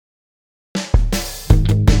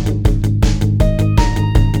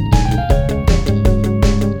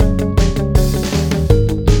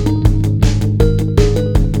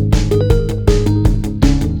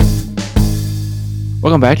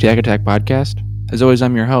Welcome back to the Yak Attack Podcast. As always,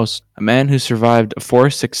 I'm your host, a man who survived 4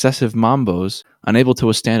 successive Mambos, unable to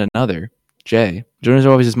withstand another, Jay. Joining as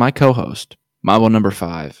always is my co-host, Mambo number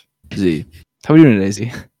 5, Z. How are we doing today,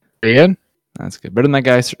 Z? Pretty good. That's good. Better than that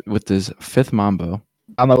guy with his 5th Mambo.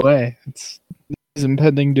 On the way. It's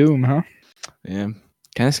impending doom, huh? Yeah,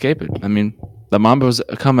 can't escape it. I mean, the Mambos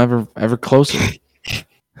come ever closer.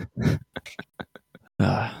 You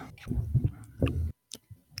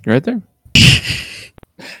right there?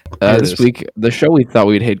 This week, the show we thought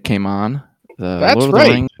we'd hate came on. That's Lord of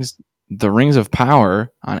right. The Rings of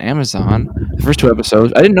Power on Amazon. The first 2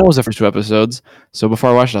 episodes. I didn't know it was the first 2 episodes. So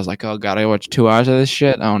before I watched it, I was like, oh, God, I watched 2 hours of this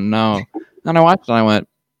shit? Oh, no. And I watched it and I went,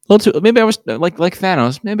 maybe I was, like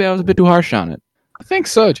Thanos, maybe I was a bit too harsh on it. I think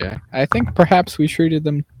so, Jay. I think perhaps we treated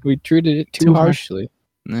it too harshly.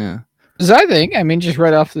 Yeah. Because I mean, just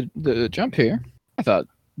right off the jump here, I thought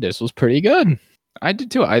this was pretty good. I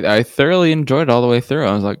did too. I thoroughly enjoyed it all the way through.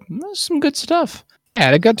 I was like, that's some good stuff. I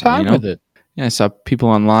had a good time with it. Yeah, I saw people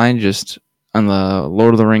online just on the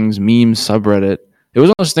Lord of the Rings meme subreddit. It was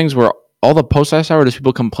one of those things where all the posts I saw were just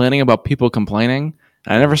people complaining about people complaining.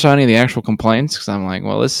 And I never saw any of the actual complaints because I'm like,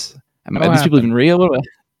 well, are these people even real?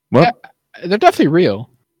 What? Yeah, they're definitely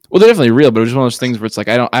real. Well, they're definitely real, but it was one of those things where it's like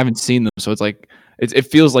I haven't seen them, so it's like it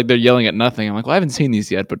feels like they're yelling at nothing. I'm like, well, I haven't seen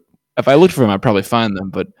these yet, but if I looked for them, I'd probably find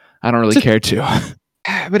them, but I don't really care to.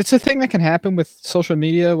 But it's a thing that can happen with social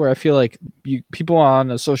media where I feel like people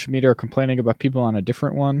on a social media are complaining about people on a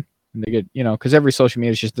different one. And they get, because every social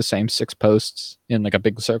media is just the same 6 posts in like a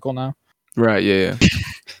big circle now. Right, yeah.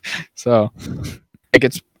 So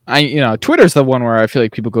like Twitter's the one where I feel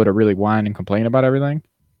like people go to really whine and complain about everything.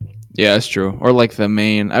 Yeah, that's true. Or like the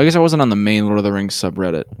main, I guess I wasn't on the main Lord of the Rings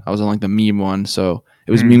subreddit. I was on like the meme one, so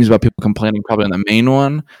it was memes about people complaining probably on the main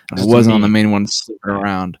one. I wasn't on the main one slipping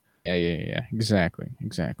around. Yeah. Exactly.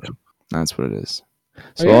 That's what it is.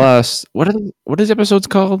 So what are these episodes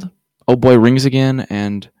called? Oh boy, rings again,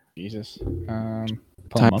 and Jesus.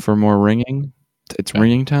 Time for more ringing. It's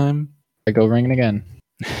ringing time. I go ringing again.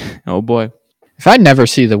 Oh boy. If I never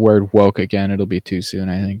see the word woke again, it'll be too soon,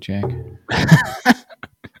 I think, Jack.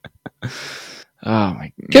 Oh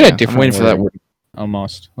my god. Get a different I'm waiting for that word.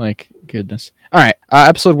 Almost. Like, goodness. Alright.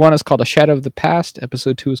 Episode 1 is called A Shadow of the Past.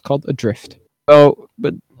 Episode 2 is called Adrift. So,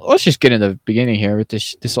 but let's just get in the beginning here.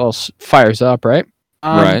 This all fires up, right?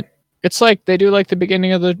 Right. It's like they do like the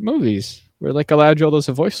beginning of the movies, where like Galadriel does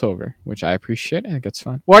a voiceover, which I appreciate. I think it's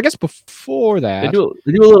fun. Well, I guess before that, they do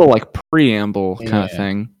a little like preamble kind of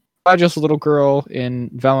thing. Galadriel's a little girl in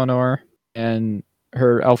Valinor, and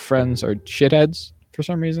her elf friends are shitheads for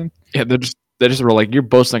some reason. Yeah, they just were like, your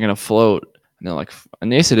boat's not gonna float. And they're like,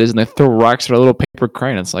 and yes, it is. And they throw rocks at a little paper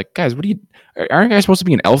crane. It's like, guys, aren't you guys supposed to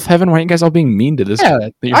be in elf heaven? Why aren't you guys all being mean to this? Yeah,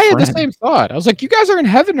 I had the same thought. I was like, you guys are in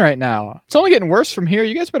heaven right now. It's only getting worse from here.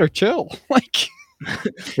 You guys better chill. Like,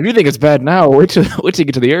 if you think it's bad now, wait till you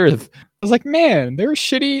get to the earth. I was like, man, there were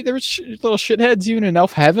little shitheads even in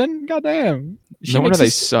elf heaven. Goddamn. No wonder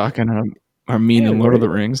they suck and are mean in Lord of the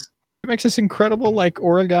Rings. It makes this incredible like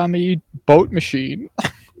origami boat machine.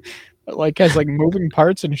 Like has like moving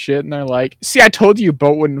parts and shit, and they're like, "See, I told you,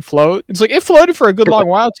 boat wouldn't float." It's like it floated for a good long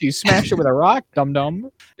while till you smashed it with a rock, dum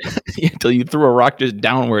dum. Yeah, until you threw a rock just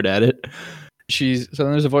downward at it. So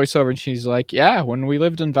then there's a voiceover, and she's like, "Yeah, when we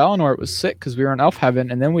lived in Valinor, it was sick because we were in elf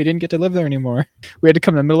heaven, and then we didn't get to live there anymore. We had to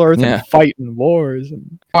come to Middle Earth and fight in wars."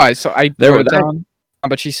 And all right, so I wrote it down,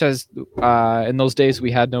 but she says, "In those days,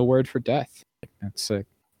 we had no word for death." That's a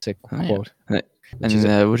sick quote. Yeah.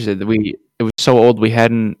 And what is it? It was so old we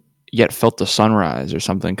hadn't yet felt the sunrise or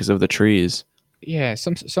something because of the trees. Yeah,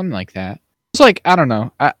 something like that. It's like, I don't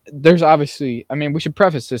know. There's obviously, I mean, we should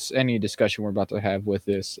preface any discussion we're about to have with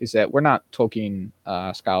this is that we're not Tolkien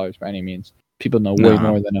scholars by any means. People know way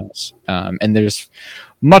more than us. And there's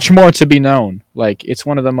much more to be known. Like, it's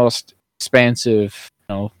one of the most expansive,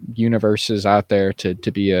 universes out there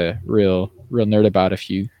to be a real nerd about if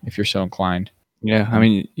you're so inclined. Yeah, I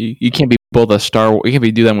mean, you can't be both you can't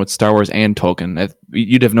be do them with Star Wars and Tolkien.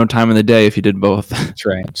 You'd have no time in the day if you did both. That's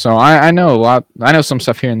right. So I know a lot. I know some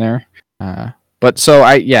stuff here and there. But so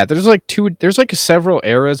there's like several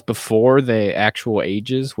eras before the actual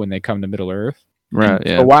ages when they come to Middle Earth. Right.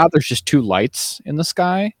 And for a while, there's just 2 lights in the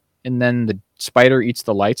sky, and then the spider eats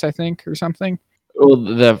the lights, I think, or something.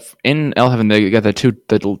 Well, in Elfheaven, they got the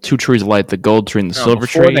two trees of light, the gold tree and the silver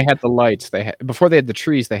tree. Before they had the lights, before they had the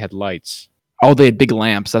trees, they had lights. Oh, they had big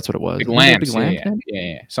lamps. That's what it was. Big lamps.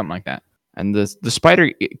 Yeah, something like that. And the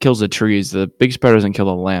spider kills the trees. The big spider doesn't kill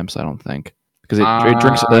the lamps, I don't think, because it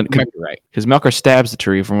drinks. Right. Because Melkor stabs the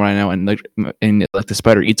tree, from what I know, and the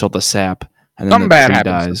spider eats all the sap, and then Something the bad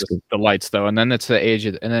tree happens dies. to the lights though, and then it's the age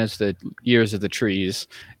of, and then it's the years of the trees,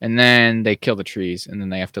 and then they kill the trees, and then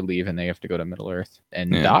they have to leave and they have to go to Middle Earth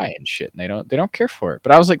and Yeah. die and shit. And they don't care for it.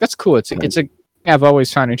 But I was like, that's cool. It's a I've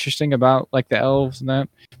always found interesting about like the elves and that.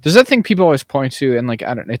 There's that thing people always point to, and like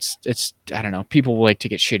I don't know. People like to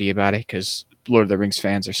get shitty about it because Lord of the Rings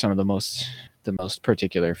fans are some of the most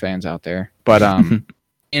particular fans out there. But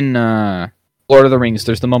in Lord of the Rings,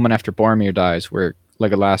 there's the moment after Boromir dies where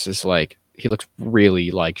Legolas is like, he looks really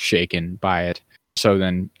like shaken by it. So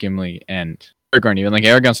then Gimli and Aragorn, even like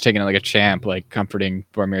Aragorn's taking it like a champ, like comforting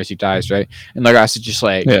Boromir as he dies, right? And Legolas is just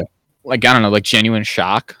like, like I don't know, like genuine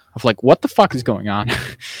shock of like, what the fuck is going on?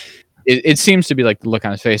 it seems to be like the look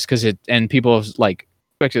on his face because and people have like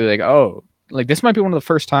expected like, oh, like this might be one of the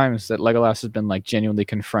first times that Legolas has been like genuinely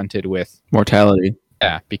confronted with Mortality.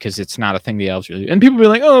 Yeah, because it's not a thing the elves really do. And people be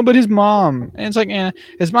like, oh, but his mom. And it's like,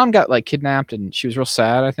 his mom got like kidnapped and she was real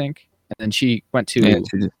sad, I think. And then she went to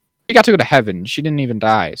she got to go to heaven. She didn't even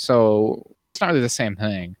die. So it's not really the same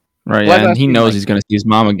thing. Right, yeah, and he knows he's gonna see his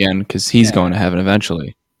mom again because he's going to heaven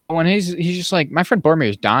eventually. When he's just like, my friend Boromir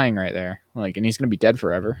is dying right there, like, and he's gonna be dead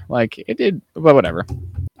forever. Like it did, but whatever.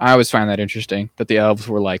 I always find that interesting that the elves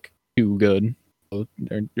were like too good.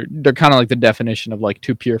 They're kind of like the definition of like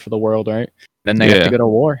too pure for the world, right? Then they have to go to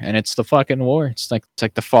war, and it's the fucking war. It's like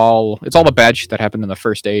the fall. It's all the bad shit that happened in the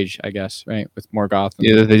first age, I guess, right? With Morgoth.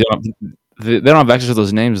 Yeah, they don't have access to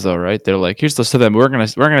those names though, right? They're like, here's the stuff that we're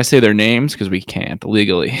gonna say their names because we can't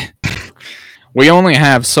legally. We only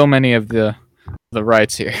have so many of the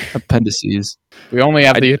rights here. Appendices. We only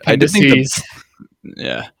have the appendices.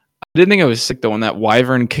 Yeah. I didn't think it was sick though when that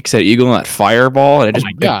wyvern kicks that eagle in that fireball and it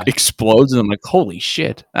just explodes and I'm like, holy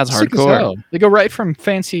shit, that's hardcore. They go right from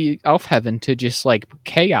fancy elf heaven to just like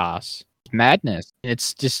chaos, madness.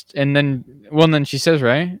 It's just, and then she says,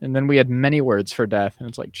 right? And then we had many words for death, and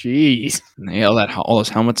it's like, geez. Yeah, all those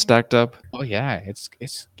helmets stacked up. Oh yeah, it's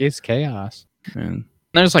chaos. Man.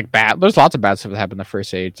 There's like there's lots of bad stuff that happened in the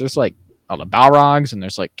first age. There's like all the Balrogs, and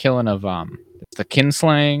there's like killing of the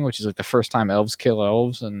kinslaying, which is like the first time elves kill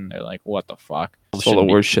elves, and they're like, what the fuck? It's all the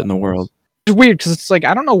worst shit in the world. It's weird because it's like,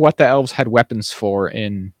 I don't know what the elves had weapons for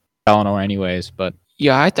in Valinor anyways, but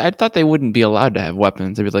yeah, I thought they wouldn't be allowed to have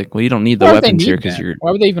weapons. They'd be like, well, you don't need the weapons here because you're.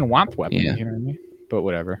 Why would they even want weapons? You know what I mean? But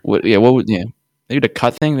whatever. Maybe to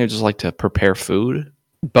cut things. They just like to prepare food.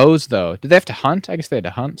 Bows though, did they have to hunt? I guess they had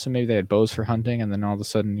to hunt, so maybe they had bows for hunting, and then all of a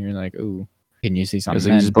sudden you're like, ooh, you can use these on men.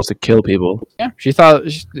 You're supposed to kill people. Yeah, they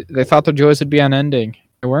thought the joys would be unending.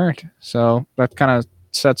 They weren't. So that kind of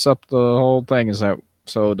sets up the whole thing. Is that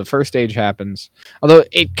so? The first age happens, although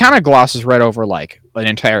it kind of glosses right over like an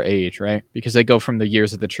entire age, right? Because they go from the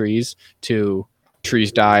years of the trees to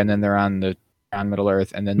trees die, and then they're on Middle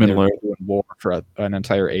Earth, and then they're doing war for an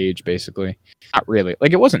entire age, basically. Not really.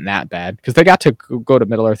 Like, it wasn't that bad because they got to go to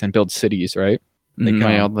Middle Earth and build cities, right?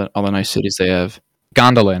 All the nice cities they have.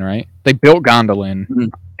 Gondolin, right? They built Gondolin,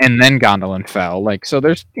 and then Gondolin fell. Like, so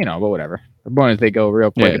there's, but whatever. The point is they go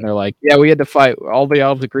real quick, and they're like, yeah, we had to fight. All the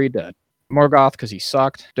elves agreed to Morgoth because he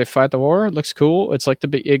sucked. They fight the war. It looks cool. It's like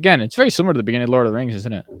again, it's very similar to the beginning of Lord of the Rings,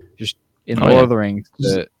 isn't it? Just in Lord of the Rings.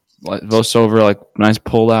 Voice over, like, nice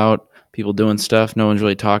pulled out. People doing stuff. No one's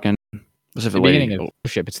really talking. The beginning of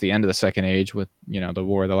Fellowship. It's the end of the Second Age with the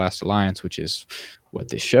War of the Last Alliance, which is what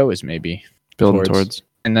this show is maybe building towards.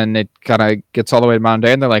 And then it kind of gets all the way to modern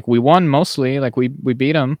day, and they're like, "We won mostly. Like we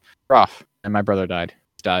beat them rough." And my brother died.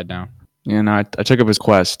 He's died now. Yeah, no, I took up his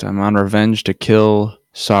quest. I'm on revenge to kill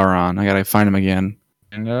Sauron. I gotta find him again.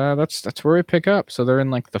 And that's where we pick up. So they're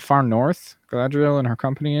in like the far north. Galadriel and her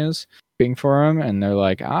company is looking for him, and they're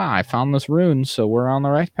like, I found this rune, so we're on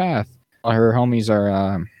the right path. All her homies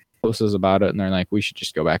are closes about it, and they're like, we should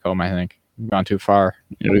just go back home. I think we've gone too far.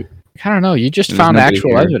 I don't know. You just found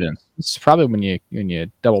actual evidence. It's probably when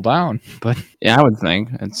you double down. But yeah, I would think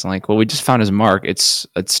it's like, well, we just found his mark. It's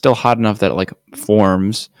still hot enough that it like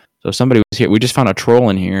forms. So somebody was here. We just found a troll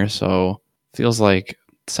in here, so it feels like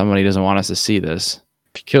somebody doesn't want us to see this.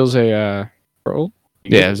 He kills a troll.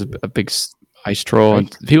 Yeah, it was a big ice troll,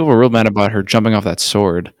 and people were real mad about her jumping off that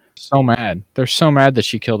sword. So mad. They're so mad that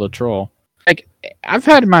she killed a troll. Like, I've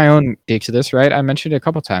had my own take to this, right? I mentioned it a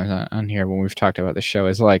couple times on here when we've talked about the show.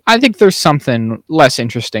 Is like, I think there's something less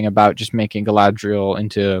interesting about just making Galadriel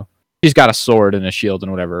into, she's got a sword and a shield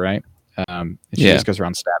and whatever, right? She just goes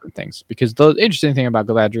around stabbing things. Because the interesting thing about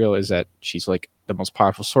Galadriel is that she's like the most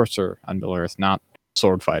powerful sorcerer on Middle Earth, not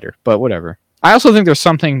sword fighter. But whatever. I also think there's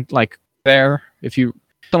something like there. If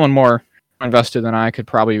someone more invested than I could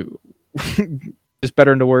probably is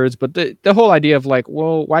better into words, but the whole idea of like,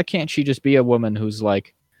 well, why can't she just be a woman who's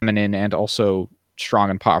like feminine and also strong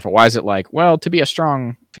and powerful? Why is it like, well, to be a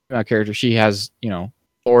strong female character, she has,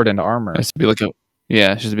 sword and armor. It has to be like she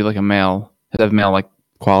has to be like a male. It has to have male like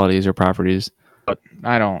qualities or properties. But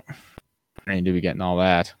I don't need to be getting all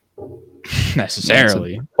that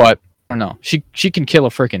necessarily. But I don't know. She can kill a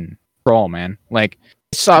freaking troll, man. Like,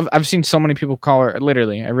 I've seen so many people call her.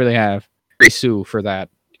 Literally, I really have. Sue for that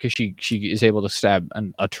because she is able to stab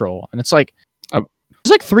a troll, and it's like it's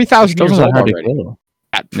like 3,000 years old already.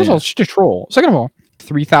 First of all, she's a troll. Second of all,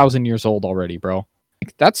 3,000 years old already, bro.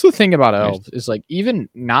 Like, that's the thing about elves is like even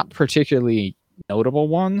not particularly notable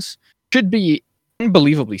ones should be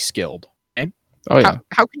unbelievably skilled. And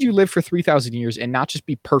how could you live for 3,000 years and not just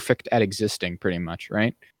be perfect at existing, pretty much,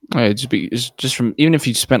 right? It's just from even if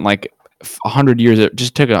you spent like 100 years,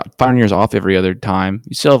 just took 500 years off every other time,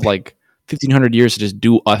 you still have like 1,500 years to just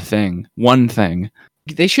do one thing.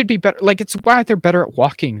 They should be better. Like, it's why they're better at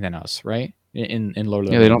walking than us, right? In Lord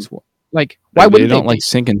of the Rings. They don't like. Why wouldn't they like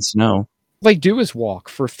sink in snow? They do is walk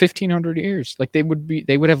for 1,500 years. Like, they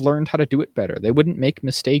would have learned how to do it better. They wouldn't make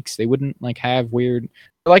mistakes. They wouldn't like have weird.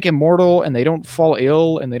 They're like immortal, and they don't fall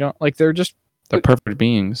ill, and they don't like. They're perfect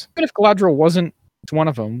beings. Even if Galadriel wasn't one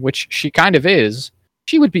of them, which she kind of is,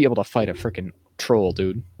 she would be able to fight a freaking troll,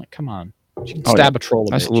 dude. Like, come on. She can stab a troll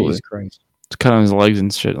a bit. Jesus Christ. To cut on his legs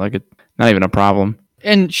and shit. Like, it's not even a problem.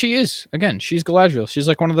 And she's Galadriel. She's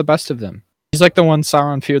like one of the best of them. She's like the one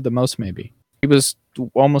Sauron feared the most, maybe. She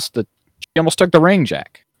almost took the ring,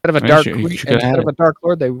 Jack. Instead of a dark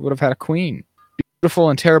lord, they would have had a queen. Beautiful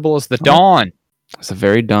and terrible as the dawn. It's the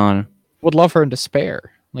very dawn. Would love her in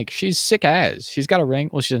despair. Like, she's sick as. She's got a ring.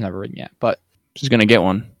 Well, she doesn't have a ring yet, but she's gonna get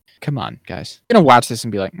one. Come on, guys. You're gonna watch this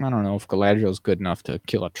and be like, I don't know if Galadriel's good enough to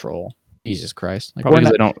kill a troll. Jesus Christ. Like, probably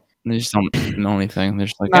they just don't know anything. They're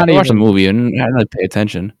just like, I watched the movie and I didn't pay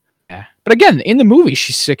attention. Yeah. But again, in the movie,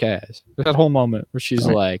 she's sick as. There's that whole moment where she's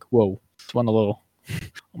like, whoa,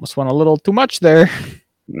 almost went a little too much there.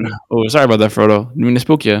 Oh, sorry about that, Frodo. I mean to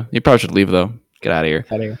spook you. You probably should leave, though. Get out of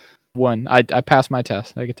here. I passed my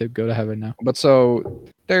test. I get to go to heaven now. But so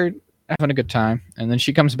they're having a good time, and then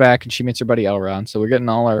she comes back and she meets her buddy Elrond. So we're getting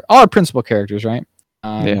all our principal characters, right?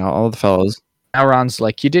 All the fellas. Elrond's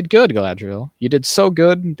like, you did good, Galadriel. You did so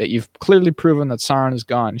good that you've clearly proven that Sauron is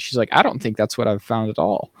gone. She's like, I don't think that's what I've found at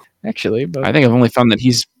all, actually. But I think I've only found that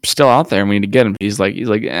he's still out there and we need to get him. He's like,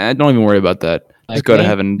 don't even worry about that. Just go to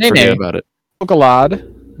heaven and forget about it.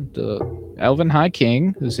 Galad, the Elven High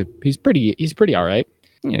King, he's pretty all right.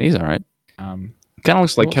 Yeah, he's all right. Kind of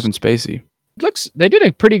looks like Kevin Spacey. They did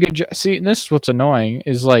a pretty good job. See, and this is what's annoying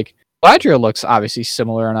is like Galadriel looks obviously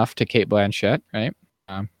similar enough to Cate Blanchett, right?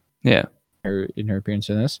 Yeah. In her appearance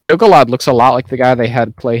in this. Galad looks a lot like the guy they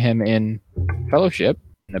had play him in Fellowship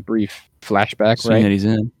in a brief flashback, right? That he's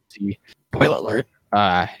in. Spoiler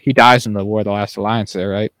alert. He dies in the War of the Last Alliance there,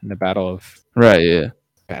 right? In the Battle of... Right, yeah.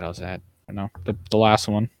 Battle's that? I don't know. The last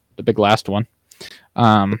one. The big last one.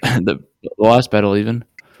 The last battle even.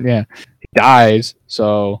 Yeah. He dies,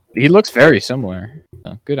 so he looks very similar.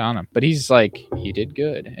 Good on him. But he's like, he did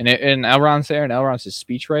good. And Elrond's there, and Elrond's his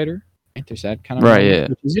speechwriter. There's that kind of right, yeah,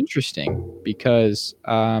 which is interesting because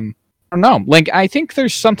I don't know. Like, I think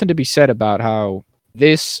there's something to be said about how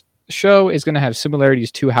this show is going to have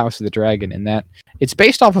similarities to House of the Dragon in that it's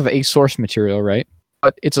based off of a source material, right?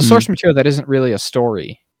 But it's a source material that isn't really a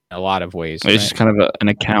story in a lot of ways. It's just kind of an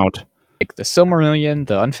account. Like the Silmarillion,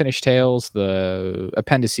 the Unfinished Tales, the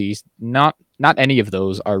appendices. Not any of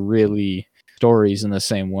those are really stories in the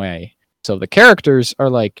same way. So the characters are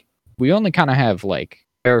like, we only kind of have like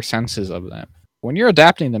bare senses of them. When you're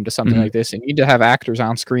adapting them to something like this, you need to have actors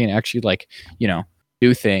on screen actually like,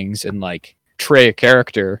 do things and like portray a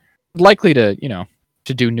character likely to,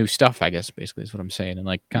 to do new stuff, I guess, basically is what I'm saying. And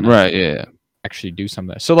like kind of actually do some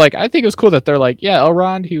of that. So like, I think it was cool that they're like, yeah,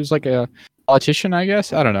 Elrond, he was like a politician, I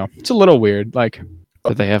guess. I don't know. It's a little weird. Like,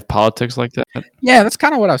 did they have politics like that? Yeah, that's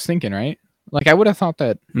kind of what I was thinking, right? Like, I would have thought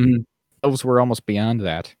that elves were almost beyond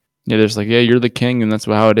that. Yeah, there's like, yeah, you're the king and that's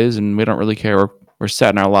how it is and we don't really care. We're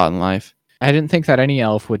set in our lot in life. I didn't think that any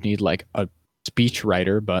elf would need like a speech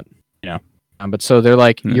writer, but but so they're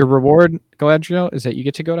like, your reward, Galadriel, is that you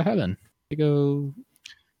get to go to heaven. You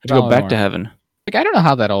go back to heaven. Like, I don't know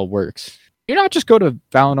how that all works. You not just go to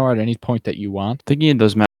Valinor at any point that you want. I think you need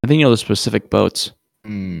those specific boats.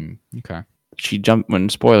 Okay. When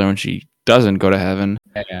she doesn't go to heaven.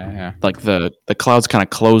 Yeah. Like the clouds kind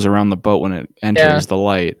of close around the boat when it enters the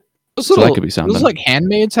light. So that could be something. Those like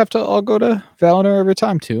handmaids have to all go to Valinor every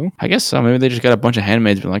time too. I guess so. Maybe they just got a bunch of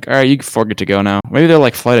handmaids being like, all right, you can get to go now. Maybe they're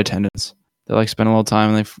like flight attendants. They like spend a little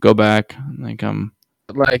time and they go back and they come.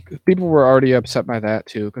 Like, people were already upset by that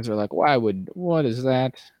too, because they're like, what is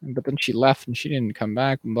that? But then she left and she didn't come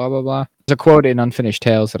back, and blah blah blah. There's a quote in Unfinished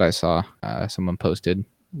Tales that I saw, someone posted,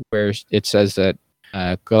 where it says that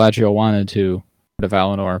Galadriel wanted to go to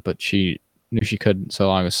Valinor, but she knew she couldn't so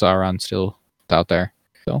long as Sauron still was out there.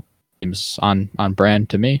 So seems on brand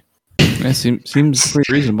to me. It seems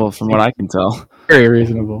pretty reasonable from what I can tell. Very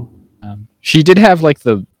reasonable. She did have like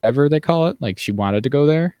the whatever they call it, like she wanted to go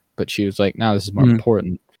there, but she was like, "No, this is more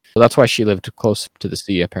important." So that's why she lived close to the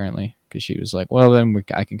sea, apparently, because she was like, "Well, then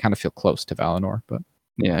I can kind of feel close to Valinor." But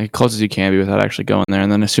yeah, as close as you can be without actually going there,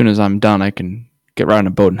 and then as soon as I'm done, I can get right on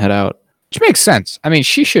a boat and head out. Which makes sense. I mean,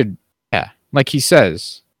 she should, yeah, like he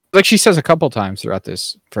says, like she says a couple times throughout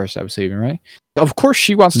this first episode, even, right? Of course,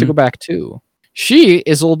 she wants to go back too. She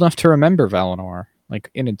is old enough to remember Valinor, like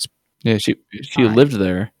in its. Yeah, she lived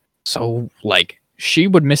there. So, like, she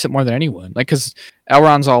would miss it more than anyone. Like, because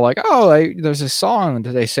Elrond's all like, oh, there's a song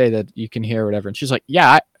that they say that you can hear or whatever. And she's like,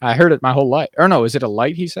 yeah, I heard it my whole life. Or no, is it a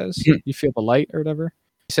light, he says? You feel the light or whatever?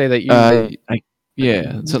 You say that you...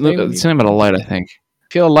 yeah, something about a light, I think.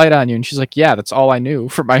 Feel a light on you. And she's like, yeah, that's all I knew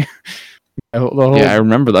for my... I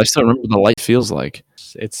remember that. I still remember what the light feels like.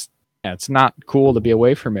 It's not cool to be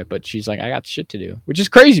away from it, but she's like, I got shit to do. Which is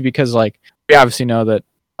crazy because, like, we obviously know that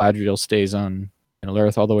Galadriel stays on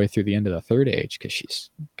Middle-earth all the way through the end of the Third Age because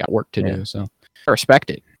she's got work to do. So I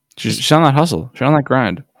respect it. She's on that hustle. She's on that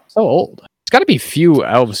grind. So old. There's got to be few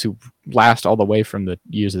elves who last all the way from the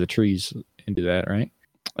years of the trees into that, right?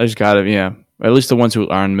 There's got to, yeah. At least the ones who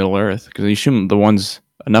are in Middle-earth, because you assume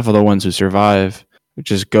enough of the ones who survive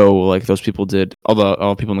just go like those people did. All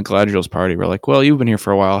the people in the Galadriel's party were like, well, you've been here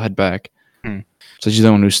for a while, head back. So she's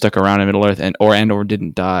the one who stuck around in Middle-earth or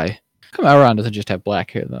didn't die. Elrond doesn't just have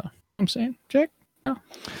black hair, though. You know what I'm saying, Jack? No.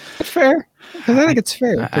 That's fair. Because I think it's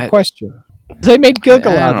fair. Good question. They made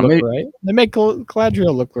Gil-galad look right. They made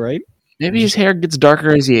Galadriel look right. Maybe his hair gets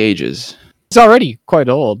darker as he ages. He's already quite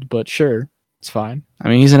old, but sure. It's fine. I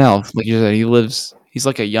mean, he's an elf. Like you said, he's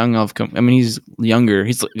like a young elf. I mean, he's younger.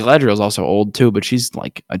 Galadriel's also old, too, but she's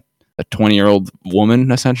like a 20-year-old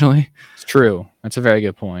woman, essentially. It's true. That's a very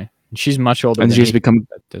good point. And she's much older than she's become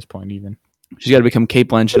at this point, even. She's got to become Cate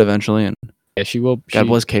Blanchett eventually, and yeah, she will. God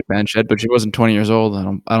bless Cate Blanchett, but she wasn't 20 years old.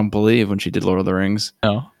 I don't believe when she did Lord of the Rings.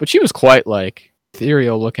 No, but she was quite like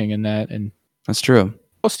ethereal looking in that, and that's true.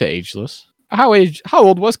 Close to ageless. How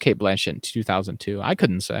old was Cate Blanchett in 2002? I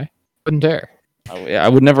couldn't say. Couldn't dare. Oh, yeah, I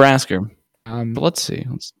would never ask her. But let's see.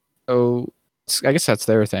 So I guess that's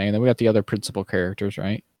their thing, and then we got the other principal characters,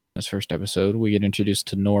 right? In this first episode, we get introduced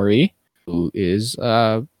to Nori, who is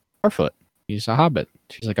Harfoot. He's a hobbit.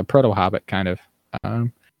 She's like a proto-hobbit, kind of.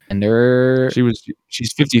 And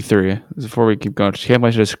she's 53. Before we keep going, Cate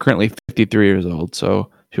Blanchett is currently 53 years old, so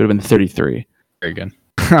she would have been 33. Very good.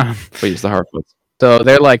 But he's the Harfoots. So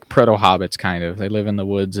they're like proto-hobbits, kind of. They live in the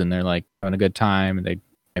woods, and they're like having a good time, and they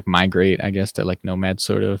like migrate, I guess. They're like nomads,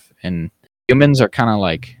 sort of. And humans are kind of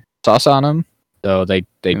like sus on them, so they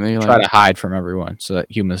try to hide from everyone so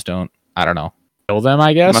that humans don't, I don't know, kill them,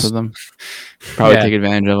 I guess. Most of them. Probably take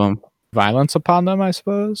advantage of them. Violence upon them, I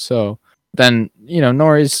suppose. So then,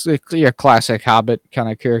 Nori's a classic hobbit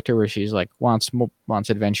kind of character where she's like wants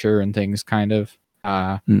adventure and things, kind of.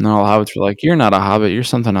 No, all hobbits are like, you're not a hobbit, you're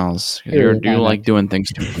something else. You like doing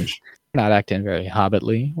things too much. Not acting very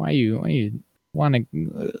hobbitly. Why you want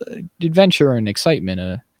adventure and excitement?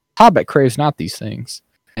 A hobbit craves not these things.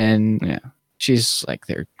 And yeah, she's like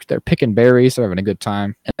they're picking berries, they're having a good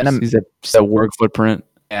time. And then sees a warg footprint.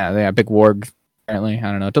 Yeah, they have a big warg. Apparently,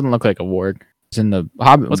 I don't know. It doesn't look like a warg. It's in the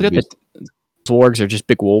Hobbit. Wargs are just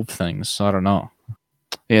big wolf things, so I don't know.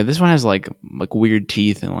 Yeah, this one has like weird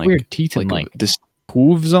teeth and this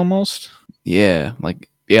hooves almost. Yeah, like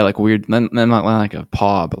weird. Not like a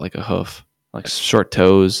paw, but like a hoof, like short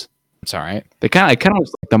toes. It's all right. They kind of look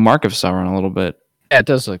like the mark of Sauron a little bit. Yeah, it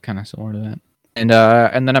does look kind of similar to that.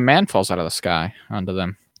 And then a man falls out of the sky onto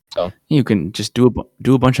them. So you can just do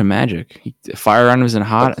a bunch of magic. Fire on him isn't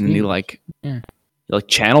hot, and then he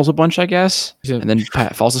channels a bunch, I guess, and then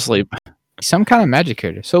falls asleep. Some kind of magic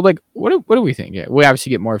character. So what do we think? Yeah, we obviously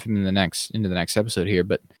get more of him into the next episode here.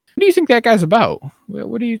 But what do you think that guy's about?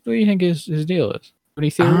 What do you think his deal is? What do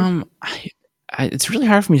you think? It's really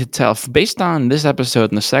hard for me to tell. Based on this episode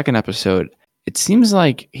and the second episode, it seems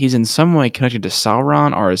like he's in some way connected to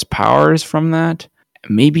Sauron or his powers from that.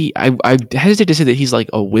 Maybe I hesitate to say that he's like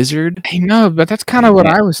a wizard. I know, but that's kind of what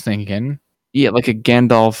I was thinking. Yeah, like a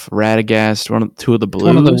Gandalf, Radagast, two of the blues.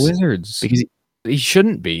 One of the wizards. Because he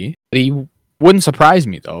shouldn't be. He wouldn't surprise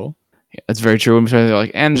me, though. Yeah, that's very true. They're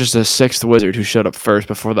like, and just a sixth wizard who showed up first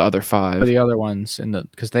before the other five. The other ones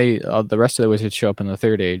because the rest of the wizards show up in the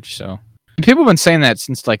Third Age. So People have been saying that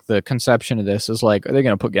since like the conception of this is like, are they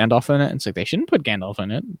going to put Gandalf in it? And it's like they shouldn't put Gandalf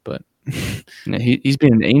in it, but Yeah, he's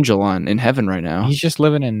being an angel in heaven right now. he's just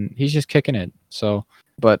he's just kicking it. So,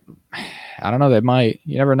 but I don't know. They might.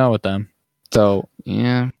 You never know with them. So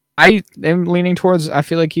Yeah, I am leaning towards. I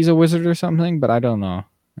feel like he's a wizard or something, but I don't know.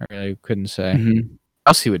 I really couldn't say. Mhm. What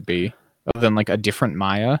else he would be other than like a different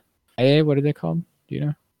Maya. What are they called? Do you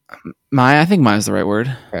know? I think Maya's the right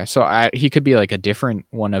word. Okay, so he could be like a different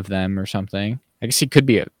one of them or something. I guess he could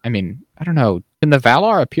be. I mean, I don't know. Can the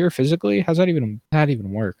Valar appear physically? How's that even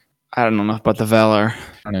work? I don't know enough about the Valor.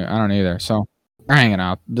 I don't either. So we're hanging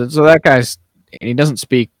out. So that guy's he doesn't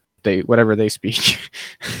speak whatever they speak.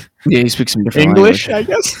 Yeah, he speaks some different English,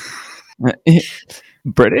 language. I guess.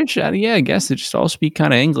 British? Yeah, I guess they just all speak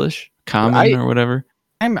kind of English, common or whatever.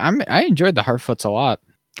 I enjoyed the Harfoots a lot.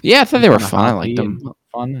 Yeah, I thought they were Kinda fun. I hoppy liked them. and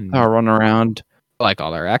fun, and They all run around. I like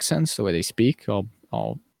all their accents, the way they speak,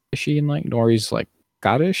 all fishy and like Nori's like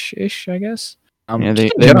Scottish-ish, I guess. Yeah,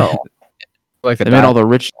 just in they general, like They made all the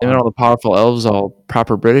rich, they made all the powerful elves all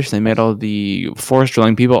proper British. They made all the forest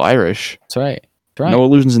dwelling people Irish. That's right. That's right. No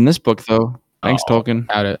illusions in this book, though. Thanks, Tolkien.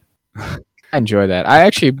 About it. I enjoy that. I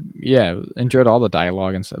actually, enjoyed all the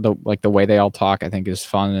dialogue and stuff. The way they all talk, I think, is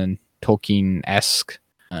fun and Tolkien-esque.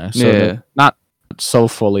 Not so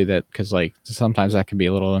fully that, because like sometimes that can be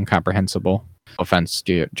a little incomprehensible. No offense,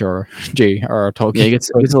 J.R.R. Tolkien. Yeah, it gets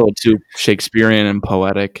a little too Shakespearean and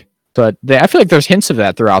poetic. But I feel like there's hints of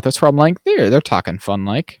that throughout. That's where I'm like, they're talking fun,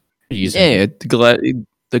 like. Yeah, the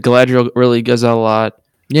Galadriel really does that a lot.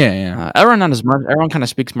 Yeah. Elrond not as much. Everyone kind of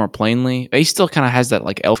speaks more plainly. He still kind of has that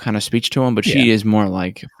like elf kind of speech to him, but she is more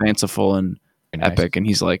like fanciful and epic. And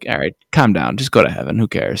he's like, all right, calm down, just go to heaven. Who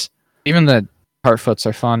cares? Even the Harfoots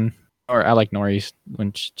are fun. Or I like Nori's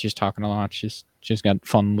when she's talking a lot. She's got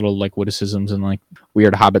fun little like witticisms and like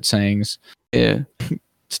weird Hobbit sayings. Yeah,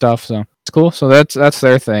 stuff. So it's cool. So that's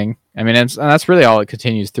their thing. I mean, and that's really all it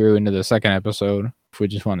continues through into the second episode. If we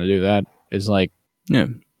just want to do that, is like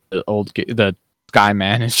the Sky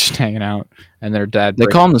Man is just hanging out, and their dad. They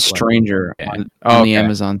call him the Stranger on the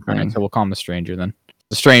Amazon thing. Right, so we'll call him the Stranger then.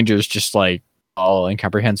 The Stranger is just like all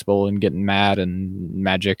incomprehensible and getting mad and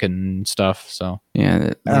magic and stuff. So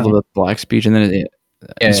yeah, a little bit black speech, and then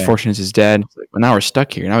his fortune is his dad. Like, well, now we're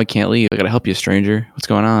stuck here. Now we can't leave. I gotta help you, stranger. What's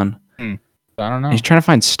going on? I don't know. He's trying to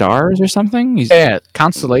find stars or something.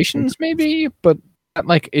 Constellations maybe, but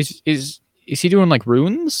like is he doing like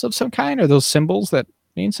runes of some kind? Are those symbols that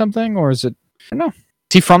mean something, or is it? I don't know.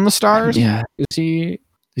 Is he from the stars? Yeah. Is he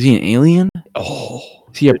an alien? Oh,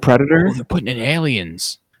 is he a predator? Oh, they're putting in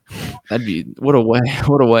aliens. That'd be what a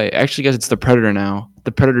way. Actually, guys, it's the Predator now.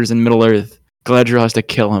 The Predator's in Middle Earth. Galadriel has to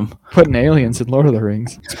kill him. Putting aliens in Lord of the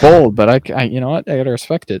Rings. It's bold, but I you know what? I gotta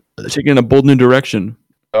respect it. They're taking a bold new direction.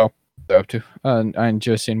 Oh, they're up to. I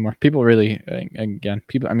enjoy seeing more people. Really, again,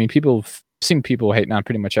 people. I mean, I've seen people hating on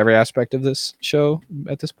pretty much every aspect of this show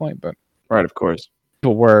at this point, but right, of course,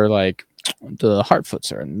 people were like, the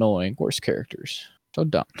Harfoots are annoying, worst characters. So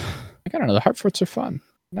dumb. Like, I don't know. The Harfoots are fun,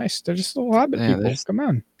 nice. They're just little Hobbit people. Come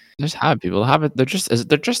on. There's Hobbit people. They're just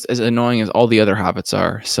as annoying as all the other Hobbits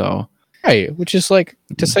are. So right, which is like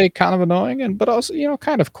to say kind of annoying, but also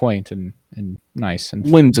kind of quaint and nice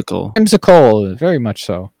and whimsical. Whimsical, very much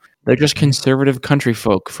so. They're just conservative country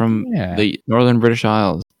folk from the northern British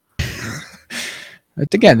Isles.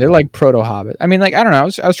 Again, they're like proto Hobbit. I mean, like I don't know.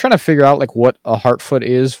 I was trying to figure out like what a Harfoot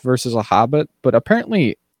is versus a Hobbit, but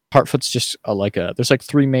apparently Harfoot's just there's like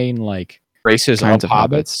three main like races of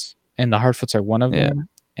hobbits, and the Harfoots are one of them.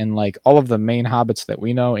 And like all of the main hobbits that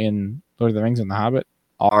we know in Lord of the Rings and The Hobbit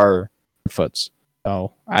are Harfoots.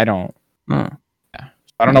 So I don't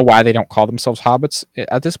know why they don't call themselves hobbits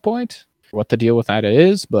at this point, what the deal with that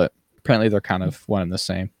is, but apparently they're kind of one and the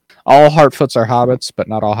same. All Harfoots are hobbits, but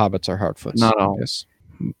not all hobbits are Harfoots. Not all.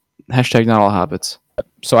 Hashtag not all hobbits.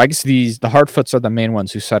 So I guess the Harfoots are the main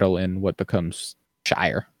ones who settle in what becomes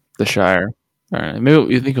Shire. The Shire. All right.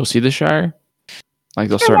 Maybe you think you'll see the Shire? Like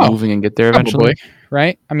they'll start moving and get there eventually? Probably,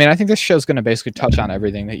 right? I mean, I think this show's going to basically touch on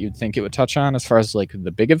everything that you'd think it would touch on as far as like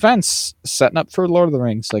the big events setting up for Lord of the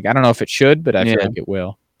Rings. Like, I don't know if it should, but I feel like it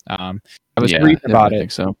will. I was reading about it. I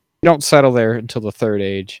think so. You don't settle there until the Third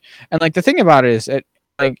Age. And like the thing about it is the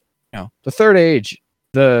Third Age,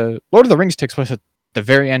 the Lord of the Rings takes place at the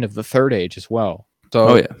very end of the Third Age as well.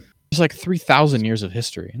 So there's like 3,000 years of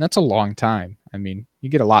history, and that's a long time. I mean, you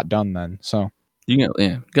get a lot done then. So you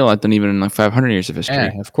get a lot done even in like 500 years of history.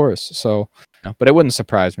 Yeah, of course. So, but it wouldn't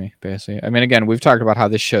surprise me, basically. I mean, again, we've talked about how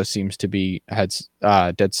this show seems to be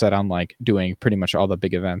dead set on like doing pretty much all the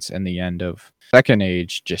big events in the end of Second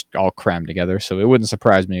Age, just all crammed together. So it wouldn't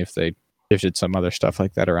surprise me if they shifted some other stuff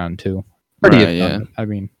like that around too. Right, yeah. I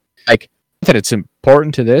mean, like that it's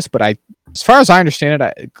important to this, but as far as I understand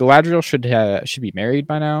it, Galadriel should be married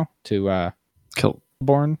by now to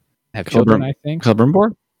Celeborn, have children. I think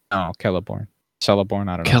Celeborn. No, Celeborn.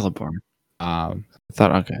 I don't know. Celeborn. I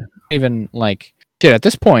thought okay. Even like shit at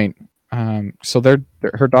this point. So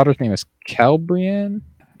her daughter's name is Celebrian.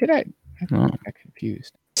 I got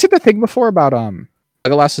confused. See the thing before about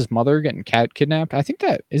Legolas's mother getting kidnapped? I think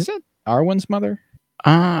that Arwen's mother.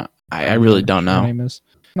 I really don't know. Her name is.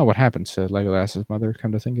 I don't know what happens to Legolas's mother.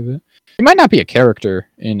 Come to think of it, she might not be a character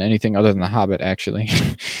in anything other than The Hobbit. Actually,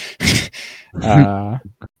 I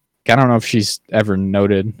don't know if she's ever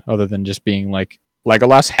noted other than just being like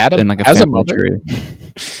Legolas had a mother.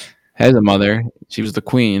 Has a mother. She was the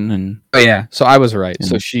queen, and yeah. So I was right.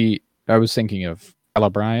 So I was thinking of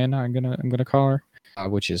Celebrian. I'm gonna call her,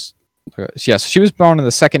 which is yes. She was born in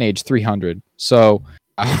the Second Age 300. So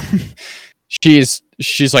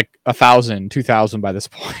she's like 1,000, 2,000 by this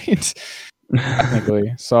point,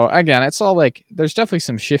 technically. So again, it's all like there's definitely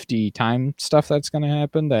some shifty time stuff that's gonna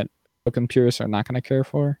happen that Tolkien purists are not gonna care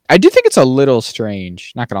for. I do think it's a little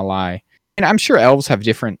strange. Not gonna lie, and I'm sure elves have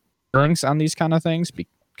different feelings on these kind of things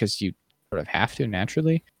because you sort of have to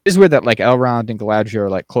naturally. It's weird that like Elrond and Galadriel are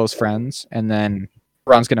like close friends, and then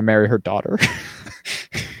Elrond's gonna marry her daughter.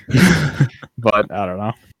 But I don't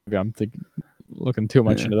know. Maybe I'm looking too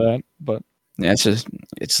much into that. But yeah, it's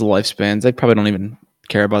the lifespans. They probably don't even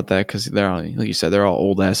care about that because they're all, like you said, they're all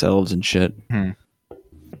old ass elves and shit. They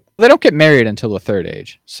don't get married until the Third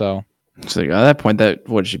Age, so at that point, that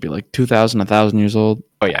what should be like 2,000, 1,000 years old.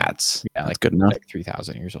 Oh yeah, that's good enough. Like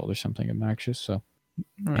 3,000 years old or something obnoxious. So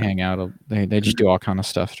they hang out. They just do all kind of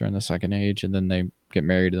stuff during the Second Age, and then they get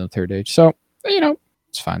married in the Third Age. So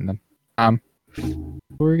it's fine then.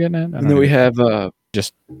 What were we getting at? And then we have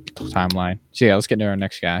just timeline. So yeah, let's get to our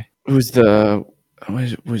next guy. Who's the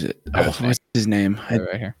what's his name?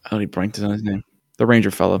 Right here. I already blanked on his name. The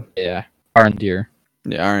ranger fellow. Yeah, Arondir.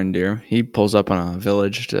 Yeah, Arondir. He pulls up on a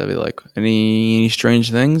village to be like, any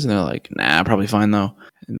strange things? And they're like, nah, probably fine though.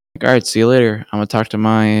 And like, all right, see you later. I'm gonna talk to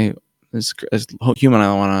this human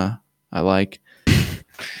I like.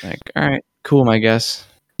 Like, all right, cool, I guess.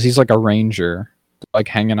 He's like a ranger, like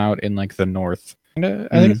hanging out in like the north. I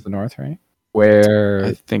think it's the north, right? Where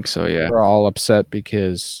I think so, yeah. We're all upset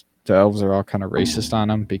because the elves are all kind of racist on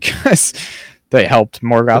him because they helped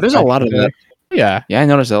Morgoth. There's a lot of that. Yeah. Yeah, I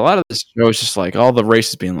noticed a lot of this show is just like all the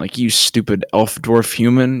races being like, you stupid elf dwarf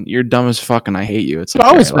human, you're dumb as fuck and I hate you. It's like,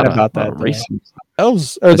 always been about that.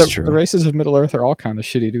 Elves or the races of Middle Earth are all kind of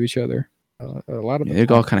shitty to each other. A lot of them. They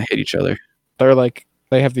all kind of hate each other. They're like,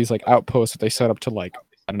 they have these like outposts that they set up to like,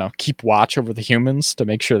 I don't know, keep watch over the humans to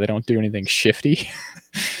make sure they don't do anything shifty.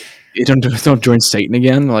 You don't join Satan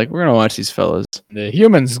again. Like, we're gonna watch these fellas. The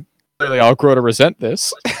humans clearly all grow to resent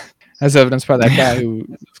this, as evidenced by that guy who's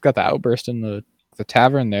got the outburst in the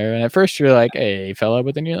tavern there. And at first you're like, "Hey, fella,"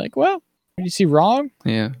 but then you're like, "Well, what do you see wrong?"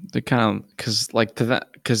 Yeah, they kind of because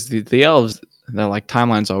the elves, they're like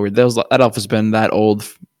timelines all weird. That elf has been that old,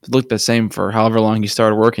 looked the same for however long he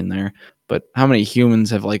started working there. But how many humans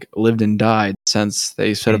have like lived and died since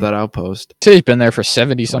they set up that outpost? He's been there for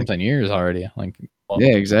 70 something years already. Like,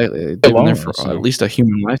 yeah, exactly. They've been there for at least a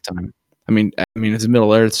human lifetime. I mean, it's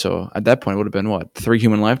Middle Earth, so at that point it would have been what, 3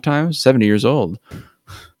 human lifetimes? 70 years old.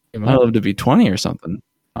 I lived to be 20 or something.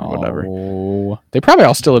 Or whatever. They probably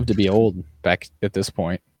all still live to be old back at this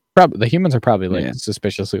point. The humans are probably like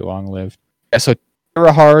suspiciously long lived. Yeah, so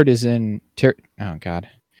Tirharad is in Tirharad.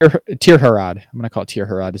 I'm gonna call it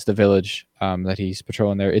Tirharad. Is the village that he's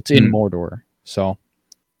patrolling there. It's in Mordor. So,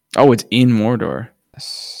 it's in Mordor.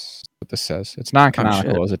 That's what this says. It's not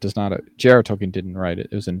canonical, as it does not. J.R.R. Tolkien didn't write it.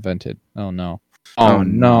 It was invented. Oh no. Oh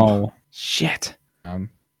no. Shit.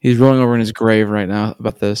 He's rolling over in his grave right now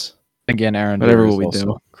about this. Again, Aaron. Whatever will we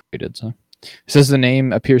do? Created, so. It says the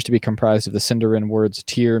name appears to be comprised of the Sindarin words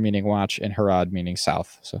Tyr, meaning watch, and Harad, meaning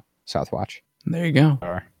south. So South Watch. There you go.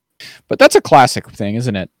 But that's a classic thing,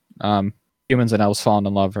 isn't it? Humans and elves falling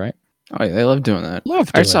in love, right? Oh yeah, they love doing that.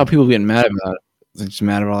 I saw people getting mad about it. They're just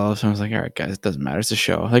mad about all this. I was like, all right, guys, it doesn't matter. It's a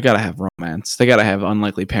show. They gotta have romance. They gotta have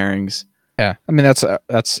unlikely pairings. Yeah, I mean that's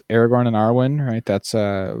Aragorn and Arwen, right? That's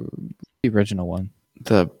the original one.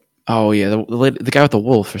 The guy with the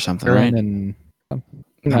wolf or something, right? And I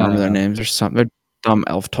don't remember their names. There's some they're dumb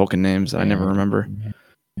elf Tolkien names that I never remember.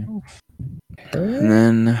 And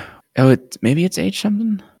then maybe it's H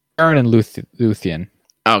something. Aaron and Luthien.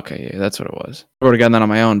 Okay, yeah, that's what it was. I would have gotten that on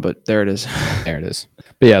my own, but there it is. There it is.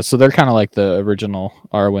 But yeah, so they're kind of like the original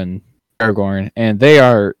Arwen, Aragorn, and they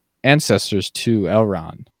are ancestors to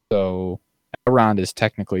Elrond. So Elrond is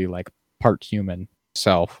technically like part human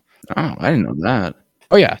self. Oh, I didn't know that.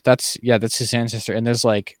 Oh yeah, that's his ancestor. And there's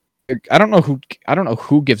I don't know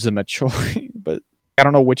who gives them a choice, but I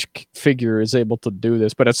don't know which figure is able to do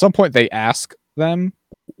this. But at some point, they ask them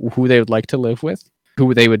who they would like to live with,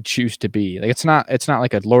 who they would choose to be. Like it's not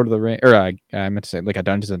like a Lord of the Rings, or I meant to say like a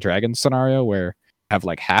Dungeons and Dragons scenario where you have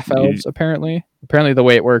like half elves. Apparently, the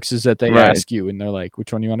way it works is that they ask you, and they're like,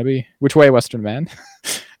 "Which one you want to be? Which way, Western man?"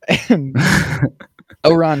 And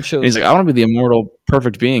Elrond chose. He's like, "I want to be the immortal,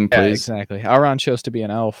 perfect being, please." Yeah, exactly. Elrond chose to be an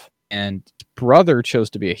elf, and his brother chose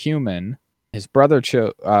to be a human. His brother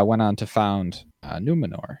went on to found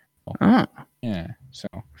Numenor. Oh. Yeah, so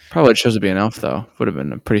probably chose to be an elf though. Would have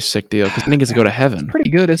been a pretty sick deal because then he gets to go to heaven. It's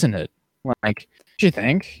pretty good, isn't it? Like, what you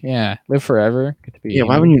think? Yeah, live forever. Get to be. Yeah,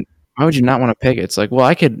 why would you not want to pick it? It's like,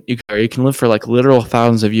 well, you can live for like literal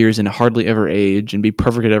thousands of years and hardly ever age and be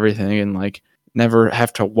perfect at everything and like never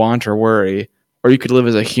have to want or worry. Or you could live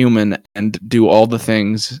as a human and do all the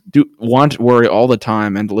things, worry all the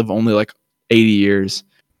time, and live only like 80 years.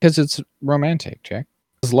 Because it's romantic, Jack.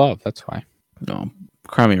 It's love. That's why. No,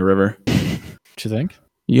 cry me a river. What you think?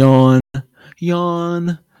 Yawn. I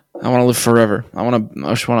want to live forever. I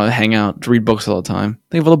just want to hang out, read books all the time.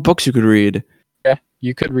 Think of all the books you could read. Yeah,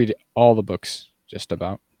 you could read all the books, just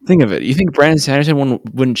about. Think of it. You think Brandon Sanderson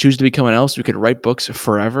wouldn't choose to become an elf so we could write books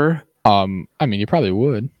forever? I mean, you probably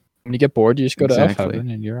would. When you get bored, you just go to Elf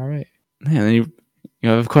Heaven and you're all right. Yeah, then you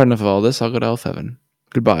have quite enough of all this. I'll go to Elf Heaven.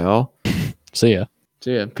 Goodbye, all. See ya.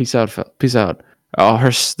 Peace out. Peace out. Oh,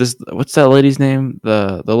 what's that lady's name?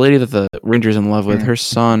 The lady that the ranger's in love with. Her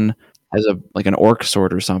son has an orc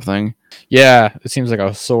sword or something. Yeah, it seems like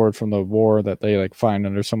a sword from the war that they like find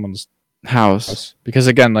under someone's house. Because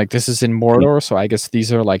again, like this is in Mordor, so I guess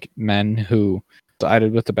these are like men who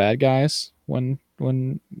sided with the bad guys when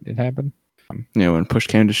it happened. When push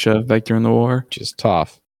came to shove back during the war. Which is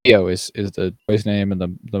tough. Theo is the boy's name, and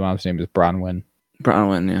the mom's name is Bronwyn.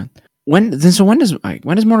 Bronwyn, yeah. When does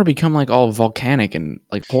Mordor become like all volcanic and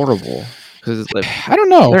like horrible? Because like, I don't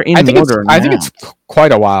know. I think it's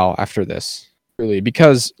quite a while after this, really,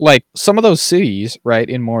 because like some of those cities, right,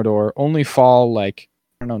 in Mordor only fall like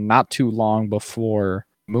I don't know, not too long before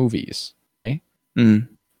movies. Right?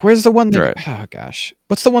 Where's the one that? Right. Oh gosh,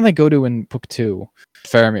 what's the one they go to in Book 2?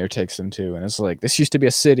 Faramir takes them to, and it's like this used to be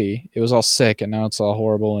a city. It was all sick, and now it's all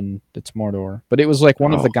horrible, and it's Mordor. But it was like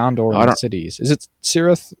one of the Gondorian cities. Is it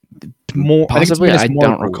Cirith? Possibly, I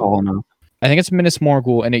don't recall now. I think it's Minas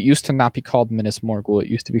Morgul, and it used to not be called Minas Morgul. It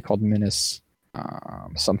used to be called Minas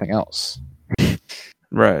something else.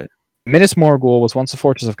 Right. Minas Morgul was once a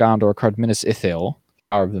fortress of Gondor called Minas Ithil,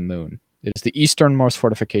 Tower of the Moon. It is the easternmost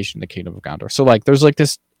fortification in the Kingdom of Gondor. So like, there's like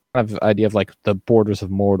this kind of idea of like the borders of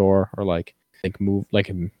Mordor, or like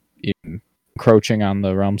encroaching on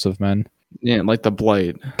the realms of men. Yeah, like the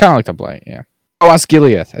Blight. Kind of like the Blight, yeah. Oh,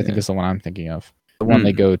 Osgiliath, I think is the one I'm thinking of. The one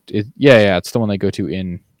they go to, it's the one they go to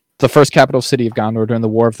in the first capital city of Gondor during the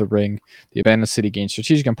War of the Ring. The abandoned city gained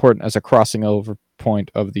strategic importance as a crossing over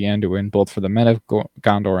point of the Anduin, both for the men of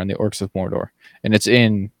Gondor and the orcs of Mordor. And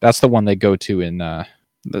that's the one they go to in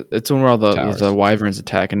it's when all the wyverns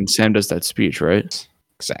attack, and Sam does that speech, right?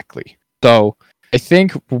 Exactly. So I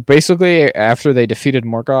think basically after they defeated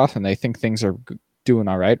Morgoth and they think things are doing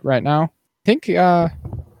all right now, I think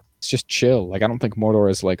it's just chill. Like I don't think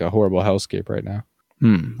Mordor is like a horrible hellscape right now.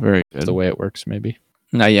 Very good. That's the way it works, maybe.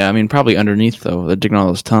 Yeah, I mean probably underneath though. They're digging all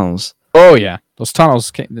those tunnels. Oh yeah, those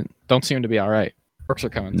tunnels don't seem to be all right. Orcs are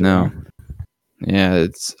coming through. No. Yeah,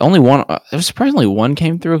 it's only one. It was surprisingly one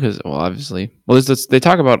came through because, obviously, they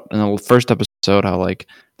talk about in the first episode how like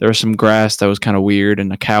there was some grass that was kind of weird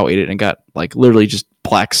and a cow ate it and got like literally just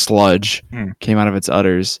black sludge came out of its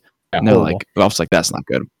udders. Yeah, and they're like, I was like, that's not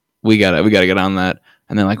good. We gotta get on that.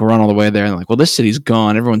 And then like run all the way there and like, well, this city's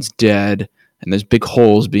gone. Everyone's dead, and there's big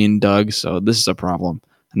holes being dug. So this is a problem.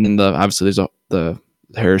 And then obviously there's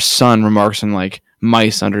her son remarks on like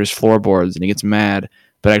mice under his floorboards, and he gets mad.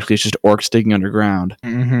 But actually, it's just orcs digging underground.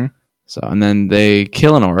 Mm-hmm. So, and then they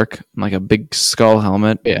kill an orc, like a big skull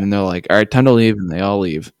helmet, and they're like, all right, time to leave, and they all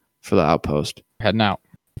leave for the outpost. Heading out.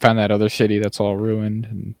 Find that other city that's all ruined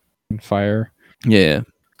and on fire. Yeah.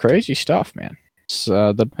 Crazy stuff, man.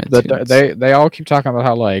 So they all keep talking about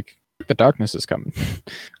how, like, the darkness is coming. I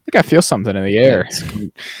think I feel something in the air.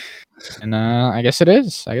 And I guess it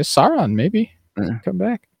is. I guess Sauron, maybe. Come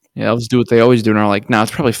back. Yeah, elves do what they always do, and are like, "No,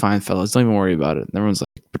 it's probably fine, fellas. Don't even worry about it." And everyone's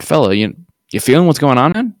like, "But fella, you feeling what's going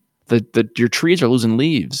on, man? Your trees are losing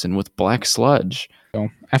leaves and with black sludge." So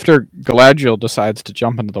after Galadriel decides to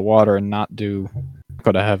jump into the water and not go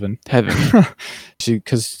to heaven,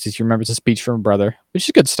 because she remembers a speech from her brother, which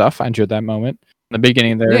is good stuff. I enjoyed that moment in the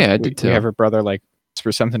beginning there. Yeah, I did too. We have her brother like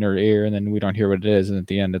whispers something in her ear, and then we don't hear what it is. And at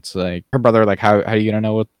the end, it's like her brother, like, how are you gonna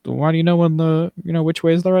know why do you know when which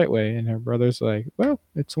way is the right way? And her brother's like, well,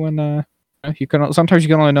 it's when sometimes you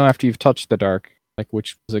can only know after you've touched the dark, like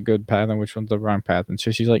which is a good path and which one's the wrong path. And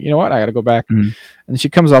so she's like, you know what, I gotta go back. And she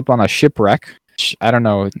comes up on a shipwreck. I don't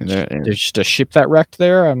know, there's just a ship that wrecked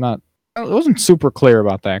there. I wasn't super clear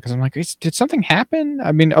about that because I'm like, did something happen?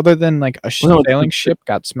 I mean, other than like a sailing ship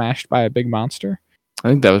got smashed by a big monster? I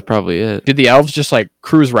think that was probably it. Did the elves just like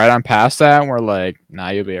cruise right on past that and we're like, nah,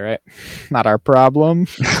 you'll be all right. Not our problem.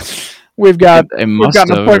 We've got an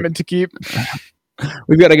appointment to keep.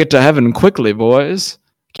 We've got to get to heaven quickly, boys.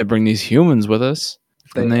 Can't bring these humans with us.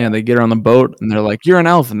 And they get her on the boat and they're like, you're an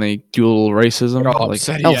elf. And they do a little racism. They're all like,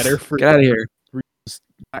 upset elf, get out of here. It's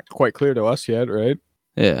not quite clear to us yet, right?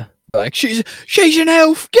 Yeah. Like, she's an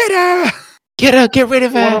elf. Get her. Get rid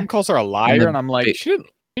of her. One of them calls her a liar, and I'm like, she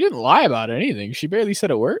didn't lie about anything. She barely said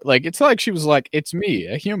a word. Like, it's not like she was like, it's me,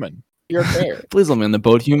 a human. You're fair. Please let me on the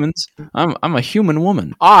boat, humans. I'm a human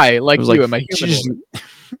woman. I am a human woman.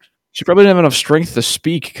 She probably didn't have enough strength to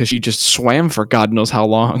speak because she just swam for God knows how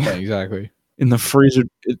long. Yeah, exactly. In the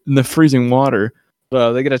freezing water.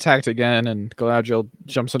 So they get attacked again, and Galadriel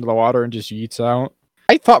jumps into the water and just yeets out.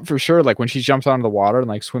 I thought for sure, like when she jumps out of the water and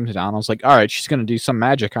like swims down, I was like, all right, she's gonna do some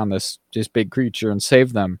magic on this big creature and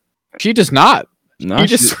save them. She does not. No, she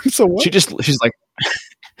just swims away. She's like,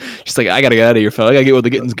 I gotta get out of here, fella. I gotta get where the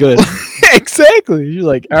getting's good. Exactly. She's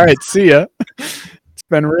like, all right, see ya. It's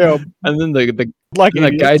been real. And then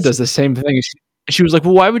that guy does the same thing. She was like,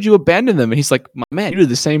 well, why would you abandon them? And he's like, my man, you did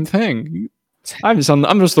the same thing. I'm just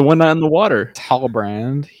the one not in the water. It's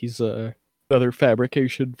Halbrand. He's another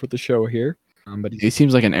fabrication for the show here. But he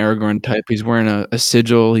seems like an Aragorn type. He's wearing a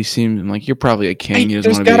sigil. He seems like you're probably a king. He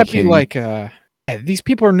there's gotta be like these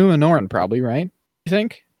people are Numenorian, probably, right? You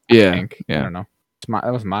think? Yeah. I don't know.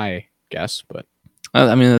 That was my guess, but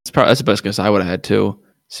I mean that's the best guess I would have had too.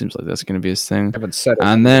 Seems like that's gonna be his thing. I haven't said it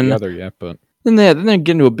and then together yet, but then they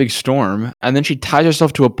get into a big storm, and then she ties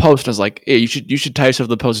herself to a post. And I was like, hey, you should tie yourself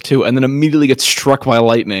to the post too. And then immediately gets struck by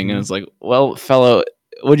lightning, and it's like, well, fellow,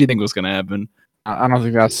 what do you think was gonna happen? I don't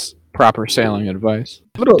think that's proper sailing advice.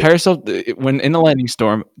 Tie yourself when in a lightning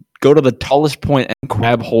storm. Go to the tallest point and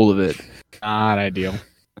grab hold of it. Not ideal,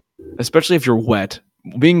 especially if you're wet.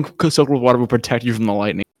 Being soaked with water will protect you from the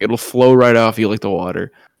lightning. It'll flow right off you like the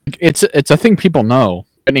water. It's a thing people know.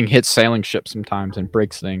 Lightning hits sailing ships sometimes and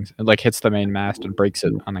breaks things. It like hits the main mast and breaks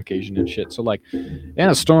it on occasion and shit. So like in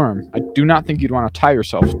a storm, I do not think you'd want to tie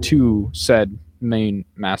yourself to said main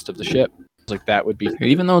mast of the ship. Like that would be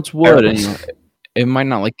even though it's wood and it might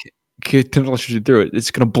not like conduct electricity through it. It's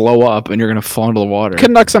gonna blow up and you're gonna fall into the water. It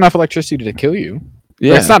conducts enough electricity to kill you.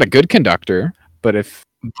 Yeah, it's not a good conductor, but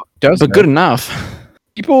good enough.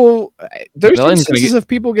 There's instances of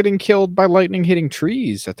people getting killed by lightning hitting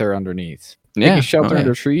trees that they're underneath. Yeah, they shelter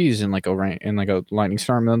under trees in like a lightning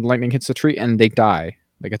storm, and then lightning hits the tree and they die.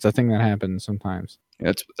 Like it's a thing that happens sometimes.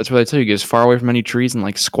 Yeah, that's what I tell you. Get as far away from any trees and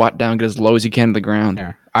like squat down, get as low as you can to the ground.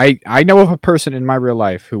 Yeah, I know of a person in my real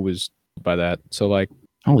life who was by that. So like,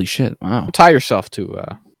 holy shit! Wow. Tie yourself to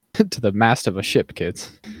the mast of a ship,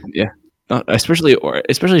 kids. Yeah. Especially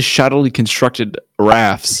shoddily constructed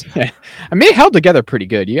rafts. Yeah. I mean, they held together pretty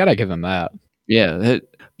good. You gotta give them that. Yeah,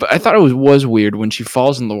 but I thought it was weird when she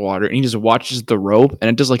falls in the water and he just watches the rope and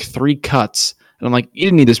it does like 3 cuts. And I'm like, you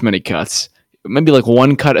didn't need this many cuts. Maybe like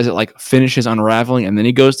 1 cut as it like finishes unraveling and then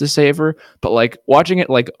he goes to save her. But like watching it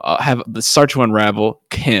like start to unravel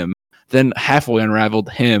him, then halfway unraveled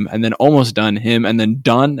him, and then almost done him, and then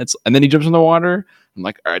done. And then he jumps in the water. I'm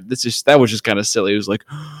like, all right, that was just kind of silly. It was like,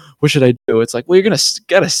 what should I do? It's like, well, you're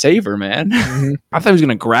gotta save her, man. Mm-hmm. I thought he was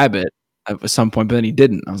gonna grab it at some point, but then he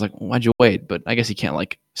didn't. I was like, well, why'd you wait? But I guess he can't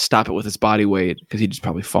like stop it with his body weight because he'd just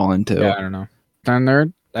probably fall into. Yeah, I don't know.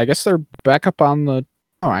 And I guess they're back up on the.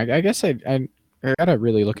 Oh, I guess I gotta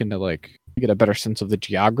really look into like get a better sense of the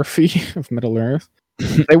geography of Middle Earth.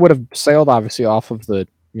 They would have sailed obviously off of the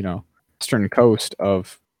eastern coast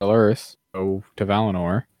of Middle Earth, go to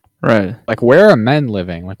Valinor. Right. Like, where are men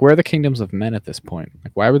living? Like, where are the kingdoms of men at this point?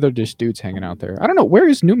 Like, why were there just dudes hanging out there? I don't know. Where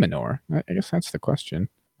is Numenor? I guess that's the question.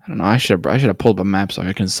 I don't know. I should have pulled up a map so I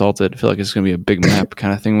could consult it. I feel like it's going to be a big map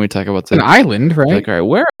kind of thing when we talk about an island, right? Like, all right,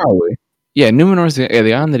 where are we? Yeah, Numenor is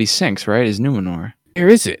the island that he sinks, right? Is Numenor. Where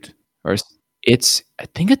is it? Or I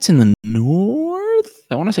think it's in the north.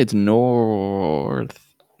 I want to say it's north.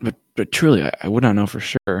 But truly, I would not know for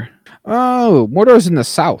sure. Oh, Mordor's in the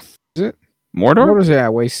south. Is it? Mordor?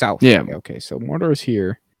 Mordor's way south. Yeah. Okay, so Mordor's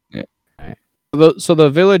here. Yeah. Right. So the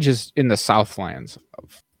village is in the southlands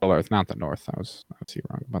of Middle Earth, not the north. I was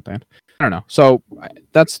wrong about that. I don't know. So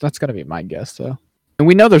that's got to be my guess, though. And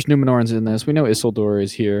we know there's Numenorans in this. We know Isildur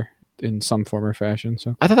is here in some form or fashion.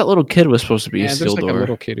 So I thought that little kid was supposed to be there's like a Isildur.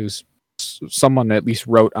 little kid who's someone at least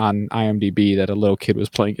wrote on IMDb that a little kid was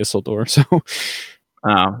playing Isildur. So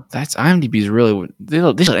That's IMDb's really. They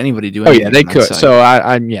let anybody do oh anything. yeah, they on that could. site. So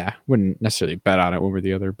I wouldn't necessarily bet on it one or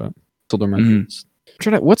the other, but Isildur might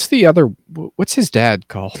be. What's the other? What's his dad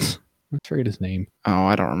called? I forget his name. Oh,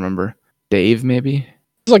 I don't remember. Dave, maybe.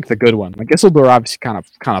 It's like the good one. Like Isildur obviously kind of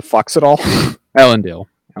fucks it all. Elendil.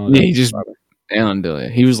 Yeah, he just Elendil.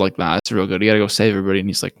 He was like, "Nah, that's real good. You gotta go save everybody." And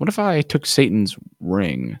he's like, "What if I took Satan's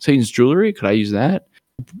ring, Satan's jewelry? Could I use that?"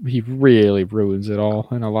 He really ruins it all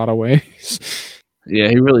in a lot of ways. Yeah,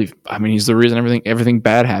 he really. I mean, he's the reason everything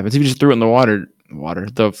bad happens. If he just threw it in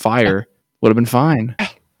the fire would have been fine.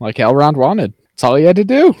 Like Elrond wanted. That's all he had to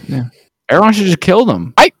do. Yeah, Elrond should just killed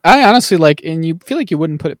him. I honestly like, and you feel like you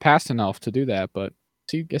wouldn't put it past an elf to do that, but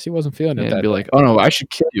guess he wasn't feeling it. Be like, "Oh no, I should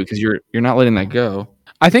kill you because you're not letting that go."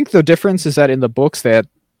 I think the difference is that in the books that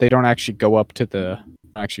they don't actually go up to the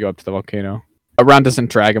volcano. Elrond doesn't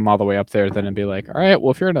drag him all the way up there, then and be like, "All right,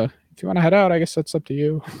 well if you want to head out, I guess that's up to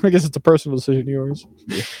you. I guess it's a personal decision yours."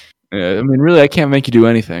 Yeah, I mean, really, I can't make you do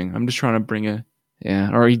anything. I'm just trying to bring a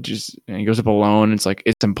or he goes up alone. It's like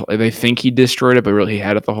they think he destroyed it, but really he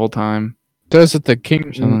had it the whole time. Does it the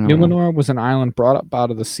king Numenor was an island brought up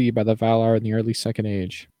out of the sea by the Valar in the early Second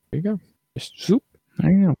Age. There you go. Just zoop.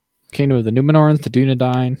 There you go. Kingdom of the Numenorans, the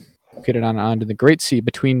Dunedain, located onto the Great Sea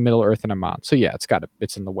between Middle Earth and Aman. So yeah,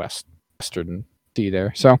 it's in the western sea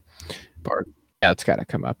there. So it's got to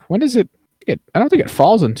come up. When does it? I don't think it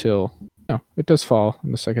falls until. No, it does fall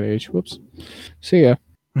in the Second Age. Whoops. See ya.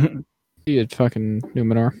 See ya, fucking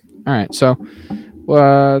Numenor. All right, so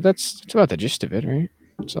that's about the gist of it, right?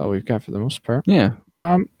 That's all we've got for the most part. Yeah.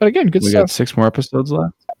 But again, good stuff. We got 6 more episodes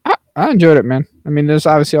left. I enjoyed it, man. I mean, there's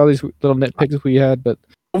obviously all these little nitpicks we had, but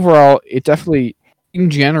overall, it definitely,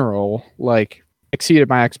 in general, like exceeded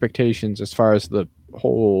my expectations as far as the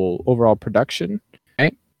whole overall production.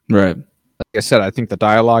 Right. Right. Like I said, I think the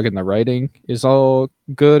dialogue and the writing is all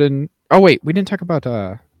good. And we didn't talk about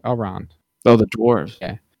Elrond. Oh, the dwarves.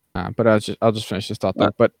 Yeah. But I'll just finish this thought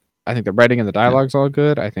though. But I think the writing and the dialogue's all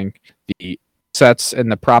good. I think the sets and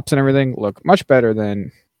the props and everything look much better than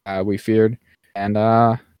we feared, and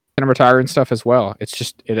cinematography and stuff as well.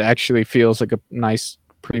 It actually feels like a nice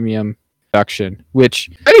premium production, which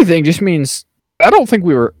if anything just means I don't think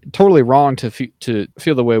we were totally wrong to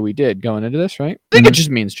feel the way we did going into this, right? I think it just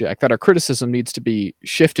means, Jack, that our criticism needs to be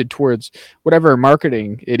shifted towards whatever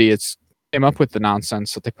marketing idiots came up with the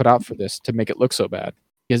nonsense that they put out for this to make it look so bad.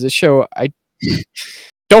 Because this show, I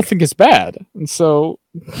don't think it's bad, and so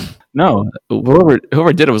no,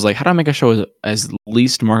 whoever did it was like, how do I make a show as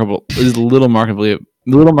least marketable, as little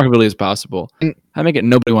marketability as possible? How do I make it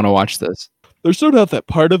nobody want to watch this? There's no doubt that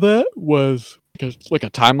part of that was like a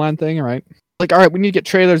timeline thing, right? Like, all right, we need to get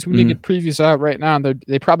trailers, we need to get previews out right now. And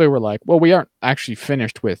they probably were like, well, we aren't actually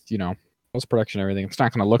finished with post production and everything. It's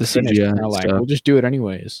not going to look finished. And they're like, we'll just do it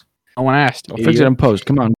anyways. No one asked. I'll fix it in post.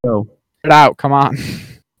 Come on, go. Get it out. Come on.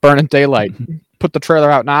 Burn in daylight. Put the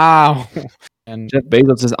trailer out now. And Jeff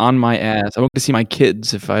Bezos is on my ass. I want to see my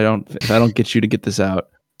kids if I don't get you to get this out.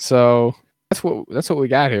 So that's what we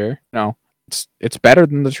got here. It's better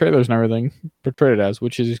than the trailers and everything portrayed it as,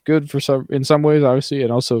 which is good in some ways, obviously,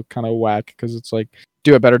 and also kind of whack because it's like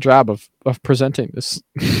do a better job of presenting this.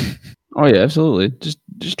 Oh yeah, absolutely.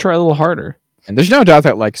 Just try a little harder. And there's no doubt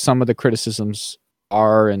that like some of the criticisms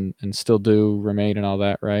are and still do remain and all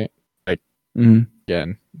that, right? Right. Mm-hmm.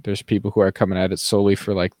 Again, there's people who are coming at it solely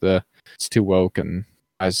for like it's too woke and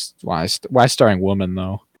why starring women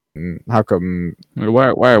though? How come?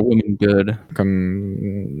 Why are women good? How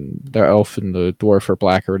come the elf and the dwarf are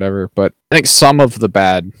black or whatever? But I think some of the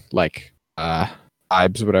bad like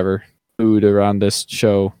vibes, whatever, mood around this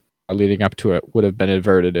show leading up to it would have been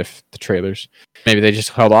averted if the trailers maybe they just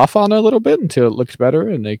held off on it a little bit until it looked better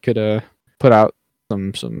and they could put out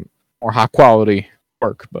some more high quality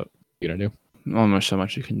work. But you know, almost so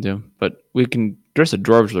much you can do. But we can address the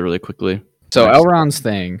dwarves really quickly. So Elrond's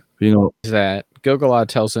thing is that Gil-galad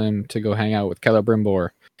tells him to go hang out with Celebrimbor,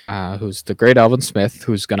 who's the great elven smith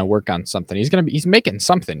who's going to work on something. He's making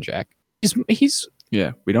something, Jack. He's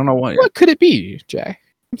we don't know what. What could it be, Jack?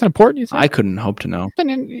 Something important? You think? I couldn't hope to know.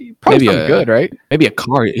 Probably something good, right? Maybe a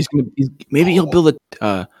car. Maybe he'll build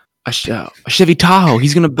a Chevy Tahoe.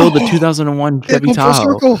 He's going to build a 2001 Chevy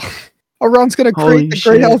Tahoe. Elrond's going to create the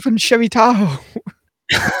great elven Chevy Tahoe.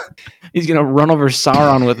 He's going to run over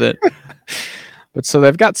Sauron with it. But so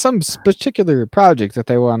they've got some particular project that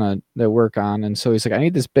they want to work on, and so he's like, I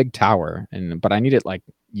need this big tower, but I need it like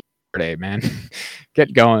Saturday, man.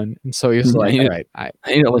 Get going. And so he's like, all right, I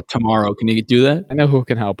need it like tomorrow. Can you do that? I know who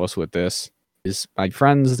can help us with this. Is my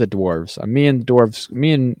friends, the dwarves.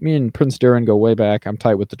 Me and Prince Durin go way back. I'm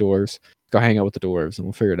tight with the dwarves. Go hang out with the dwarves, and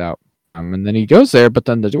we'll figure it out. And then he goes there, but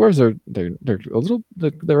then the dwarves they're a little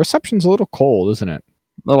the reception's a little cold, isn't it?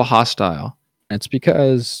 A little hostile. It's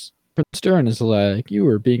because Prince Durin is like, you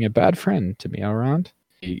were being a bad friend to me, Elrond.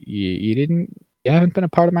 You haven't been a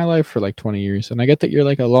part of my life for like 20 years, and I get that you're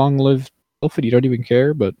like a long-lived elf and you don't even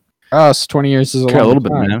care, but for us, 20 years is a little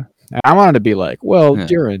bit, man. And I wanted to be like, well,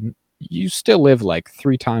 Durin, you still live like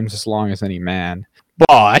 3 times as long as any man,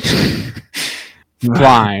 but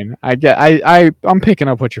fine. I'm picking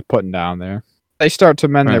up what you're putting down there. They start to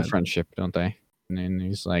mend their friendship, don't they? And then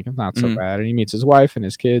he's like, it's not so bad. And he meets his wife and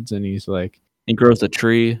his kids, and he's like, he grows a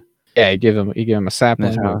tree. Yeah, he gave him a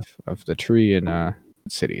sapling of the tree in what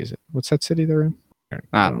city is it? What's that city they're in?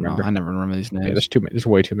 I don't know. I never remember these names. Yeah, there's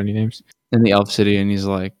way too many names. In the elf city, and he's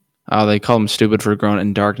like, oh, they call him stupid for growing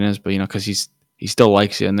in darkness, but because he still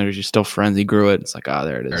likes you, and they're just still friends. He grew it. It's like,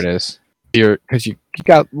 there it is. There it is. Because you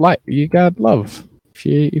got you got love.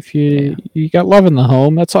 If you got love in the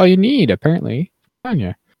home, that's all you need. Apparently,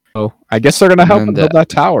 Anya. So I guess they're gonna help him build that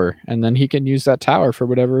tower, and then he can use that tower for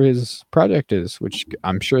whatever his project is, which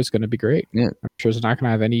I'm sure is going to be great. Yeah, I'm sure it's not going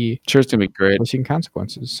to have any. Sure, it's going to be great. Foreseen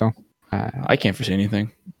consequences. So I can't foresee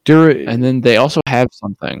anything. And then they also have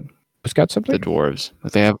something. Who's got something? The dwarves.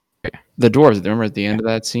 But they have the dwarves. Remember at the end of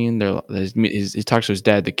that scene, he talks to his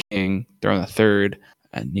dad, the king. They're on the third,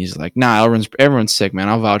 and he's like, "Nah, everyone's sick, man.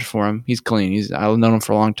 I'll vouch for him. He's clean. I've known him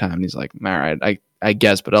for a long time." And he's like, "All right, I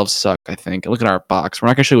guess, but elves suck, I think. Look at our box. We're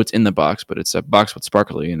not going to show you what's in the box, but it's a box with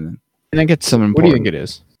sparkly in it." I think it's something important. What do you think it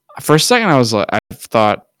is? For a second, I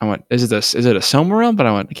went, is it a Silmaril? But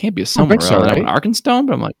I went, it can't be a Silmaril. So, right? An Arkenstone?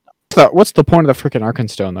 But I'm like, what's the point of the freaking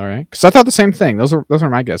Arkenstone, though, right? Because I thought the same thing. Those are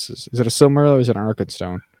my guesses. Is it a Silmaril or is it an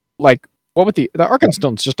Arkenstone? Like, what would the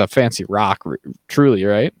Arkenstone's just a fancy rock, truly,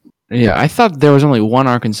 right? Yeah, I thought there was only one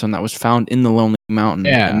Arkenstone that was found in the Lonely Mountain,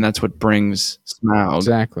 and that's what brings Smaug.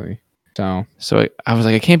 Exactly. So I was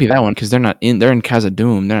like, it can't be that one because they're in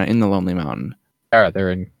Khazad-dûm. They're not in the Lonely Mountain.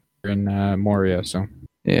 They're in Moria. So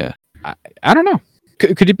yeah, I don't know.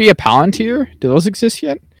 Could it be a Palantir? Do those exist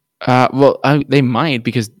yet? Well, they might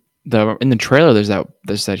because in the trailer there's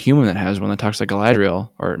that human that has one that talks like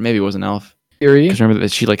Galadriel, or maybe it was an elf. Theory. Because remember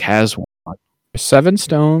that she like has one. 7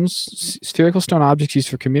 stones, spherical stone objects used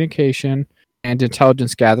for communication and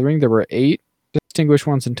intelligence gathering. There were 8 distinguished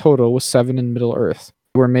ones in total, with 7 in Middle Earth.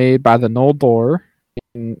 They were made by the Noldor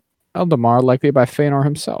in Eldamar, likely by Fëanor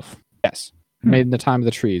himself. Yes, made in the time of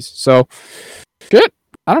the trees. So, good.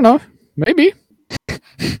 I don't know. Maybe.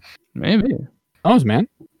 Maybe. Oh, man.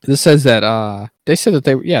 This says that they said that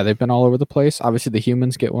they've been all over the place. Obviously, the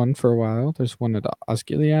humans get one for a while. There's one at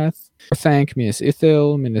Osgiliath, Orthanc, Minas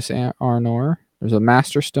Ithil, Minas Arnor. There's a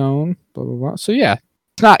Master Stone. Blah blah blah. So yeah,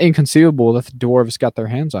 it's not inconceivable that the dwarves got their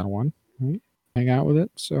hands on one. Right? Hang out with it.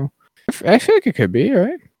 So I feel like it could be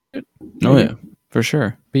right. Oh yeah, for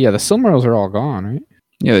sure. But yeah, the Silmarils are all gone, right?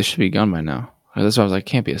 Yeah, they should be gone by now. That's why I was like,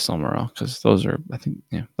 can't be a Silmaril because those are, I think,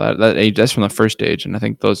 that age. That's from the first age, and I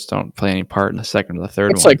think those don't play any part in the second or the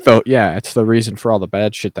third. It's one. It's the reason for all the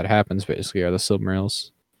bad shit that happens. Basically, are the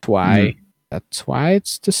Silmarils. That's why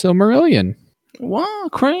it's the Silmarillion. Wow,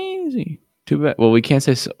 crazy. Too bad. Well, we can't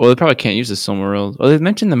say. Well, they probably can't use the Silmarils. Well, they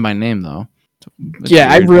mentioned them by name though.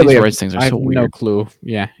 Yeah, I really have no clue.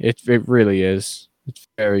 Yeah, it really is. It's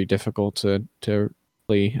very difficult to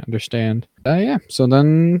really understand. Yeah. So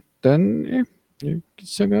then yeah. You're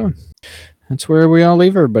still going. That's where we all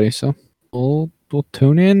leave everybody. So we'll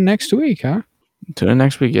tune in next week, huh? Tune in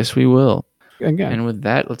next week. Yes, we will. Again. And with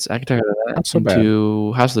that, I can talk about that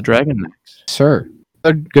into House of the Dragon next. Sir.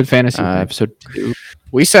 Good fantasy. Episode 2.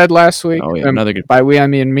 We said last week. Oh, yeah, another good. By we, I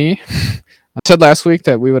mean me. I said last week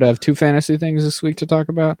that we would have 2 fantasy things this week to talk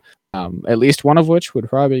about. At least one of which would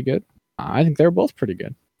probably be good. I think they're both pretty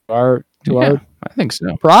good. Our I think so.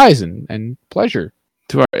 Surprise and pleasure.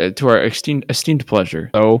 To our esteemed pleasure.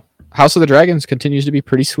 So, House of the Dragons continues to be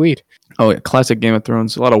pretty sweet. Oh yeah, classic Game of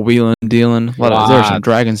Thrones. A lot of wheeling, dealing. There are some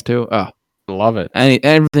dragons too. Oh, love it.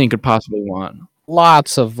 Everything you could possibly want.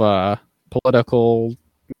 Lots of political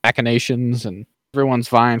machinations, and everyone's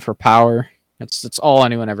vying for power. It's all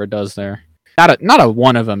anyone ever does there. Not a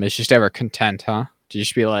one of them is just ever content, huh? To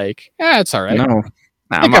just be like, it's all right. No.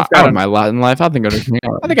 I'm out of my lot in life. I think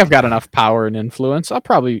I've got enough power and influence. I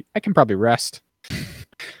can probably rest.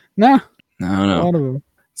 No.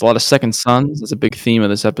 It's a lot of second sons. It's a big theme of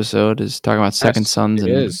this episode. Is talking about second sons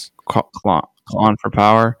and clawing for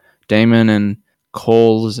power. Daemon and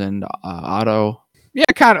Coles and Otto. Yeah,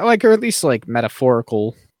 kind of like, or at least like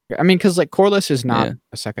metaphorical I mean, because like Corlys is not Yeah.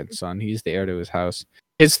 a second son; he's the heir to his house.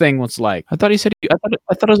 His thing was like, I thought he said. I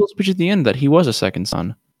thought it was a speech at the end that he was a second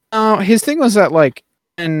son. no, his thing was that like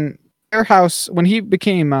in their house when he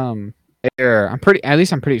became heir. I'm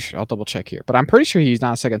pretty sure. I'll double check here, but I'm pretty sure he's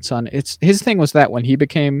not a second son. It's his thing was that when he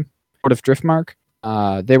became Lord of Driftmark,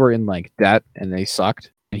 they were in like debt and they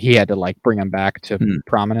sucked, and he had to like bring them back to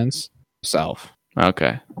prominence himself.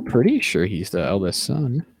 Okay. I'm pretty sure he's the eldest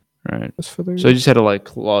son. Right. Just for the So he just had to like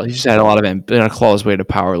claw. He just had a lot of claw his way to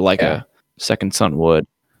power like a second son would.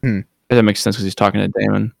 That makes sense because he's talking to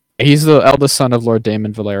Daemon. He's the eldest son of Lord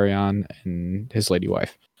Daemon Valerian and his lady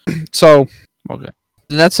wife. So Okay.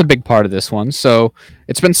 that's a big part of this one. So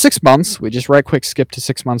it's been 6 months. We just right quick skip to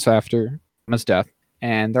 6 months after Emma's death,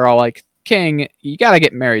 and they're all like, "King, you gotta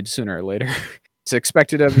get married sooner or later. It's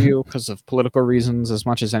expected of you because of political reasons as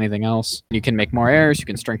much as anything else. You can make more heirs. You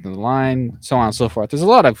can strengthen the line, so on and so forth." There's a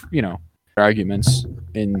lot of arguments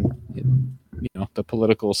in the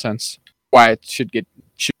political sense why it should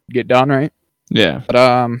get done, right? Yeah.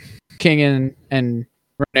 But King and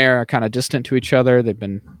Rhaenyra are kind of distant to each other.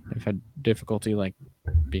 They've had difficulty like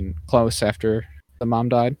being close after the mom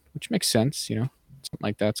died, which makes sense. Something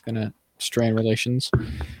like that's gonna strain relations.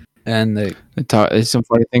 And There's some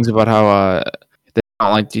funny things about how they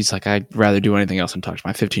don't like. He's like, I'd rather do anything else than talk to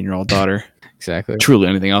my 15-year-old daughter. exactly. Truly,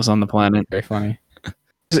 anything else on the planet. Very funny.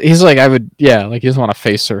 He's like, he doesn't want to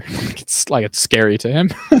face her. It's scary to him.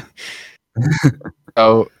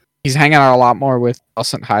 So he's hanging out a lot more with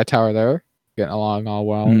Alicent Hightower there, getting along all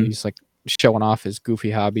well. He's like showing off his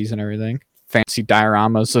goofy hobbies and everything. Fancy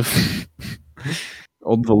dioramas of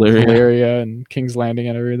Old Valyria and King's Landing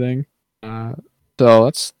and everything. So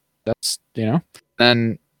that's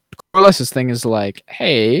Then Corlys's thing is like,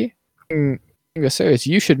 hey, King Viserys,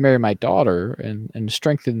 you should marry my daughter and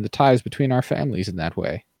strengthen the ties between our families in that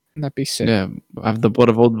way. Wouldn't that be sick? Yeah, have the blood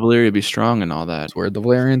of Old Valyria be strong and all that. We're the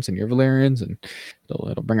Valyrians and you're Valyrians, and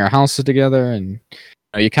it'll bring our houses together. And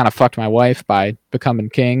you kind of fucked my wife by becoming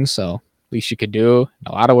king, so least you could do in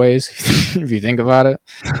a lot of ways if you think about it.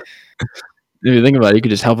 If you think about it, you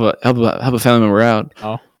could just help a family member out.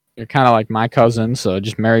 Oh, you're kind of like my cousin, so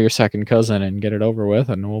just marry your second cousin and get it over with,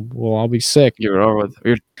 and we'll all be sick. You're over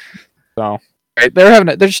with. So right, they're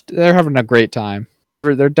having a great time.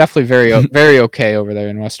 They're definitely very okay over there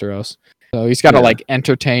in Westeros. So he's got to like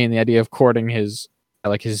entertain the idea of courting his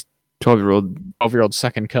 12-year-old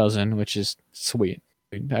second cousin, which is sweet.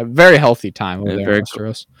 A very healthy time over there in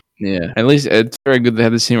Westeros. Yeah, at least it's very good they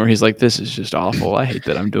have the scene where he's like, "This is just awful. I hate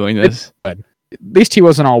that I'm doing this." At least he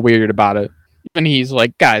wasn't all weird about it. Even he's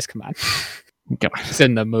like, "Guys, come on, it's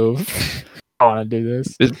in the move. I want to do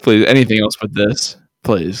this. Please, anything else but this,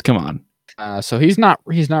 please, come on." So he's not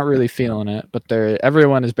really feeling it, but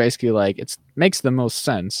everyone is basically like, it makes the most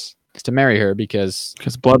sense to marry her because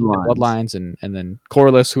bloodlines and then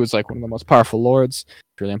Corlys, who is like one of the most powerful lords,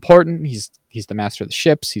 really important. He's the master of the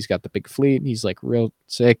ships. He's got the big fleet. He's like real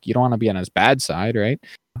sick. You don't want to be on his bad side, right?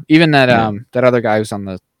 Even that that other guy who's on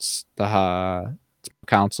the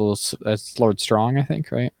council, that's Lord Strong, I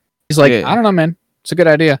think, right? He's like, I don't know, man. It's a good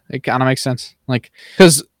idea. It kind of makes sense, like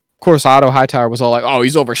because. Of course, Otto Hightower was all like, "Oh,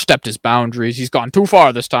 he's overstepped his boundaries. He's gone too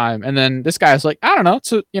far this time." And then this guy's like, "I don't know.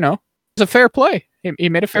 It's a fair play. He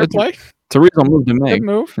made a fair play. It's a reasonable move to make. Good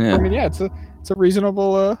move. Yeah. I mean, it's a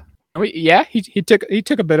reasonable. He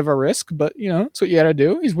took a bit of a risk, but that's what you got to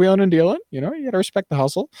do. He's wheeling and dealing. You got to respect the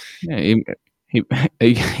hustle. Yeah,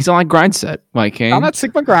 he's on like grind set, Mike King. On that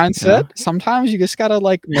Sigma grind set. Sometimes you just gotta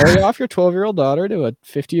like marry off your 12-year-old daughter to a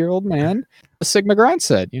 50-year-old man. A Sigma grind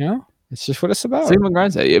set. It's just what it's about. Sigma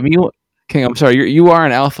grind set. I mean, King, I'm sorry, you are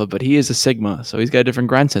an alpha, but he is a Sigma, so he's got a different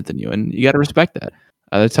grind set than you, and you got to respect that.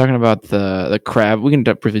 They're talking about the crab. We can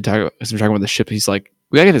briefly talk about. As we're talking about the ship, he's like,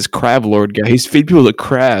 we gotta get this crab lord guy. He's feeding people to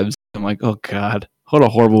crabs. I'm like, oh god, what a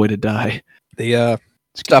horrible way to die. The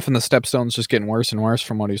stuff in the Stepstone's just getting worse and worse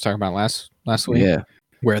from what he was talking about last week. Yeah,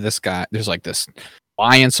 where this guy, there's like this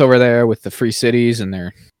alliance over there with the free cities, and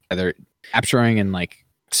they're capturing and like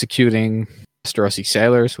executing Westerosi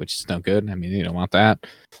sailors, which is no good. I mean, you don't want that.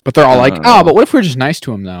 But they're all like, but what if we're just nice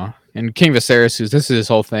to him though? And King Viserys, this is his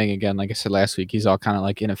whole thing again. Like I said last week, he's all kind of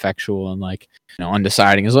like ineffectual and like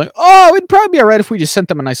undeciding. He's like, oh, it'd probably be alright if we just sent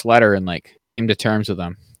them a nice letter and like came to terms with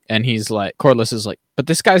them. And he's like, Corlys is like, but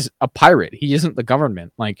this guy's a pirate. He isn't the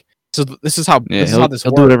government. Like, so this is how this works.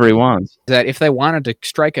 He'll do whatever he wants. That if they wanted to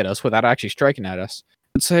strike at us without actually striking at us,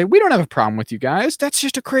 and say, we don't have a problem with you guys. That's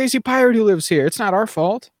just a crazy pirate who lives here. It's not our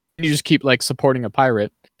fault. And you just keep like supporting a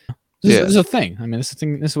pirate. This is a thing. I mean, this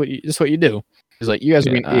is what you do. It's like, you guys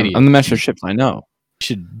are being idiots. I'm the master of ships. I know. You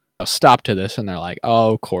should stop to this. And they're like,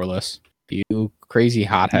 oh, Corlys, you crazy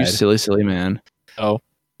hothead. You silly man. So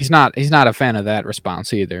he's not a fan of that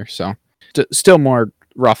response either. So still more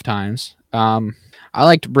rough times. I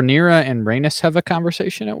liked Rhaenyra and Rhaenys have a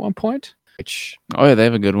conversation at one point, which Oh yeah, they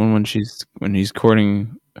have a good one when he's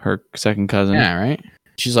courting her second cousin. yeah, right.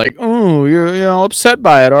 She's like, "Oh, you're upset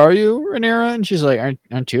by it, are you, Rhaenyra?" And she's like,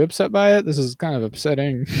 "Aren't you upset by it? This is kind of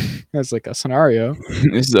upsetting." That's like a scenario.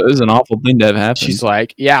 This is an awful thing to have happen. She's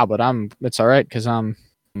like, "Yeah, but it's all right because I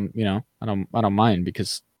don't mind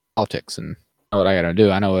because politics and I know what I gotta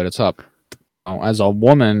do. I know what it's up. As a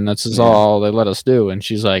woman, this is all they let us do." And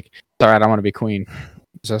she's like, "It's all right, I want to be queen.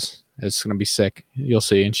 It's gonna be sick. You'll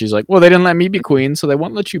see." And she's like, "Well, they didn't let me be queen, so they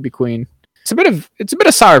won't let you be queen." It's a bit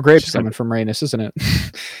of sour grapes coming from Rhaenys, isn't it?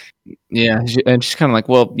 Yeah, and she's kind of like,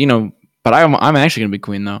 well, but I'm actually gonna be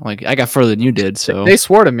queen though. Like I got further than you did, so they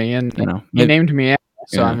swore to me, and you named me.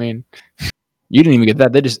 So I mean, you didn't even get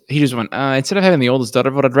that. He just went. Instead of having the oldest daughter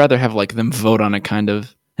vote, I'd rather have like them vote on it, kind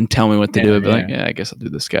of, and tell me what to do. I'd be like, yeah, I guess I'll do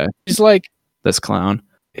this guy. She's like, this clown.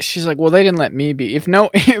 She's like, well, they didn't let me be.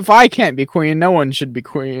 If I can't be queen, no one should be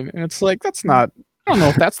queen. And it's like, that's not. I don't know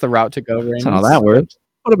if that's the route to go. That's not how that works.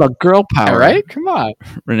 What about girl power? Right? Come on,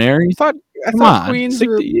 Rhaenyra. I thought queens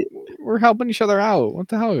were helping each other out. What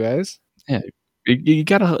the hell, guys? Yeah, you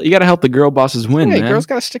gotta help the girl bosses win, man. Girls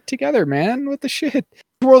gotta stick together, man. What the shit?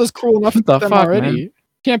 The world is cruel enough for them already. Man? You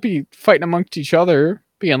can't be fighting amongst each other,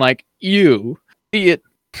 being like, you, idiot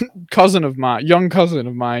young cousin of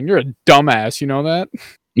mine, you're a dumbass. You know that?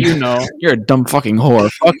 You're a dumb fucking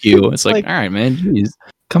whore. Fuck you. It's like, all right, man. Jeez.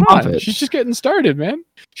 Come off it. She's just getting started, man.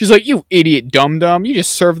 She's like, you idiot dum-dum. You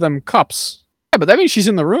just serve them cups. Yeah, but that means she's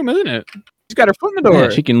in the room, isn't it? She's got her foot in the door. Yeah,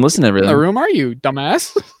 she can listen to everything. In the room, are you,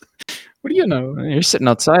 dumbass? What do you know? You're sitting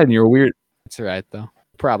outside and you're weird. That's right, though.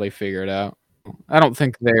 Probably figure it out. I don't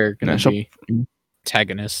think they're going to be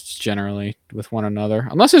antagonists generally with one another.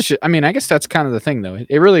 Unless it's just, I mean, I guess that's kind of the thing, though.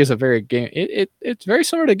 It really is a very it's very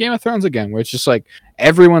similar to Game of Thrones again, where it's just like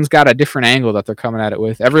everyone's got a different angle that they're coming at it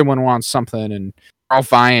with. Everyone wants something and all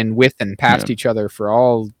vying with and past each other for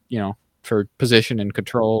all, for position and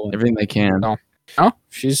control. And everything they can. So,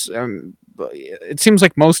 she's, it seems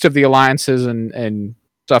like most of the alliances and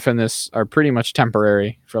stuff in this are pretty much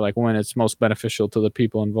temporary for like when it's most beneficial to the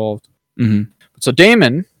people involved. Mm-hmm. So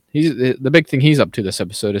Daemon, the big thing he's up to this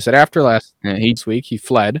episode is that after last week he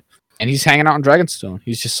fled and he's hanging out in Dragonstone.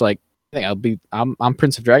 He's just like, I'm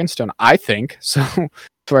Prince of Dragonstone, I think. So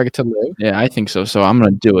that's where I get to live. Yeah, I think so. So I'm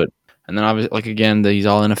gonna do it. And then obviously, like again, he's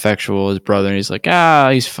all ineffectual. His brother, and he's like,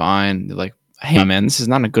 he's fine. They're like, hey man, this is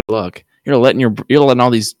not a good look. You're letting all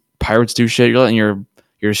these pirates do shit. You're letting your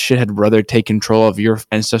shithead brother take control of your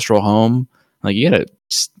ancestral home. Like you gotta,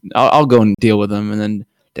 I'll go and deal with him. And then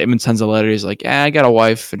Daemon sends a letter. He's like, I got a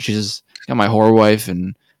wife, and she's got my whore wife,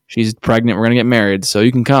 and she's pregnant. We're gonna get married, so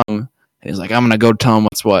you can come. And he's like, I'm gonna go tell him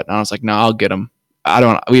what's what. And I was like, no, I'll get him.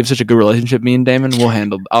 We have such a good relationship, me and Daemon.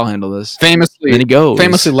 I'll handle this. Famously, and then he goes.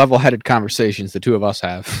 Famously level-headed conversations the two of us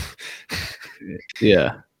have.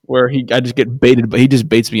 Yeah, where I just get baited, but he just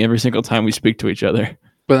baits me every single time we speak to each other.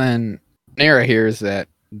 But then Rhaenyra hears that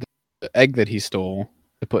the egg that he stole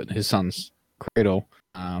to put in his son's cradle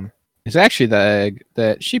is actually the egg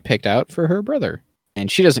that she picked out for her brother,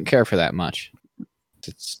 and she doesn't care for that much.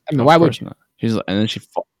 Why would you? Not. She's like, and then she.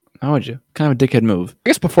 How would you? Kind of a dickhead move. I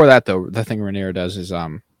guess before that, though, the thing Rhaenyra does is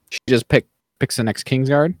she just picks the next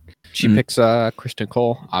Kingsguard. She picks Criston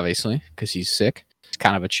Cole, obviously, because he's sick. He's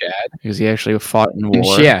kind of a Chad. Because he actually fought in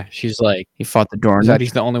war. She's like... He fought the Dornish.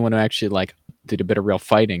 He's the only one who actually, like, did a bit of real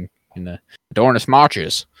fighting in the Dornish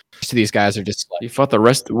marches. So these guys are just like... He fought the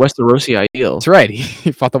Westerosi Aiel. That's right.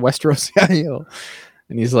 He fought the Westerosi Aiel.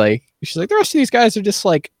 And she's like, the rest of these guys are just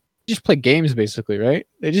like, just play games, basically, right?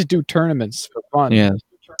 They just do tournaments for fun. Yeah.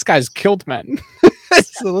 This guy's killed men.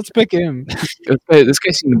 So let's pick him. This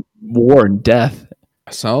guy's seen war and death.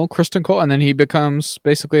 So Criston Cole, and then he becomes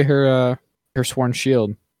basically her sworn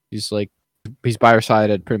shield. He's by her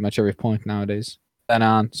side at pretty much every point nowadays. Then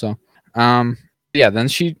on, so then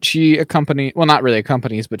she accompanies, well, not really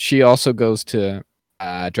accompanies, but she also goes to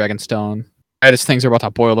Dragonstone right as things are about to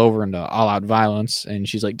boil over into all-out violence, and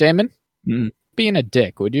she's like, Daemon, being a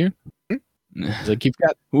dick, would you? He's like,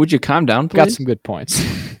 would you calm down, please? Got some good points.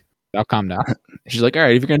 I'll calm down. She's like, all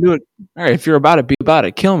right, if you're gonna do it, all right, if you're about it, be about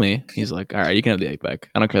it. Kill me. He's like, all right, you can have the egg back.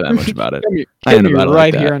 I don't care that much about it. Kill me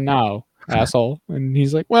right here and now, asshole. And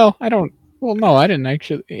he's like, well, I didn't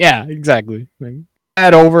actually. Yeah, exactly.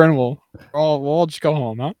 Add over and we'll all just go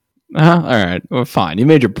home, huh? All right, well, fine. You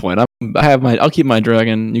made your point. I'll keep my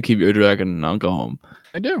dragon. You keep your dragon, and I'll go home.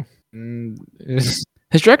 I do.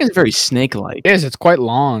 His dragon's very snake-like. It is. It's quite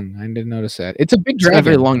long. I didn't notice that. It's a big dragon. It's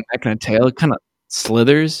got a very long neck and a tail. It kind of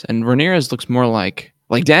slithers. And Rhaenyra's looks more like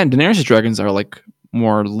Daenerys' dragons are like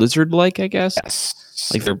more lizard-like, I guess.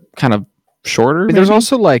 Yes. Like they're kind of shorter. There's maybe?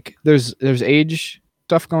 also like there's age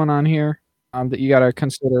stuff going on here that you gotta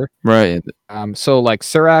consider. right. So like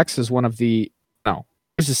Syrax is one of the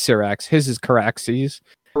his is Syrax, his is Caraxes.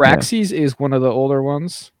 Caraxes is one of the older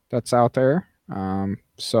ones that's out there.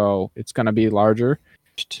 So it's gonna be larger,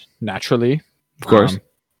 naturally, Of course.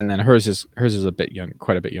 and then hers is a bit young,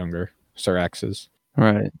 quite a bit younger. Syrax's.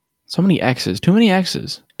 Right. So many X's. Too many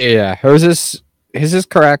X's. Yeah, his is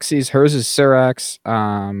Caraxes, hers is Syrax,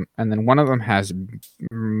 and then one of them has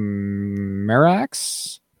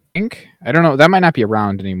Merax. I think, I don't know. That might not be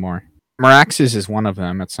around anymore. Meraxes is one of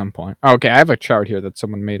them at some point. Oh, okay, I have a chart here that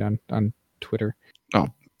someone made on Twitter.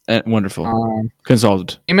 Wonderful.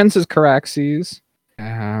 Consulted. Siemens is Caraxes.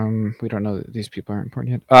 We don't know that these people aren't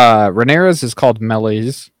important yet. Rhaenyra's is called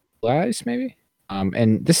Meles, maybe.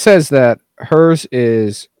 And this says that hers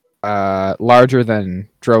is larger than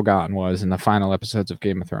Drogon was in the final episodes of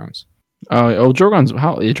Game of Thrones.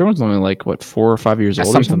 Drogon's only like what 4 or 5 years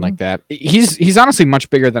old, Something like that. He's honestly much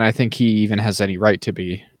bigger than I think he even has any right to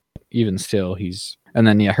be. Even still, and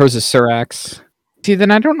then hers is Syrax. See, then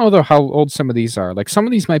I don't know though how old some of these are. Like some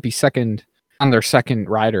of these might be on their second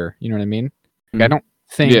rider. You know what I mean? Like, I don't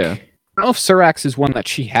think. Yeah. I don't know if Syrax is one that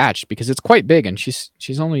she hatched because it's quite big and she's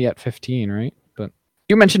only at 15, right? But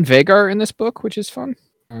you mentioned Vhagar in this book, which is fun.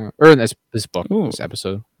 Or in this book, this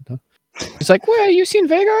episode. He's like, "Well, you seen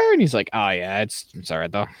Vhagar?" And he's like, "Oh yeah, it's alright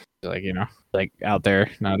though." Like like out there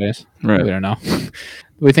nowadays. Right. We don't know.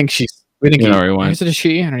 We think is it a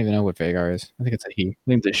she? I don't even know what Vhagar is. I think it's a he. I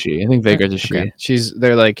think it's a she. I think Vhagar's a she. Okay.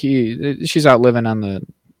 They're like she's out living on the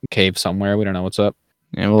cave somewhere. We don't know what's up.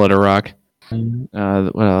 Yeah, we'll let her rock.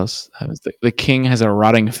 What else? The king has a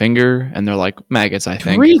rotting finger, and they're like maggots. I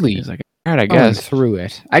think. Really? He's like, all right, I guess. Through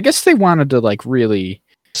it. I guess they wanted to like really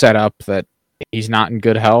set up that he's not in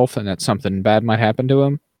good health and that something bad might happen to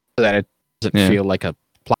him, so that it doesn't feel like a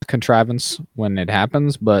plot contrivance when it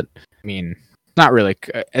happens. But I mean. Not really.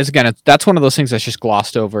 As again, that's one of those things that's just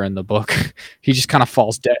glossed over in the book. He just kind of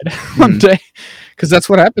falls dead one day, because that's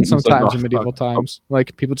what happens sometimes in medieval times.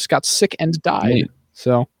 Like people just got sick and died.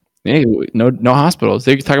 So no hospitals.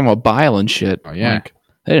 They're talking about bile and shit. Oh yeah, like,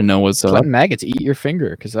 they didn't know what's up. Let maggots eat your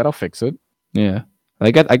finger because that'll fix it. Yeah,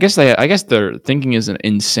 I guess their thinking isn't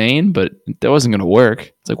insane, but that wasn't gonna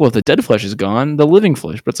work. It's like, well, if the dead flesh is gone, the living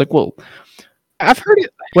flesh. But it's like, well, I've heard it.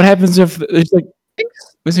 What happens if it's like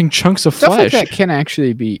missing chunks of stuff flesh? Like that can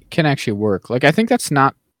actually work. Like I think that's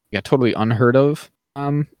not a totally unheard of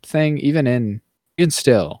thing. Even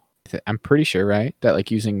still, I'm pretty sure, right, that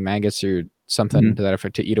like using maggots or something to that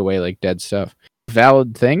effect to eat away like dead stuff,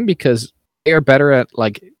 valid thing, because they are better at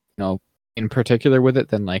like in particular with it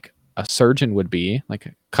than like a surgeon would be,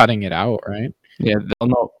 like cutting it out, right? Yeah, they'll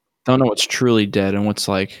know what's truly dead and what's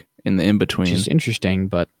like in the in between. Which is interesting,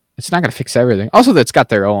 but. It's not going to fix everything. Also, that's got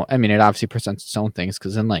their own. I mean, it obviously presents its own things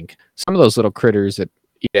because then, like, some of those little critters that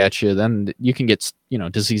eat at you, then you can get,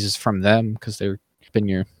 diseases from them because they're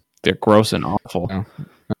gross and awful. I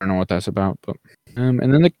don't know what that's about, but and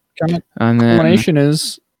then the culmination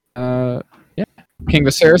is, King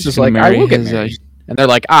Viserys is like, I will get married, and they're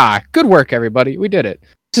like, good work, everybody, we did it.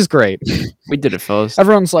 This is great. We did it, fellas.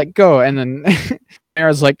 Everyone's like, go, and then.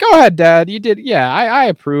 Aaron's like, go ahead, Dad. You did. Yeah, I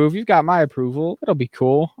approve. You've got my approval. It'll be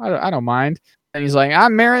cool. I don't mind. And he's like,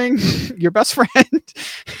 I'm marrying your best friend.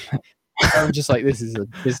 I'm just like, this is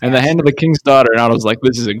and the hand of the king's daughter. And I was like,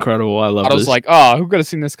 this is incredible. I love this. I was like, oh, who could have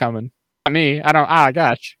seen this coming? Not me. I don't.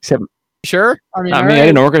 Gosh. Except, sure. I mean, not me. Right. I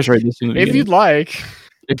didn't orchestrate this. If you'd like.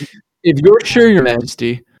 If you're sure, Your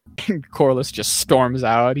Majesty. Corlys just storms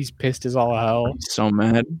out. He's pissed as all hell. He's so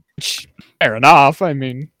mad. Fair enough. I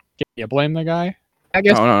mean, can you blame the guy? I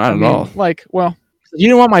guess. No, not at all. Like, well, you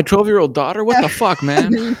don't want my 12-year-old daughter? What the fuck,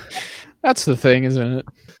 man? That's the thing, isn't it?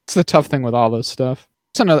 It's the tough thing with all this stuff.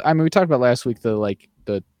 We talked about last week the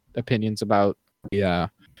opinions about the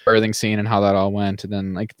birthing scene and how that all went, and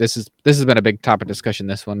then like this has been a big topic discussion.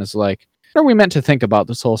 This one is like, what are we meant to think about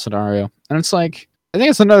this whole scenario? And it's like, I think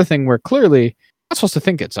it's another thing where clearly I'm not supposed to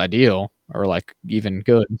think it's ideal or like even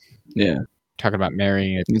good. Yeah. Talking about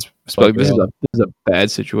marrying it. Like, this is a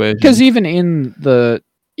bad situation. Because even in the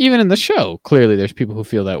show, clearly there's people who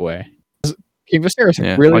feel that way. King Viserys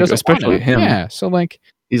really doesn't, especially him. Yeah, so like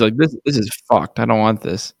he's like, this is fucked. I don't want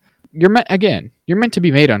this. You're meant to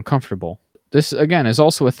be made uncomfortable. This again is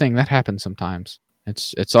also a thing that happens sometimes.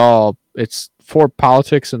 It's for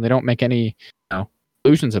politics, and they don't make any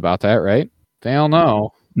illusions about that, right? They all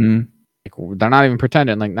know. Like, they're not even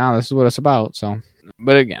pretending. Like, nah, this is what it's about. So.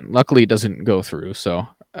 But again, luckily it doesn't go through. So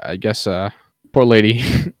I guess poor lady,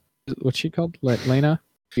 what's she called? Lena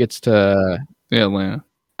gets to Lena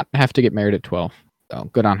have to get married at 12. Oh,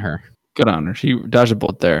 good on her. Good on her. She dodged a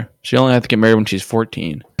bullet there. She only had to get married when she's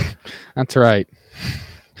 14. That's right.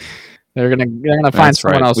 They're gonna find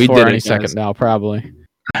someone else for her any second now, probably.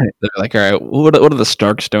 They're like, all right, what are the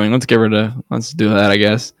Starks doing? Let's do that, I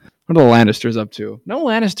guess. What are the Lannisters up to? No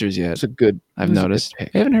Lannisters yet. It's a good. I've noticed. I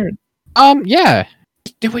haven't heard. Yeah.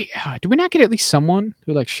 Did we not get at least someone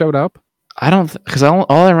who like showed up? I don't, because all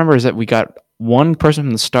I remember is that we got one person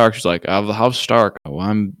from the Starks who's like, of the House Stark. Oh,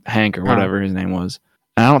 I'm Hank or whatever his name was.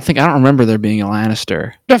 And I don't remember there being a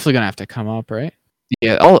Lannister. Definitely gonna have to come up, right?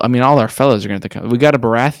 Yeah, all our fellows are gonna have to come. We got a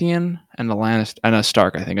Baratheon and a Lannister and a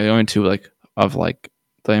Stark. I think are the only two of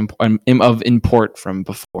import from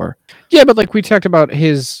before. Yeah, but like we talked about,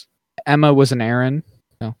 Emma was an Aaron.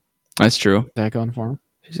 No, that's true. Is that going for him?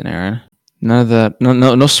 She's an Aaron. None of the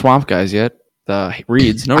no swamp guys yet. The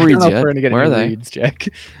Reeds, no Reeds yet. Where are they? Reeds, Jack.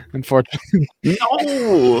 Unfortunately,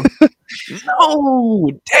 no,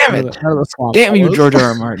 no, damn it! Damn you, George R.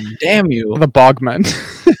 R. Martin! Damn you, the Bogmen.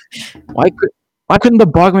 Why couldn't the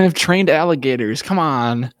Bogmen have trained alligators? Come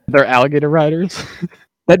on, they're alligator riders.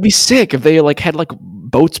 That'd be sick if they had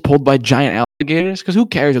boats pulled by giant alligators. Because who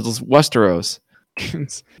cares? It's Westeros. Can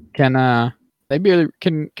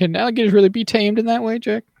alligators really be tamed in that way,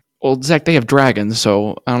 Jack? Well, Zach, they have dragons,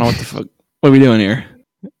 so I don't know what the fuck. What are we doing here?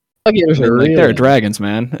 Alligators are they're dragons,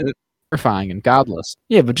 man. Terrifying and godless.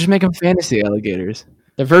 Yeah, but just make them fantasy alligators.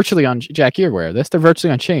 They're virtually Jack, you're aware of this. They're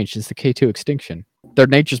virtually unchanged since the K2 extinction. They're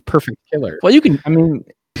nature's perfect killer. Well, you can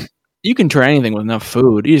try anything with enough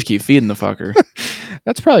food. You just keep feeding the fucker.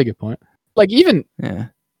 That's probably a good point. Yeah,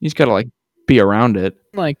 you just gotta be around it.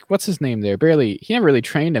 What's his name there? He never really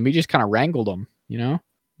trained him. He just kind of wrangled him, you know?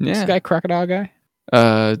 Yeah. This guy, crocodile guy?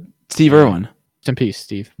 Steve Irwin. Rest in peace,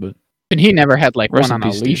 Steve. And he never had one on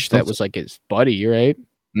a leash Steve. that was his buddy, right?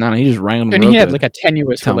 No, he just wrangled him. And he had a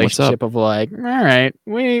tenuous relationship of all right,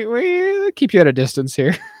 we keep you at a distance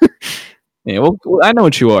here. Yeah, well, I know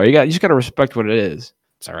what you are. You just gotta respect what it is.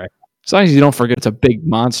 It's all right. As long as you don't forget it's a big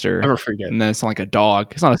monster. Never forget. And then it's not like a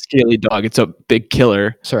dog. It's not a scaly dog. It's a big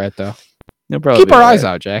killer. It's all right, though. Keep our eyes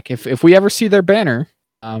out, Jack. If we ever see their banner,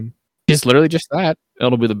 it's literally just that.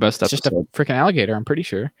 It'll be the best episode. Just a freaking alligator, I'm pretty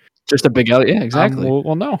sure. Just a big alligator. Yeah, exactly.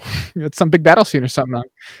 Well, no. It's some big battle scene or something.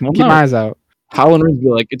 Keep my eyes out. Howlin' Reed would be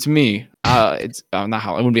like, it's me. It's not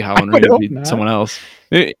Howlin'. It wouldn't be Howlin' Reed. It would be someone else.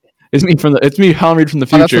 It's me, Howlin' Reed from the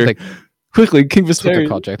future. Quickly, King Viserion. They're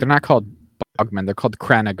called, Jack. They're not called Bogmen. They're called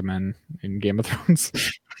Cranagmen in Game of Thrones.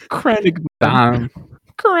 Cranagmen.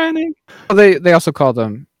 Cranig. Well, they also call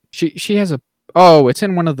them. She has a. Oh, it's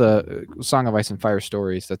in one of the Song of Ice and Fire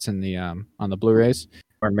stories that's in the on the Blu-rays,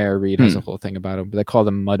 where Mara Reed has a whole thing about them. But they call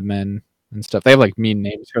them Mudmen and stuff. They have mean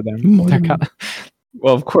names for them.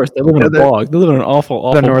 Well, of course, they live in a bog. They live in an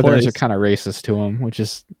awful the Northerners place. are kind of racist to them, which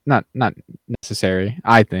is not necessary.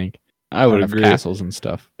 I think. I would agree. Castles and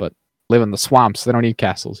stuff, but live in the swamps. They don't need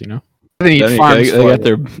castles, you know. They need farms. They got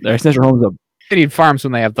their central homes up. They need farms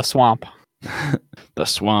when they have the swamp. The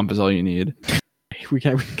swamp is all you need. We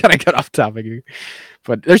kind of get off topic here.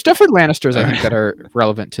 But there's definitely Lannisters, I think, that are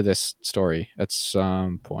relevant to this story at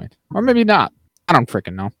some point. Or maybe not. I don't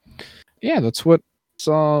freaking know. Yeah, that's what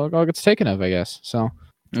all gets taken of, I guess. So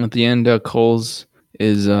at the end, Coles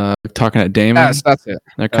is talking to Daemon. Yes, that's it.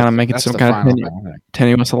 They're kind of making some kind of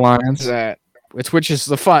tenuous alliance. Which is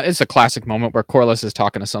the fun. It's a classic moment where Corlys is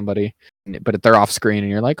talking to somebody, but they're off screen, and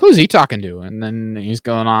you're like, "Who's he talking to?" And then he's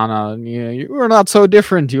going on, "We're not so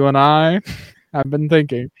different, you and I." I've been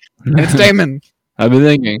thinking. And it's Daemon. I've been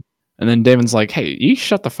thinking. And then Daemon's like, "Hey, you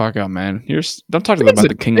shut the fuck up, man. Don't talk about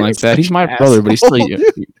the king like that. He's my brother, but he's still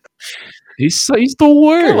he's the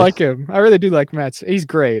worst." I like him. I really do like Metz. He's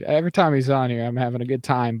great. Every time he's on here, I'm having a good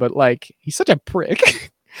time. But he's such a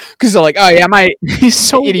prick. Because they're like, "Oh yeah, he's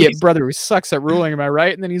so idiot brother who sucks at ruling, am I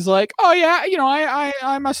right?" And then he's like, "Oh yeah,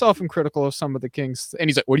 I myself am critical of some of the kings." And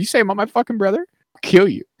he's like, "What do you say about my fucking brother? I'll kill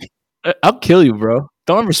you. I'll kill you, bro.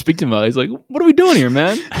 Don't ever speak to him about it." He's like, "What are we doing here,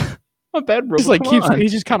 man? My bad, bro."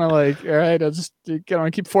 He's just kind of like, "All right, I'll just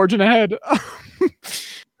keep forging ahead."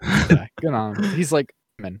 Yeah, get on. He's like,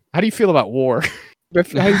 "Man, how do you feel about war? How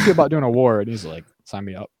do you feel about doing a war?" And he's like, "Sign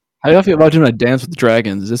me up." How do you feel about doing a Dance with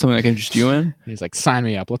Dragons? Is this something I can interest you in? He's like, "Sign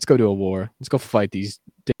me up. Let's go to a war. Let's go fight these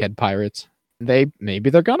dead pirates."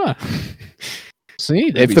 Maybe they're gonna.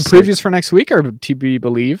 See, if the previews for next week are to be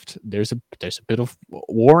believed, there's a bit of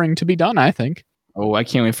warring to be done, I think. Oh, I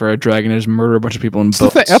can't wait for a dragon to just murder a bunch of people in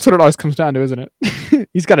boats. That's what it always comes down to, isn't it?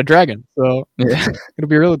 He's got a dragon, so yeah. It'll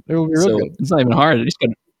be real good. It's not even hard. He's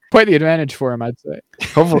got quite the advantage for him, I'd say.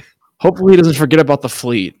 Hopefully he doesn't forget about the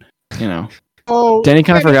fleet, Oh, Danny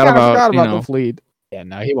kind of forgot about the fleet. Yeah,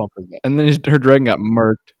 no, he won't forget. And then her dragon got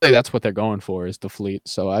murked. That's what they're going for, is the fleet.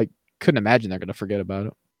 So couldn't imagine they're gonna forget about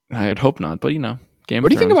it. I'd hope not, but Game What of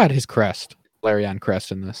do you think Thrones. about his crest, Larion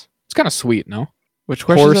crest in this? It's kind of sweet, no? Which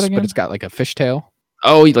horse Horse, is that again? but it's got like a fishtail.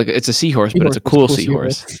 Oh, like it's a seahorse, but it's a Seahorse, cool it's a cool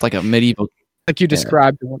seahorse. seahorse. It's like a medieval. Like you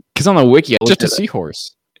described, Because on the wiki, I just looked a at it.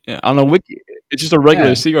 seahorse. Yeah, on the wiki, it's just a regular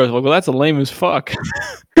Yeah. seahorse. Like, well, that's a lame as fuck.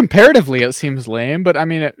 Comparatively, it seems lame, but I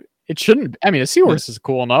mean, it shouldn't. I mean, a seahorse is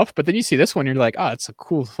cool enough, but then you see this one, you're like, oh, it's a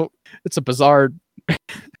cool. It's a bizarre.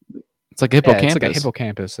 It's like a Yeah, hippocampus. it's like a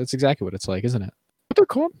hippocampus. That's exactly what it's like, isn't it? What they're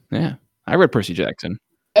called? Yeah, I read Percy Jackson.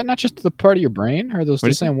 And not just the part of your brain, or are those What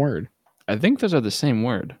the is it? same word? I think those are the same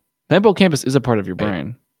word. The hippocampus is a part of your Right.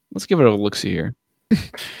 brain. Let's give it a look-see here.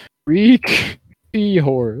 Greek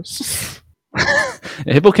seahorse.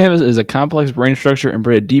 A hippocampus is a complex brain structure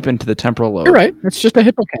embedded deep into the temporal lobe. You're right. It's just a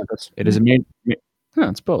hippocampus. It is a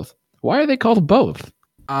it's both. Why are they called both?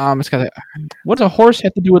 It's got a What does a horse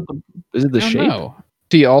have to do with the? Is it the I don't shape? know.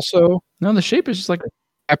 Do you also No, the shape is just like.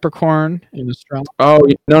 Capricorn in astrology? Oh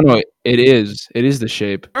no, it is. It is the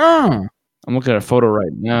shape. Oh, I'm looking at a photo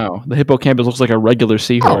right now. The hippocampus looks like a regular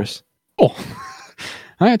seahorse. cool.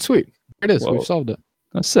 All right, sweet. There it is. Whoa. We've solved it.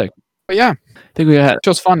 That's sick. But yeah, I think we had.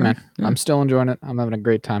 show's fun, man. Yeah. I'm still enjoying it. I'm having a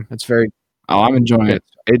great time. It's very Oh, I'm enjoying it.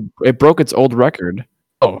 It broke its old record.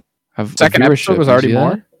 Oh. Of second viewership. episode was You already see that?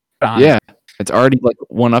 more. Yeah, it's already like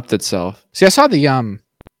one upped itself. See, I saw the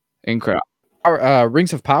Incredible.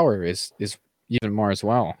 Rings of Power is even more as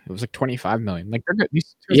well. It was like 25 million. Like they're good.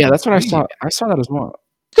 These two are Yeah, that's what I crazy. saw. I saw that as well.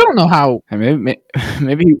 Still don't know how. And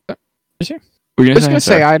maybe. Is he? Were you I was gonna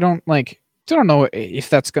say Sorry. I don't like. Still don't know if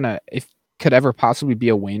that's gonna could ever possibly be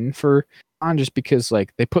a win for on just because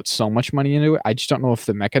like they put so much money into it. I just don't know if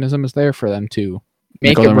the mechanism is there for them to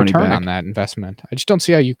make all a their money return back. on that investment. I just don't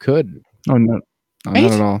see how you could. Oh no, Right?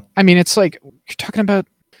 not at all. I mean, it's like you're talking about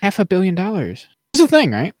 $500 million. This is the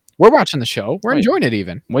thing, right? We're watching the show. We're Right. enjoying it.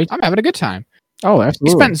 Even Wait. I'm having a good time. Oh, We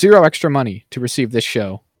absolutely. spent zero extra money to receive this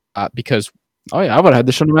show because Oh yeah, I would have had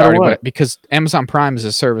this show no matter already what. went- because Amazon Prime is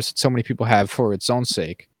a service that so many people have for its own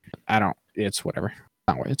sake. I don't. It's whatever.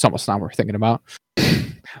 It's almost not worth thinking about.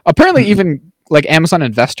 Apparently, even like Amazon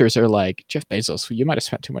investors are like, Jeff Bezos, you might have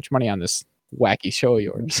spent too much money on this wacky show of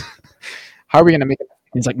yours. How are we gonna make it?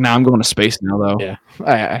 He's like, nah, I'm going to space now though. Yeah.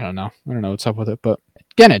 I don't know. I don't know what's up with it, but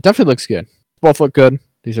again, it definitely looks good. Both look good.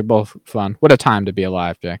 These are both fun. What a time to be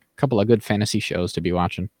alive, Jack. A couple of good fantasy shows to be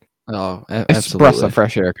watching. Oh, It's a breath absolutely. of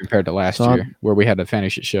fresh air compared to last So- year, where we had a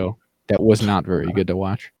fantasy show that was not very good to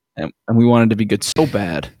watch. And we wanted to be good so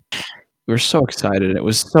bad. We were so excited. It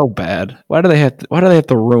was so bad. Why do they have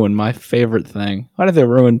to ruin my favorite thing? Why did they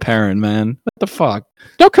ruin Perrin, man? What the fuck?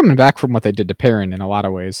 Still coming back from what they did to Perrin in a lot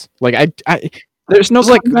of ways. Like There's no It's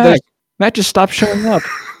like comeback. Matt just stopped showing up.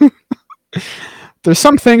 there's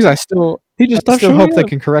some things I still He just I stopped still showing hope they up.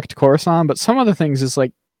 can correct course on, but some other things is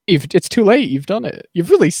like it's too late. You've done it. You've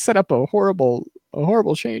really set up a horrible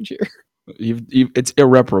change here. It's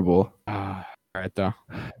irreparable. All right, though.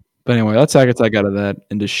 But anyway, let's get out of that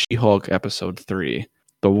into She-Hulk episode 3,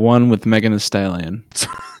 the one with Megan Thee Stallion.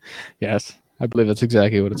 Yes, I believe that's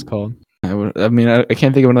exactly what it's called. I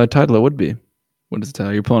can't think of another title. It would be. What is the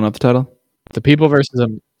title? You're pulling up the title? The people versus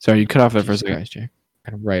them. Sorry, you cut off there for a Jesus second. Christ, Jack.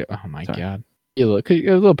 Right. Oh my Sorry. God. Could you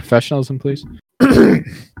get a little professionalism, please?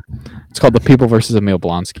 It's called The People versus Emil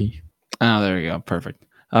Blonsky. Oh, there you go. Perfect.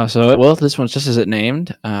 This one's just as it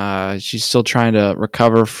named. She's still trying to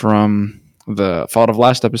recover from the fault of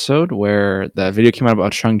last episode where that video came out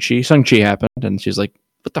about Shang-Chi. Shang-Chi happened, and she's like,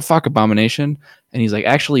 what the fuck, Abomination? And he's like,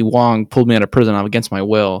 actually, Wong pulled me out of prison against my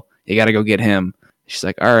will. You got to go get him. She's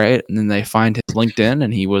like, all right. And then they find his LinkedIn,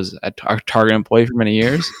 and he was a Target employee for many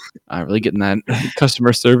years, really getting that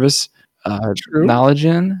customer service True. knowledge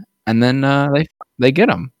in. And then they get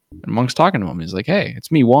him. And Wong's talking to him. He's like, hey,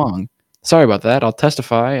 it's me, Wong. Sorry about that. I'll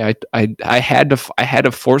testify. I had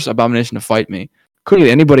to force Abomination to fight me.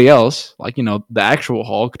 Clearly, anybody else, like the actual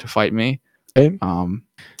Hulk, to fight me. Okay.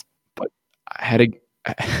 But I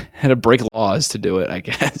had to break laws to do it. I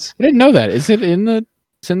guess. I didn't know that. Is it in the?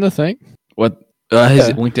 It's in the thing. What? His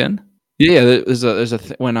Yeah. LinkedIn? Yeah. There's a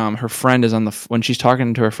when her friend is when she's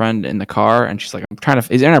talking to her friend in the car, and she's like, I'm trying to.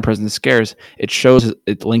 His internet presence scares. It shows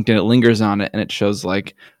it LinkedIn. It lingers on it, and it shows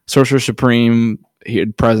like Sorcerer Supreme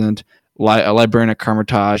present. A librarian at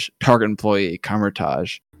Carmitage, Target employee,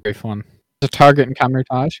 Carmitage. Very fun. The Target and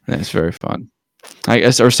Carmitage. That's very fun. I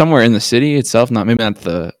guess, or somewhere in the city itself. Not in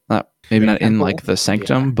Temple? like the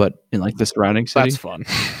sanctum, but in like the surrounding city. That's fun.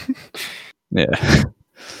 Yeah.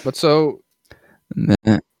 But so, And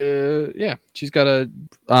then- yeah, she's got to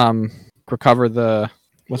recover the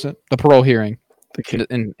parole hearing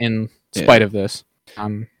in spite of this.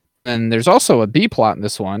 And there's also a B plot in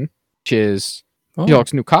this one, which is Oh.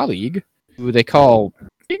 She-Hulk's new colleague, who they call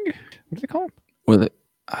Pig. What do they call him? With it.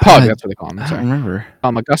 Pug. That's what they call him. I I'm don't sorry. remember.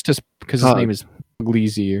 Augustus, because his name is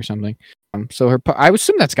Puglisi or something. So I would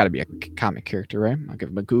assume that's got to be a comic character, right? I'll give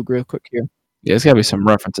him a Google real quick here. Yeah, it's got to be some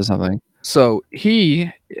reference to something. So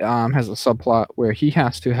he has a subplot where he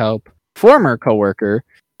has to help former coworker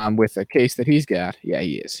with a case that he's got. Yeah,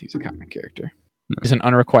 he is. He's a comic character. He's an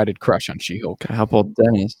unrequited crush on She-Hulk. Gotta help old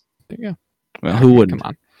Dennis. There you go. Well, who wouldn't?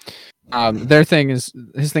 Come on. His thing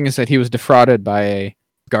is that he was defrauded by a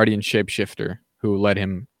guardian shapeshifter who led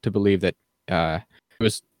him to believe that it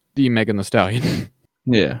was the Megan Thee Stallion.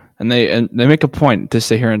 Yeah, and they make a point to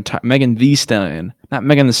say here in Megan Thee Stallion, not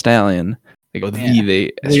Megan the Stallion. They go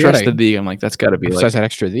they stress the the. I'm like, that's got to be like that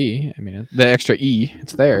extra the. I mean, the extra e.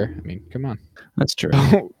 It's there. I mean, come on. That's true.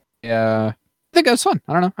 Yeah, I think it was fun.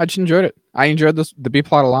 I don't know. I just enjoyed it. I enjoyed the B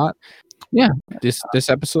plot a lot. Yeah, this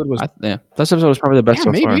episode was. This episode was probably the best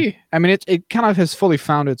so far. Maybe. I mean, it kind of has fully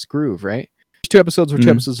found its groove, right? 2 episodes were 2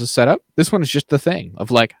 episodes of setup. This one is just the thing of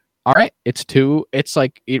like, all right, it's 2. It's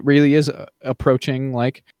like it really is approaching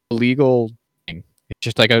like a legal thing. It's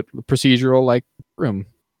just like a procedural like room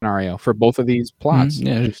scenario for both of these plots.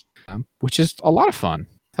 Which is a lot of fun.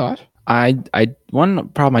 I thought. One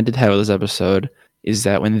problem I did have with this episode is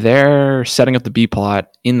that when they're setting up the B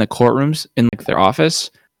plot in the courtrooms in like their office,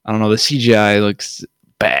 I don't know, the CGI looks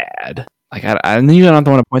bad. Like I knew I don't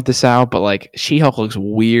want to point this out, but like She-Hulk looks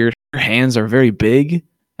weird. Her hands are very big.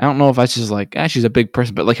 I don't know if that's just like she's a big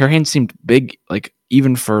person, but like her hands seemed big, like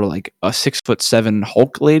even for like a 6'7"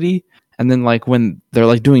 Hulk lady. And then like when they're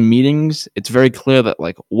like doing meetings, it's very clear that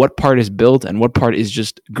like what part is built and what part is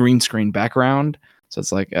just green screen background. So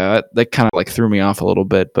it's like that kind of like threw me off a little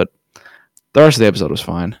bit, but the rest of the episode was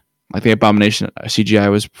fine. Like the Abomination CGI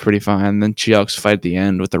was pretty fine. Then She-Hulk's fight at the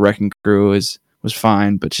end with the Wrecking Crew was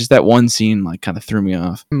fine, but just that one scene like kind of threw me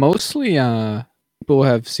off. Mostly people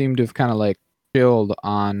have seemed to have kind of like chilled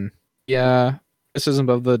on criticism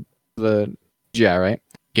of the CGI, right?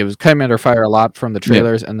 It was coming under fire a lot from the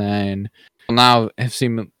trailers, and then now have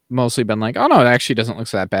seen mostly been like, oh no, it actually doesn't look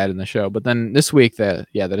that bad in the show. But then this week the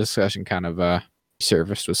discussion kind of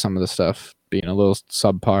surfaced with some of the stuff being a little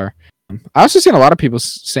subpar. I also seen a lot of people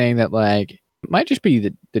saying that like it might just be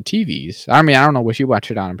the TVs. I mean, I don't know what you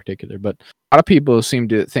watch it on in particular, but a lot of people seem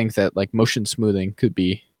to think that like motion smoothing could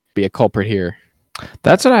be a culprit here.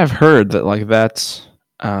 That's what I've heard. That like that's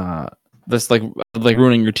like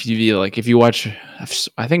ruining your TV. Like if you watch,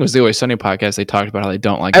 I think it was the Always Sunny podcast. They talked about how they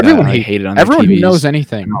don't like everyone that, hate it on everyone their TVs. Who knows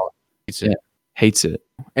anything hates it.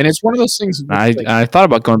 And it's one of those things. I thought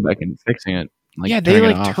about going back and fixing it. Like, they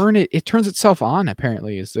like turn it. It turns itself on.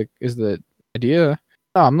 Apparently, is the idea.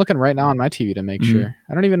 Oh, I'm looking right now on my TV to make sure.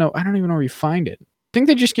 I don't even know where you find it. I think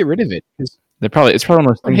they just get rid of it. It's probably one of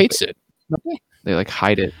those things. Hates it. They like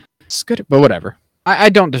hide it. It's good, but whatever. I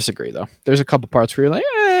don't disagree though. There's a couple parts where you're like,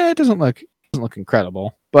 it doesn't look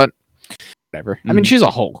incredible, but whatever. I mean, she's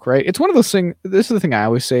a Hulk, right? It's one of those things. This is the thing I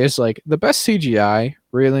always say is like the best CGI,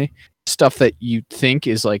 really stuff that you think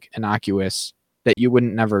is like innocuous that you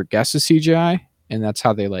wouldn't never guess is CGI, and that's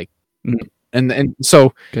how they like. And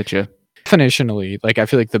so gotcha. Definitionally, like I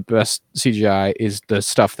feel like the best CGI is the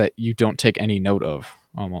stuff that you don't take any note of.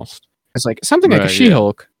 Almost, it's like something like a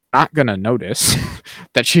She-Hulk. Not gonna notice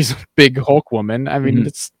that she's a big Hulk woman. I mean,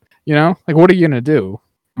 it's like what are you gonna do?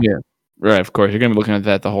 Yeah, right. Of course, you're gonna be looking at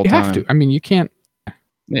that the whole time. You have to. I mean, you can't.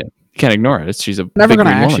 Yeah, you can't ignore it. She's never gonna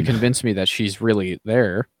actually convince me that she's really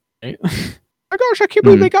there. Right? My gosh, I can't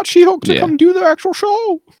believe they got She-Hulk to come do the actual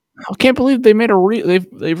show. I can't believe they made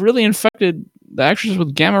they've really infected the actresses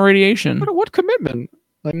with gamma radiation. What commitment?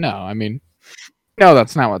 Like, no, I mean, no,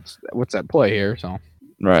 that's not what's at play here. So.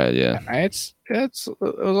 Right, yeah. It was a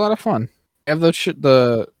lot of fun. You have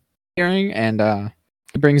the hearing, and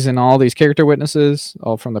it brings in all these character witnesses,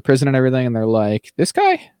 all from the prison and everything, and they're like, "This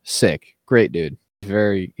guy, sick, great dude.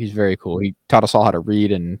 He's very cool. He taught us all how to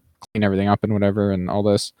read and clean everything up and whatever, and all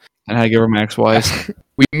this, and how to give her Max Weiss."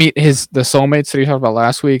 We meet the soulmates that he talked about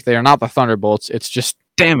last week. They are not the Thunderbolts. It's just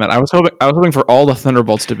damn it. I was hoping for all the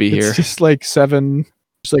Thunderbolts to be here. It's just like 7,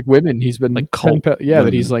 just like women. He's been like cult.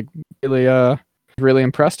 That he's like really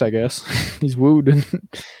impressed, I guess. He's wooed, and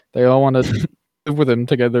they all want to live with him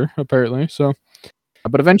together, apparently. So,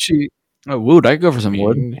 but eventually, wooed. I could go for some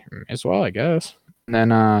wood as well, I guess.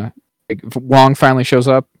 And then Wong finally shows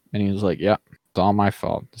up, and he's like, "Yeah, it's all my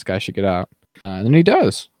fault. This guy should get out." And then he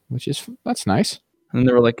does, that's nice. And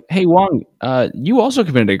they were like, "Hey, Wong, you also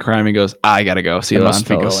committed a crime." He goes, "I gotta go. See you later,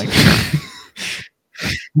 fellas."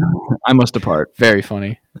 I must depart. Very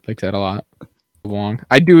funny. I like that a lot. Wong.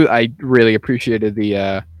 I really appreciated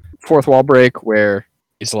the fourth wall break where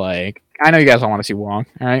he's like, I know you guys don't want to see Wong.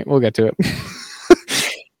 All right, we'll get to it.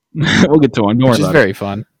 We'll get to one. Which is very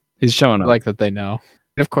fun. He's showing up. like that they know.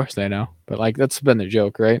 Of course they know, but like that's been the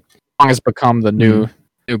joke, right? Wong has become the new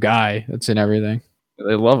guy that's in everything.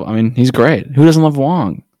 They love. I mean, he's great. Who doesn't love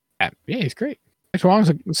Wong? Yeah, he's great. Wong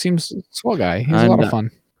seems a swell guy. He's a lot of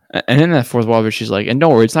fun. And in that fourth wall, she's like, and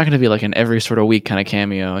don't worry, it's not going to be like an every sort of week kind of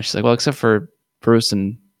cameo. She's like, well, except for Bruce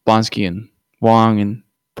and Blonsky and Wong and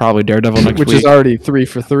probably Daredevil next week. Which is already 3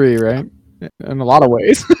 for 3, right? In a lot of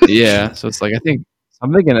ways. Yeah, so it's like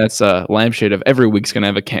I'm thinking that's a lampshade of every week's going to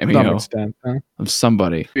have a cameo extent, of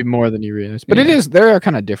somebody. Be more than you realize. But they are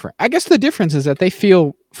kind of different. I guess the difference is that they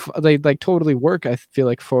feel, they like totally work, I feel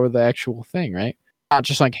like, for the actual thing, right? Not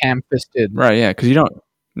just like ham-fisted. Right, yeah, because you don't,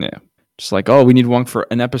 just like, oh, we need Wong for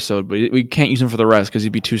an episode, but we can't use him for the rest because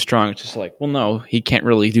he'd be too strong. It's just like, well, no, he can't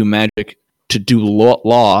really do magic to do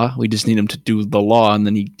law. We just need him to do the law, and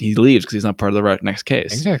then he leaves because he's not part of the next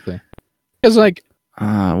case. Exactly. Because like,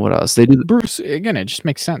 what else? They do Bruce again. It just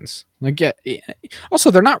makes sense. Like, yeah.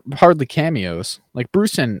 Also, they're not hardly cameos. Like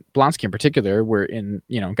Bruce and Blonsky in particular were in,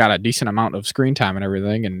 got a decent amount of screen time and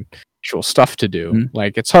everything, and actual stuff to do. Mm-hmm.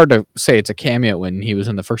 Like, it's hard to say it's a cameo when he was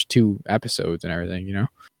in the first 2 episodes and everything.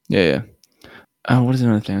 Yeah. What is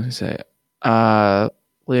another thing I was gonna say?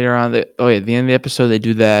 Later on, at the end of the episode, they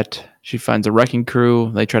do that. She finds a wrecking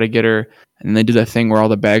crew. They try to get her, and they do that thing where all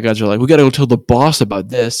the bad guys are like, "We gotta go tell the boss about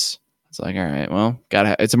this." It's like, all right, well,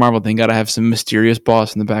 it's a Marvel thing. Gotta have some mysterious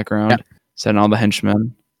boss in the background, sending all the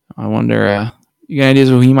henchmen. I wonder, you got ideas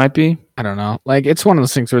of who he might be? I don't know. Like, it's one of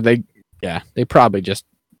those things where they probably just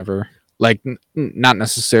never, like, not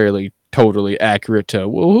necessarily totally accurate to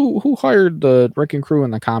who hired the wrecking crew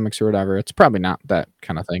in the comics or whatever. It's probably not that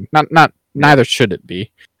kind of thing. Neither should it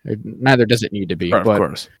be. Neither does it need to be. Right, but, of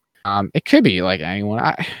course. It could be like anyone.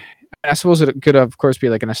 I suppose it could, of course, be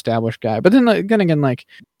like an established guy. But then again, like,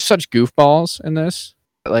 such goofballs in this.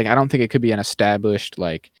 Like, I don't think it could be an established,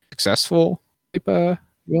 like, successful type of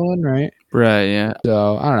villain, right? Right, yeah.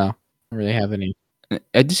 So, I don't know. I don't really have any.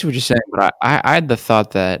 I just see what you're saying, but I had the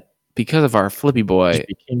thought that because of our Flippy boy,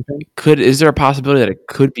 is there a possibility that it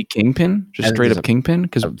could be Kingpin? Just straight up Kingpin?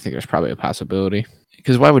 Because I think there's probably a possibility.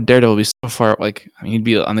 Because why would Daredevil be so far? Like, I mean, he'd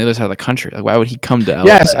be on the other side of the country. Like, why would he come to LA?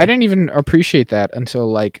 Yes, I didn't even appreciate that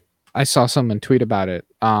until like I saw someone tweet about it.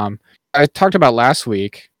 I talked about last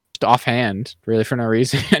week, just offhand, really for no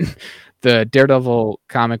reason, the Daredevil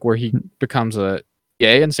comic where he becomes a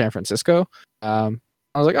gay in San Francisco. I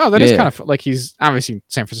was like, oh, that is kind of like, he's obviously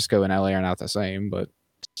San Francisco and LA are not the same, but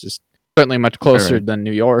it's just certainly much closer than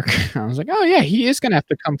New York. I was like, oh yeah, he is gonna have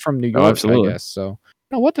to come from New York, absolutely. I guess. So I don't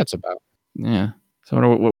know what that's about. Yeah. So I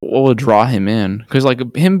wonder what will draw him in, because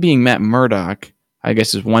like him being Matt Murdock, I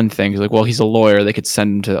guess is one thing. Cause like, well, he's a lawyer. They could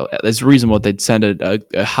send him to. It's reasonable they'd send a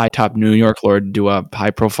high top New York lawyer to do a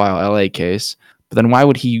high profile LA case. But then why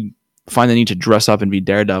would he find the need to dress up and be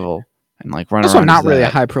Daredevil and like run around? Also, not really a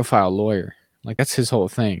high profile lawyer. Like, that's his whole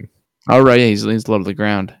thing. Oh right, yeah, he's low to the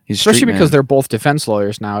ground. He's especially because they're both defense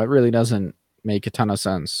lawyers now. It really doesn't make a ton of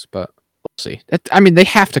sense. But we'll see. I mean, they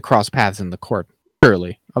have to cross paths in the court.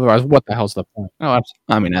 Surely. Otherwise, what the hell's the point? Oh,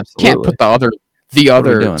 I mean, absolutely. Can't put the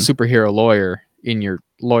other superhero lawyer in your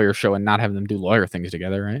lawyer show and not have them do lawyer things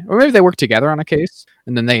together, right? Or maybe they work together on a case,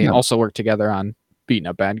 and then they also work together on beating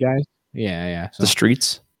up bad guys. Yeah. So. The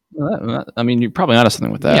streets? I mean, you're probably onto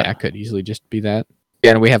something with that. Yeah, it could easily just be that.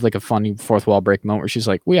 Yeah, and we have like a funny fourth wall break moment where she's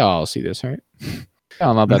like, we all see this, right? I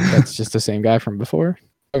don't know, that's just the same guy from before.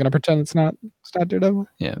 I'm going to pretend it's not Daredevil.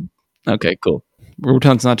 Yeah. Okay, cool. We're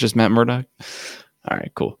pretending it's not just Matt Murdock. All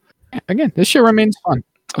right, cool. Again, this shit remains fun.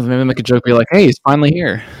 Maybe make a joke, be like, "Hey, he's finally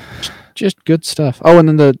here." Just good stuff. Oh, and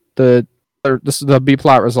then the B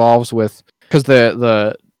plot resolves with, because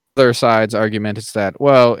the other side's argument is that,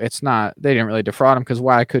 well, it's not. They didn't really defraud him, because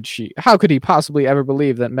how could he possibly ever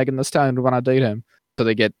believe that Megan Thee Stallion would want to date him? So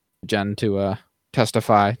they get Jen to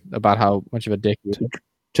testify about how much of a dick he was,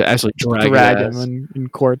 to actually drag him in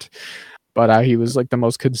court. But he was like the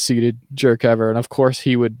most conceited jerk ever, and of course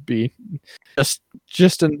he would be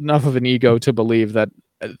just enough of an ego to believe that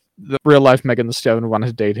the real life Megan Thee Stallion wanted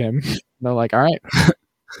to date him. And they're like, all right,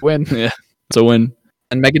 win. Yeah, it's a win.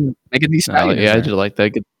 And Megan Thee Stallion. I just like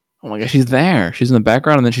that. Oh my gosh, she's there. She's in the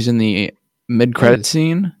background, and then she's in the mid-credit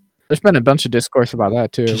scene. There's been a bunch of discourse about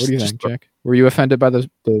that too. What do you think, Jack? Were you offended by the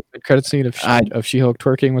mid-credit scene of She-Hulk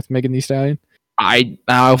twerking with Megan Thee Stallion?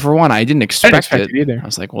 For one, I didn't expect it either. I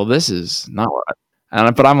was like, well, this is not what.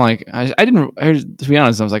 But I'm like, I didn't. To be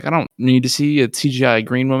honest, I was like, I don't need to see a CGI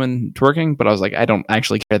green woman twerking. But I was like, I don't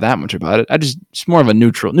actually care that much about it. It's more of a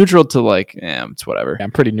neutral to like, it's whatever. Yeah,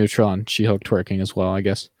 I'm pretty neutral on She-Hulk twerking as well, I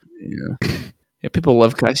guess. Yeah, people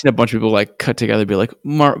love. I've seen a bunch of people like cut together, be like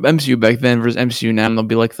MCU back then versus MCU now, and they'll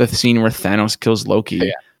be like the scene where Thanos kills Loki.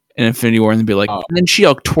 Yeah. in Infinity War and then be like, and then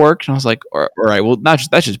She-Hulk twerked, and I was like, all right, well, that's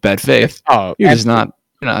just bad faith. Oh, you're not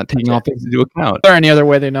taking all things into account. Is there any other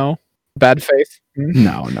way they know bad faith?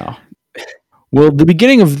 No. Well, the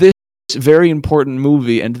beginning of this very important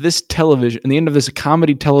movie and this television and the end of this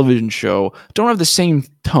comedy television show don't have the same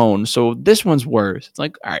tone, so this one's worse. It's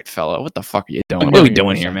like, all right, fella, what the fuck are you doing? What are we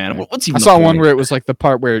doing here, man? What's even? I saw one where it was like the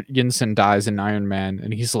part where Yinsen dies in Iron Man,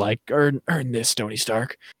 and he's like, "Earn this, Tony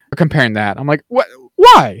Stark." We're comparing that. I'm like, what?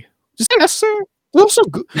 Why? Just necessary. Also,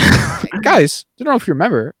 guys, I don't know if you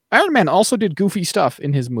remember, Iron Man also did goofy stuff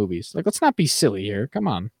in his movies. Like, let's not be silly here. Come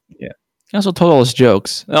on. Yeah. He also told all his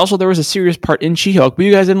jokes. And also, there was a serious part in She-Hulk, but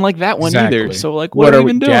you guys didn't like that one either. So, like, what are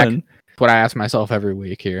we even doing? Jack, what I ask myself every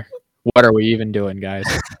week here. What are we even doing, guys?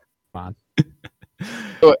 Come on.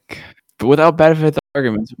 But without bad faith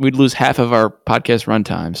arguments, we'd lose half of our podcast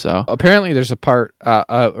runtime. So apparently, there's a part,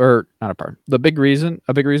 or not a part. A big reason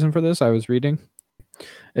for this, I was reading,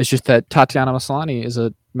 is just that Tatiana Maslany is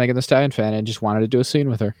a Megan Thee Stallion fan and just wanted to do a scene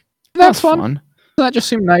with her. That's fun. Doesn't that just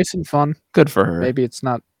seem nice and fun? Good for her. Maybe it's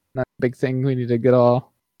not a big thing we need to get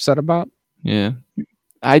all upset about. Yeah.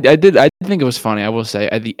 I think it was funny, I will say,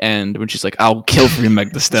 at the end when she's like, I'll kill for you,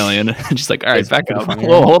 Meg Thee Stallion. And she's like, all right, back up.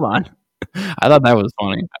 Whoa, hold on. I thought that was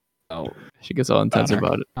funny. Oh, she gets all intense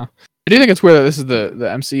about it. I do think it's weird that this is the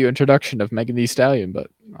MCU introduction of Megan Thee Stallion, but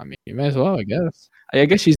I mean, you may as well, I guess. I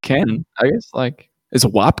guess she's canon. I guess, like, is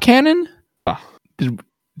WAP canon?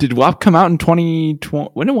 Did WAP come out in 2020?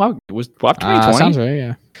 When did WAP? Was WAP 2020? Sounds right,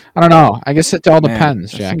 yeah. I don't know. I guess it all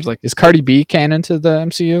depends, Jack. Like, is Cardi B canon to the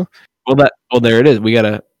MCU? Well, there it is. We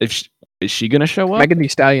gotta. Is she gonna show up? Megan Thee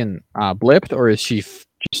Stallion blipped, or is she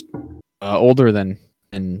just older than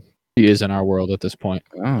she is in our world at this point?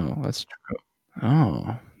 Oh, that's true.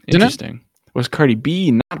 Oh, interesting. Was Cardi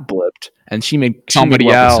B not blipped, and she made somebody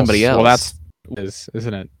else? Well, that's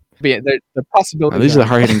isn't it? The possibility. These are the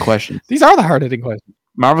hard hitting questions. These are the hard hitting questions.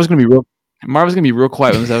 Marvel's gonna be real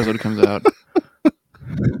quiet when this episode comes out.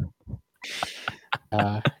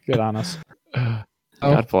 Good on us.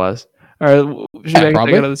 God bless. All right, should I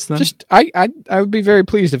probably. out of this then? Just I would be very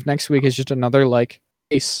pleased if next week is just another like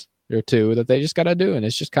case or two that they just gotta do, and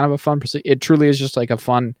it's just kind of a fun. It truly is just like a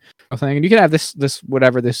fun thing, and you can have this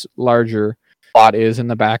whatever this larger plot is in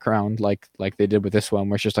the background, like they did with this one,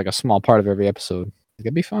 where it's just like a small part of every episode.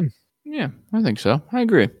 It'd be fun. Yeah, I think so. I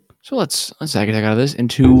agree. So let's zag it out of this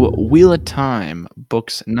into Wheel of Time,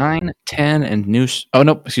 books 9, 10, and New... Oh,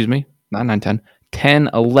 no, excuse me. Not 9, 10.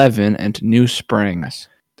 10, 11, and New Spring.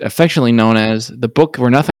 Affectionately known as the book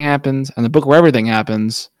where nothing happens, and the book where everything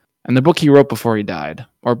happens, and the book he wrote before he died.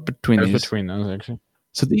 Or between these. Between those, actually.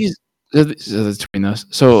 So these... between those.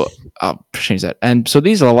 So I'll change that. And so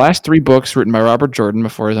these are the last 3 books written by Robert Jordan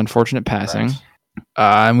before his unfortunate passing.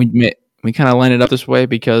 Right. And we kind of lined it up this way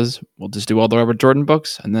because we'll just do all the Robert Jordan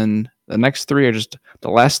books, and then the next 3 are just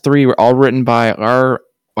the last 3 were all written by our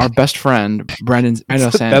best friend Brandon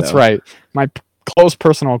Sando. That's right, my close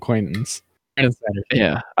personal acquaintance.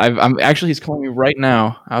 Yeah, I'm actually he's calling me right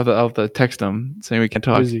now. I'll have to text him saying we can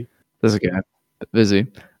talk. Busy. This guy busy.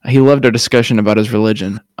 He loved our discussion about his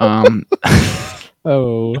religion.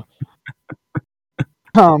 Oh.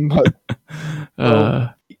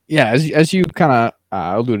 Yeah, as you kind of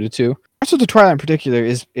alluded to, Rise of the Twilight in particular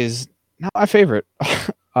is not my favorite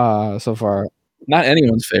so far. Not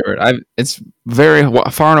anyone's favorite. It's very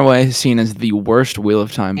far and away seen as the worst Wheel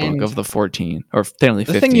of Time book of the 14, or technically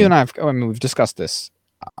 15. The thing you and we've discussed this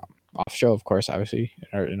off show, of course, obviously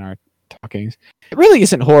in our talkings. It really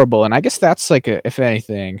isn't horrible, and I guess that's like if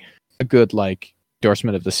anything, a good like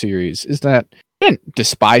endorsement of the series is that I didn't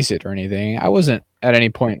despise it or anything. I wasn't at any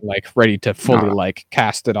point like ready to fully like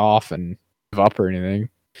cast it off and give up or anything.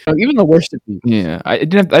 Even the worst of these. Yeah, I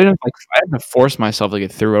didn't have to force myself to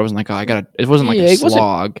get through it. I wasn't like, it wasn't like a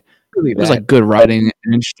slog. It was like good writing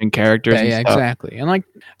and interesting characters. Yeah, exactly. And like,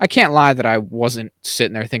 I can't lie that I wasn't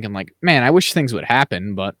sitting there thinking like, man, I wish things would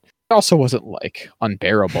happen, but it also wasn't like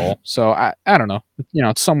unbearable. So I don't know.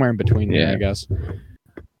 It's somewhere in between there, I guess.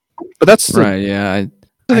 But that's right. Yeah,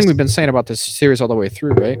 the thing we've been saying about this series all the way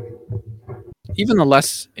through, right? Even the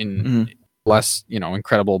less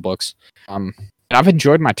incredible books. I've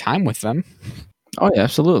enjoyed my time with them. Oh yeah,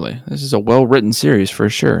 absolutely. This is a well-written series for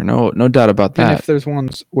sure. No doubt about that. And if there's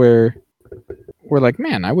ones where we're like,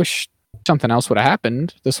 man, I wish something else would have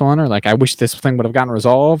happened, this one, or like, I wish this thing would have gotten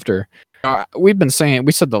resolved, or we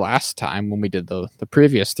said the last time when we did the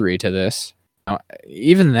previous 3 to this,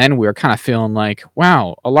 even then we were kind of feeling like,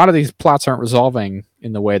 wow, a lot of these plots aren't resolving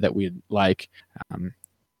in the way that we'd like.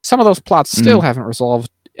 Some of those plots still haven't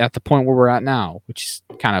resolved at the point where we're at now, which is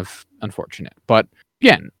kind of unfortunate. But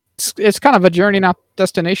again, it's kind of a journey, not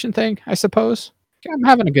destination thing, I suppose. I'm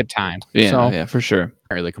having a good time. Yeah, so yeah, for sure.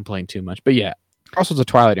 can't really complain too much. But yeah, Crossroads of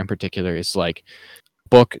Twilight in particular is like a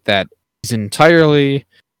book that is entirely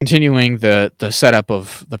continuing the setup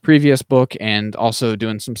of the previous book and also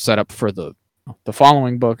doing some setup for the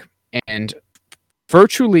following book, and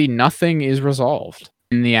virtually nothing is resolved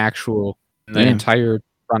in the entire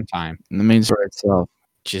runtime. In the main story itself.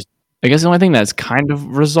 Just I guess the only thing that's kind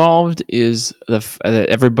of resolved is that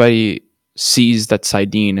everybody sees that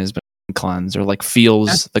Sidene has been cleansed, or like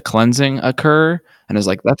feels the cleansing occur, and is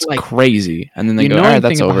like, that's like, crazy. And then they go, all right,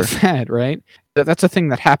 that's over. That, right? That's a thing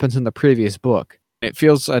that happens in the previous book. It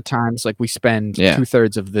feels at times like we spend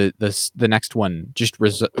 2/3 of the next one just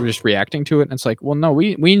reacting to it, and it's like, well, no,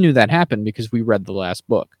 we knew that happened because we read the last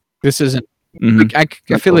book. This isn't. Like,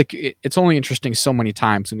 I feel like it's only interesting so many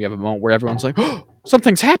times when you have a moment where everyone's like, oh,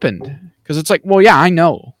 something's happened, because it's like, well, yeah, I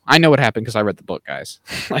know what happened because I read the book, guys.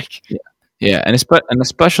 Like, yeah, and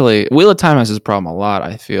especially Wheel of Time has this problem a lot.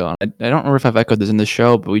 I feel I don't remember if I've echoed this in the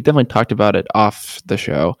show, but we definitely talked about it off the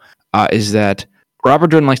show. Is that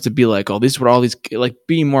Robert Jordan likes to be like, oh, these were all these, like,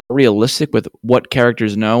 be more realistic with what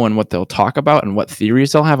characters know and what they'll talk about and what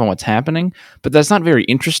theories they'll have and what's happening. But that's not very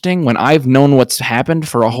interesting when I've known what's happened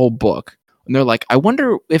for a whole book. And they're like, I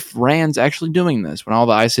wonder if Rand's actually doing this, when all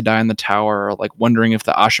the Aes Sedai in the tower are like wondering if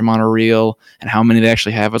the Asha'man are real and how many they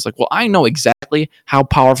actually have. It's like, well, I know exactly how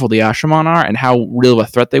powerful the Asha'man are and how real of a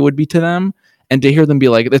threat they would be to them. And to hear them be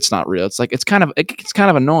like, it's not real. It's like, it's kind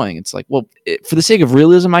of annoying. It's like, well, for the sake of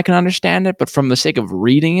realism, I can understand it. But from the sake of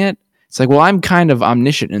reading it, it's like, well, I'm kind of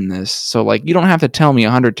omniscient in this. So, like, you don't have to tell me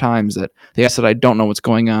 100 times that the Aes Sedai don't know what's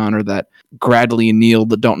going on, or that Gradley and Neil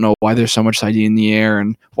don't know why there's so much Sidene in the air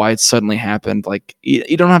and why it suddenly happened. Like,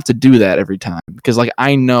 you don't have to do that every time, because, like,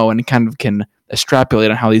 I know and kind of can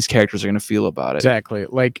extrapolate on how these characters are going to feel about it. Exactly.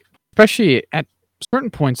 Like, especially at certain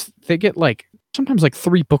points, they get like sometimes like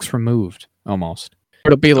 3 books removed almost.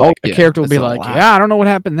 It'll be like a character will be like, yeah, I don't know what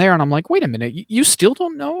happened there, and I'm like, wait a minute, you still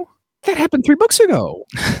don't know? That happened 3 books ago.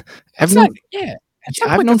 I've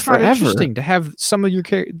known forever. Interesting to have some of your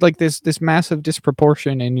like this massive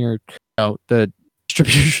disproportion in your the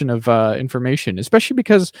distribution of information, especially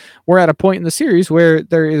because we're at a point in the series where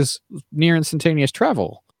there is near instantaneous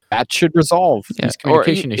travel. That should resolve these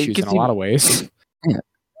communication issues in a lot of ways. Yeah.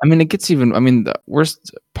 I mean, it gets even. I mean, the worst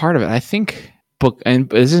part of it, I think, and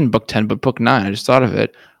this isn't book 10, but book 9. I just thought of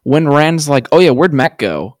it when Rand's like, "Oh yeah, where'd Matt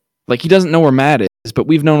go?" Like, he doesn't know where Matt is, but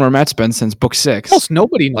we've known where Matt's been since book 6. Almost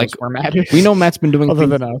nobody knows where Matt is. We know Matt's been doing other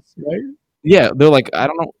than us, right? Yeah, they're like, I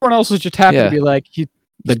don't know. Everyone else is just happy to be like, he's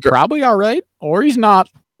probably all right, or he's not,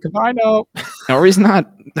 because I know. Or he's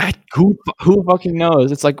not. Who fucking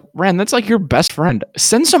knows? It's like, Rand, that's like your best friend.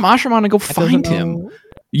 Send some Asha'man to go find him.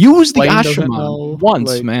 Use the Asha'man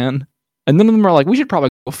once, man. And none of them are like, we should probably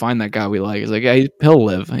go find that guy we like. It's like, yeah, he'll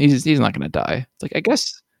live. He's not going to die. It's like, I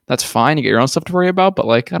guess that's fine. You get your own stuff to worry about, but,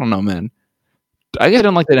 like, I don't know, man. I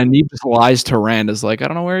don't like that Anib just lies to Rand. Is like, I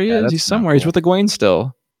don't know where he is. He's somewhere. Cool. He's with Egwene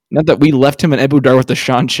still. Not that we left him in Ebu Dar with the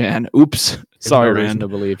Shan-Chan. Oops. Sorry, no Rand. Reason to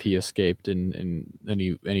believe he escaped in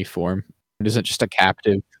any form. It isn't just a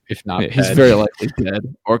captive, if not he's dead. very likely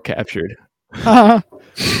dead or captured.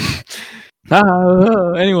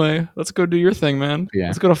 Anyway, let's go do your thing, man. Yeah.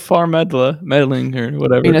 Let's go to Far meddling or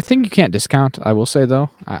whatever. I mean, a thing you can't discount, I will say, though,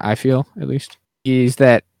 I feel, at least, is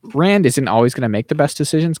that Rand isn't always going to make the best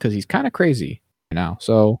decisions because he's kind of crazy now.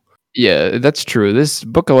 So yeah, that's true. This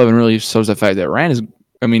book 11 really shows the fact that Rand is,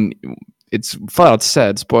 I mean, it's flat out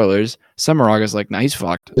said, spoilers, Semaraga's like, nah, he's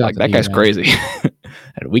fucked. Like, that guy's crazy.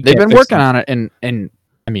 They've been working on it, and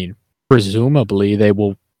I mean, presumably they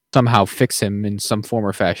will somehow fix him in some form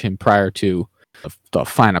or fashion prior to the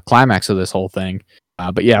final climax of this whole thing.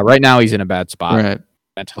 But yeah, right now he's in a bad spot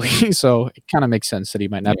mentally, so it kind of makes sense that he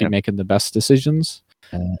might not be making the best decisions.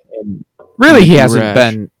 And really, he hasn't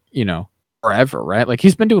been, forever, right? Like,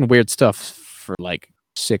 he's been doing weird stuff for like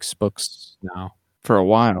 6 books now. For a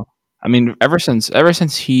while. I mean, ever since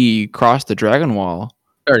he crossed the Dragon Wall,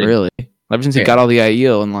 really. Ever since he got all the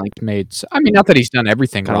Aiel and like made, I mean, not that he's done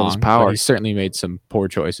everything wrong, his power. But he's certainly made some poor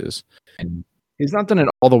choices. And he's not done it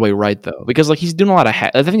all the way right though, because like he's doing a lot of.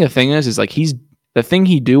 I think the thing is like the thing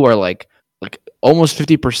he do are like almost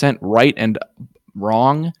 50% right and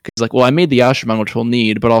wrong. Because like, well, I made the Asha'man, which we'll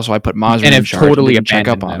need, but also I put Mazrin and in charge totally and check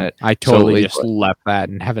up on it. I totally just left that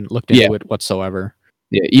and haven't looked into it whatsoever.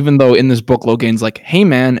 Yeah, even though in this book, Logain's like, hey,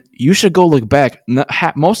 man, you should go look back.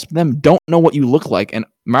 Most of them don't know what you look like. And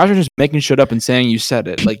Mazrin's just making shit up and saying you said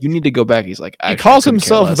it. Like, you need to go back. He's like, he calls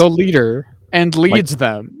himself the leader and leads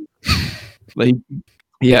them. Like,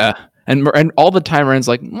 yeah. And all the time, Rand's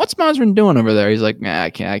like, what's Mazrin doing over there? He's like, nah, I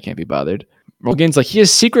can't be bothered. Logain's like, he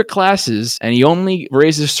has secret classes and he only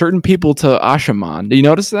raises certain people to Ashaman. Do you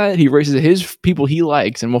notice that? He raises his people he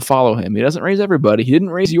likes and will follow him. He doesn't raise everybody. He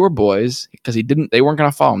didn't raise your boys because they weren't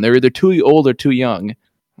going to follow him. They were either too old or too young.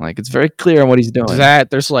 Like, it's very clear on what he's doing.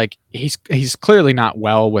 There's like, he's clearly not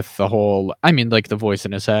well with the whole, I mean, like the voice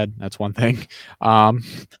in his head. That's one thing.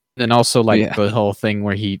 Then also like the whole thing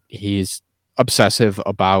where he's obsessive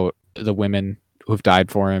about the women who've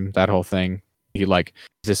died for him, that whole thing. He like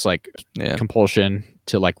this like compulsion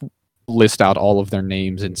to like list out all of their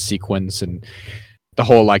names in sequence, and the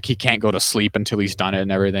whole like he can't go to sleep until he's done it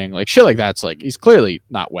and everything, like shit like that's like he's clearly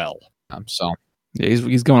not well. So yeah,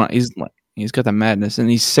 he's going on. He's got the madness, and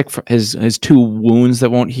he's sick from his 2 wounds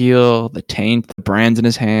that won't heal, the taint, the brands in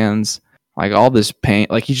his hands, like all this pain.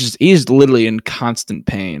 Like he's literally in constant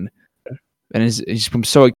pain, and he's become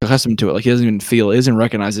so accustomed to it, like he doesn't even feel it, he doesn't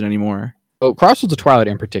recognize it anymore. Oh, Crossroads of Twilight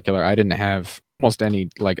in particular, I didn't have almost any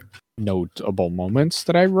like notable moments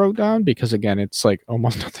that I wrote down because again, it's like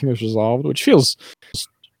almost nothing is resolved, which feels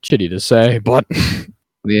shitty to say, but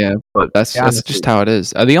yeah, but that's just how it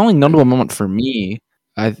is. The only notable moment for me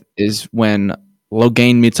is when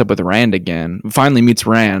Logain meets up with Rand again. Finally meets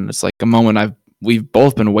Rand. It's like a moment we've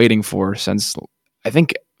both been waiting for since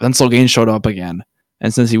Logain showed up again,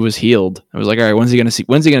 and since he was healed. I was like, all right, when's he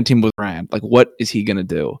gonna team with Rand? Like, what is he gonna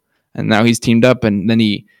do? And now he's teamed up, and then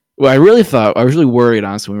I was really worried,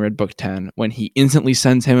 honestly, when we read book 10, when he instantly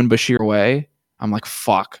sends him and Bashir away. I'm like,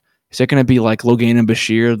 fuck. Is it going to be like Logain and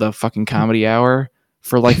Bashir, the fucking comedy hour,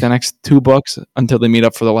 for like the next 2 books until they meet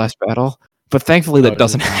up for the last battle? But thankfully that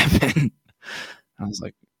doesn't happen. I was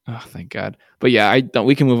like, oh, thank God. But yeah,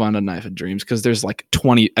 we can move on to Knife of Dreams, because there's like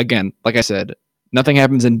 20, again, like I said, nothing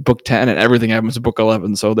happens in book 10 and everything happens in book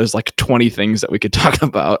 11. So there's like 20 things that we could talk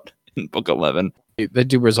about in book 11. They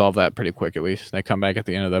do resolve that pretty quick, at least. They come back at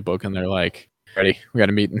the end of that book and they're like, ready, we got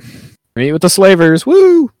to meet with the slavers.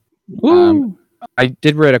 Woo! Woo! I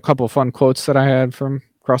did read a couple fun quotes that I had from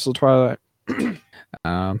Crossroads of Twilight,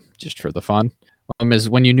 just for the fun. One of them is,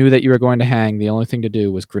 when you knew that you were going to hang, the only thing to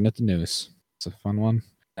do was grin at the noose. It's a fun one.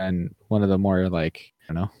 And one of the more like,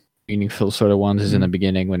 I don't know, meaningful sort of ones is in the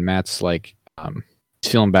beginning when Matt's like,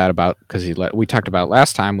 he's feeling bad about, because we talked about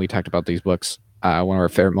last time we talked about these books. One of our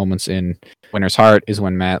favorite moments in Winter's Heart is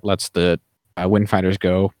when Matt lets the Windfinders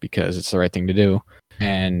go because it's the right thing to do.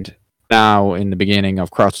 And now in the beginning of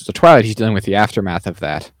Crossroads of Twilight, he's dealing with the aftermath of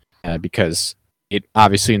that because it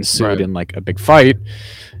obviously ensued in like a big fight,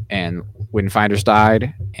 and Windfinders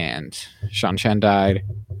died, and Shan Chen died,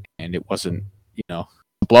 and it wasn't, a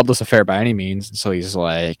bloodless affair by any means. And so he's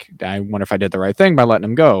like, I wonder if I did the right thing by letting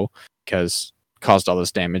him go, because it caused all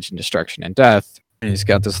this damage and destruction and death. And he's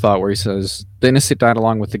got this thought where he says, the innocent died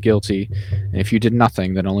along with the guilty, and if you did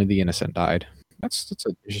nothing, then only the innocent died. That's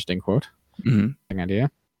an interesting quote. Mm-hmm.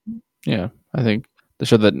 Idea. Yeah, I think to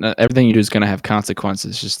show that everything you do is going to have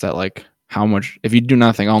consequences. Just that, like, how much, if you do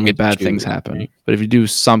nothing, only bad things happen. Right? But if you do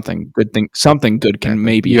something good can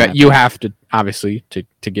maybe happen. You have to, obviously, to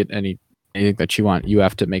get anything that you want, you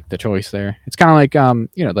have to make the choice there. It's kind of like,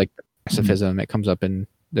 like pacifism. It comes up in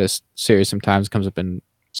this series sometimes, comes up in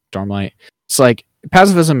Stormlight. It's like,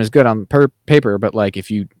 pacifism is good on paper, but like if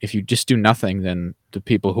you just do nothing, then the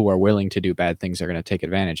people who are willing to do bad things are going to take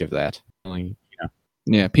advantage of that.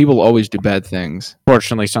 Yeah, people always do bad things.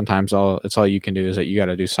 Fortunately, sometimes it's all you can do is that you got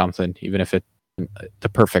to do something, even if it's the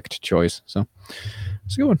perfect choice. So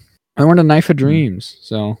it's a good one. And we're in a Knife of Dreams.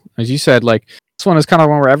 So as you said, like this one is kind of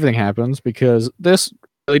one where everything happens, because this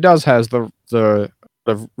really does has the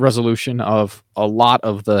resolution of a lot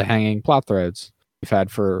of the hanging plot threads we've had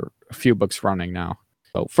for a few books running now.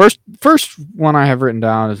 So first one I have written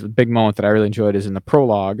down is a big moment that I really enjoyed is in the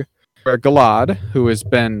prologue, where Galad, who has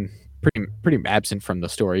been pretty absent from the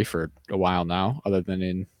story for a while now, other than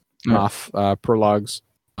in off prologues,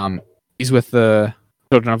 he's with the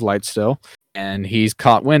Children of Light still, and he's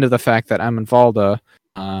caught wind of the fact that Amanvalda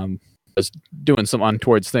was doing some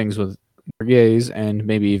untoward things with Morgase, and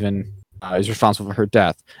maybe even is responsible for her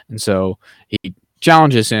death. And so he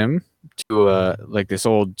challenges him to like this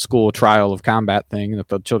old school trial of combat thing that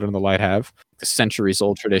the Children of the Light have, a centuries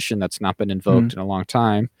old tradition that's not been invoked in a long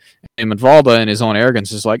time. And Amanvalda, in his own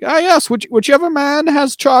arrogance, is like, yes, whichever man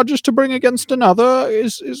has charges to bring against another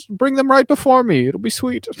is bring them right before me. It'll be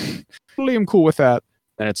sweet. Totally am cool with that.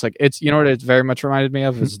 And it's like, it's, what it very much reminded me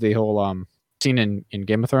of is the whole scene in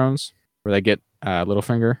Game of Thrones where they get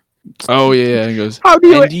Littlefinger. Oh yeah, he goes, how do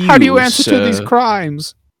you answer to these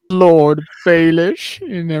crimes, Lord Baelish?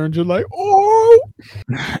 And they're just like, oh.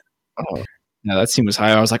 Yeah, that scene was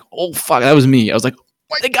high. I was like, oh fuck, that was me. I was like,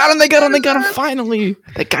 they got him, finally.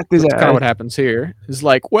 They got this. That's kind of what happens here. It's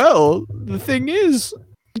like, well, the thing is,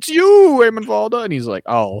 it's you, Eamon Valda. And he's like,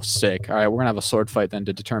 oh, sick. All right, we're going to have a sword fight then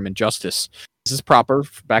to determine justice. This is proper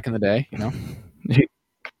back in the day, you know?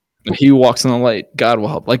 He walks in the light. God will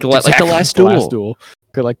help. Like the last duel.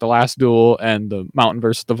 Like the last duel and the Mountain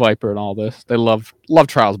versus the Viper and all this. They love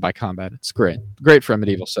trials by combat. It's great. Great for a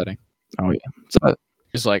medieval setting. Oh, yeah. So,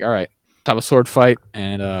 he's like, all right, let's have a sword fight.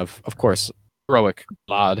 And of course, heroic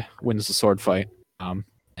Vlad wins the sword fight. And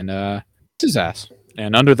it's his ass.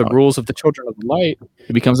 And under the rules of the Children of the Light,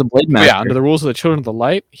 he becomes a blade master. Yeah, under the rules of the Children of the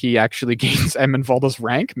Light, he actually gains Eamon Valda's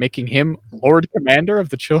rank, making him Lord Commander of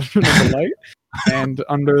the Children of the Light. And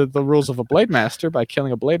under the rules of a blade master, by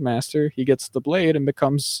killing a blade master, he gets the blade and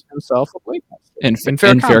becomes himself a blade master. In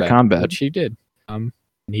fair combat, which he did. And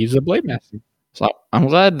he's a blade master. So I'm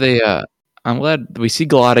glad we see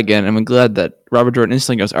Galad again, and I'm glad that Robert Jordan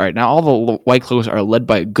instantly goes, all right, now all the White Cloaks are led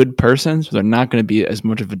by good persons, so they're not going to be as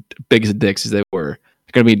much of a big as dicks as they were.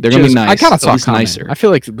 They're going to be nice. I kind of saw nicer. I feel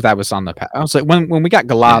like that was on the path. I was like, when we got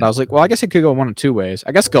Galad, I was like, well, I guess it could go one of two ways.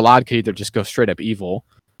 I guess Galad could either just go straight up evil,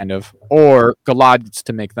 kind of, or Galad gets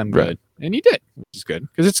to make them good, and he did, which is good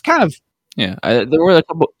because it's kind of there were a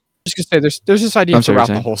couple. Just gonna say, there's this idea throughout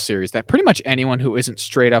the whole series that pretty much anyone who isn't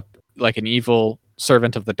straight up like an evil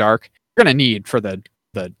servant of the dark, you're gonna need for the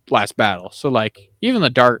last battle. So like even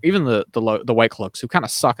the White Cloaks, who kind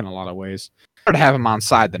of suck in a lot of ways, better to have them on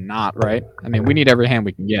side than not, right? I mean, we need every hand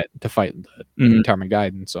we can get to fight the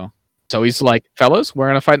Tarmangaiden. So he's like, fellas, we're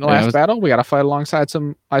gonna fight in the last battle. We gotta fight alongside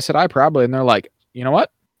some Aes Sedai probably, and they're like, you know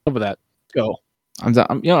what? Over that, go. I'm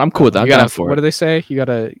cool with that. I'm down for it. What do they say?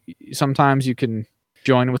 Sometimes you can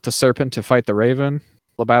join with the serpent to fight the raven.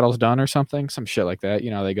 The battle's done or something. Some shit like that. You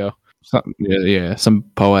know, they go. Some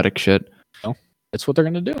poetic shit. That's what they're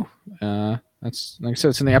gonna do. That's like I said,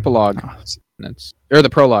 it's in the epilogue. Or the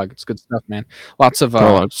prologue. It's good stuff, man. Lots of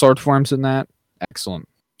sword forms in that. Excellent.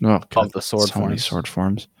 Love the sword forms. Many sword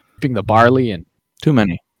forms. Being the barley and too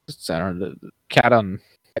many. I don't know, the cat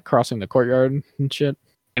crossing the courtyard and shit.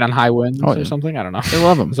 And on high winds or something. I don't know. They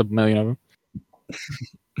love them. There's a million of them.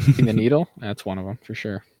 The needle. That's one of them for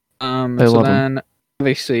sure.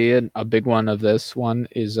 Obviously a big one of this one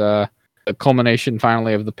is a culmination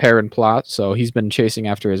finally of the Perrin plot. So he's been chasing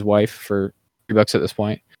after his wife for $3 at this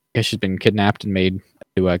point because she's been kidnapped and made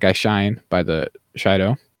to a guy shine by the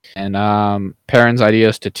Shido. And Perrin's idea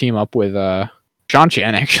is to team up with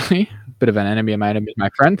Seanchan, actually. A bit of an enemy of my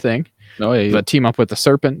friend thing. Oh yeah. But team up with the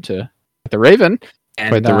serpent to the Raven.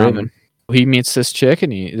 And the Raven. He meets this chick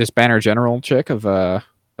and this Banner General chick of the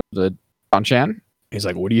Seanchan. He's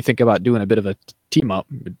like, what do you think about doing a bit of a team up,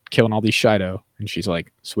 killing all these Shido? And she's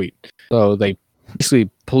like, sweet. So they basically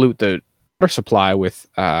pollute the water supply with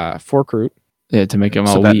Forkroot. Yeah, to make them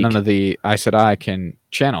all so weak. that none of the Aes Sedai can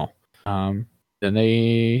channel. Then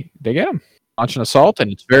they get him. Launch an assault, and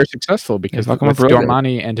it's very successful because with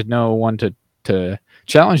Dormani and no one to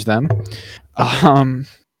challenge them,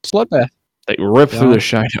 bloodbath. They rip through the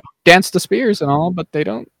Shido. Dance the spears and all, but they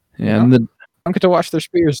don't. Yeah, don't get to watch their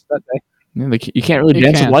spears that day. Yeah, you can't really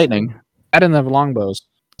dance with lightning. That and the longbows.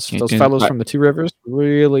 Those fellows from the Two Rivers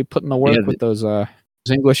really putting the work with those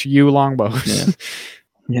English longbows.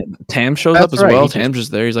 Yeah, Tam shows up as well. Tam's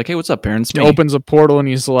just there. He's like, "Hey, what's up, Perrin?" He opens a portal and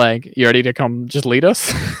he's like, "You ready to come? Just lead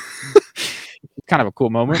us." Kind of a cool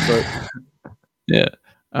moment, but yeah.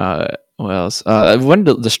 What else? One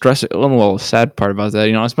little sad part about that,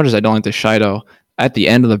 as much as I don't like the Shido, at the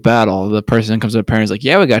end of the battle, the person comes up to Perrin and is like,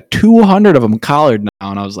 "Yeah, we got 200 of them collared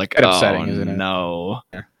now," and I was like, upsetting, isn't it? No.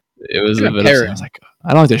 Yeah. It was a bit upsetting. I was like,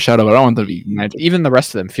 I don't like the Shido, but I don't want them to be magic. Even the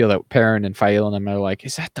rest of them feel that Perrin and Fael and them are like,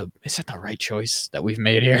 is that the right choice that we've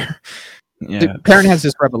made here? Yeah. Perrin has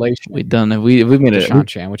this revelation. We made it.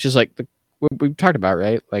 Seanchan, which is like we've talked about,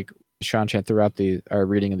 right? Like Seanchan throughout our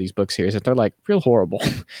reading of these books here is that they're like real horrible.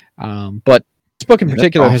 But this book in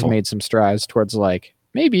particular has made some strides towards like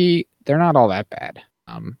maybe they're not all that bad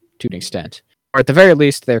to an extent, or at the very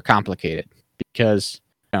least they're complicated because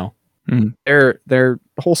their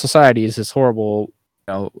whole society is this horrible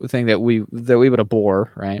thing that we would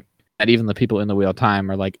abhor, right? And even the people in the Wheel of Time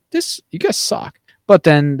are like, this, you guys suck. But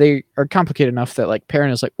then they are complicated enough that like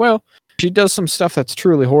Perrin is like, well, she does some stuff that's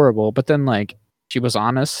truly horrible, but then like she was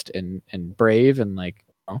honest and brave and like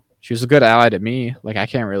she was a good ally to me. Like I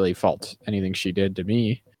can't really fault anything she did to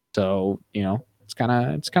me. So it's kind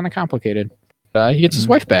of complicated. He gets his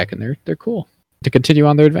wife back and they're cool to continue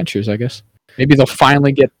on their adventures, I guess. Maybe they'll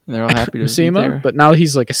finally get. They're all happy to see him, but now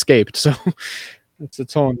he's like escaped, so it's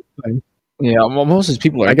its own thing. Yeah, well, most of these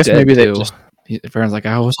people are. I guess dead maybe they too. just. Perrin's like,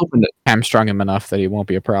 I was hoping to hamstrung him enough that he won't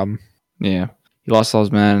be a problem. Yeah, he lost all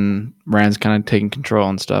his men. Rand's kind of taking control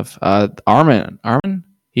and stuff. Armin,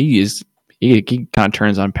 he kind of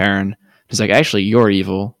turns on Perrin He's like, actually, you're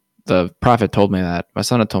evil. The prophet told me that. My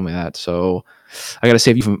son had told me that. So I gotta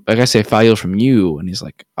save you from. I gotta save Fael from you. And he's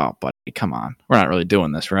like, oh, buddy, come on. We're not really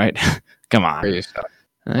doing this, right? Come on.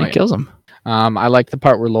 And he kills him. I like the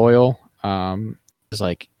part where Loyal is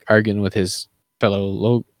like arguing with his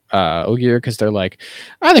fellow Ogier because they're like,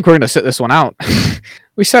 I think we're gonna sit this one out.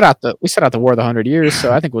 we set out the War of the 100 Years,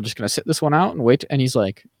 so I think we're just gonna sit this one out and wait. And he's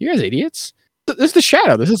like, you guys idiots. This is the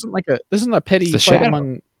Shadow. This isn't a petty fight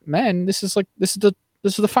among men. This is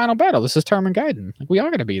the final battle. This is Tarmangaiden. Like, we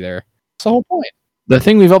are gonna be there. That's the whole point. The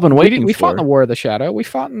thing we've all been waiting for. We fought in the War of the Shadow. We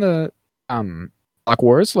fought in the Block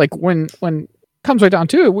Wars. Like when it comes right down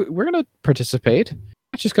to it, we're gonna participate.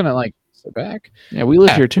 Not just gonna like sit back. Yeah, we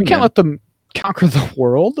live here too. We can't let them conquer the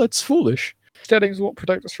world. That's foolish. Steadings won't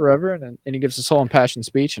protect us forever. And he gives a soul impassioned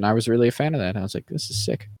speech, and I was really a fan of that. I was like, this is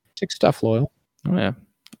sick. Sick stuff, Loyal. Oh yeah.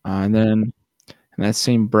 And then in that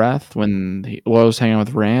same breath, when Loyal's hanging out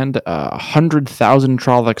with Rand, 100,000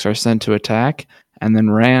 Trollocs are sent to attack, and then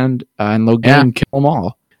Rand and Logain kill them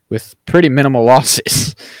all with pretty minimal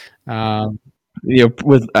losses.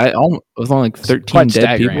 With only like 13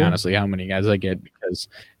 dead people. Honestly, how many guys I get, because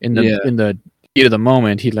in the heat of the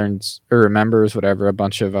moment, he learns or remembers whatever a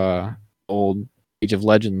bunch of old Age of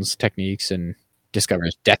Legends techniques and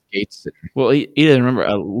discovers death gates. Well, he didn't remember.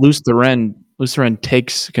 Luce the Wren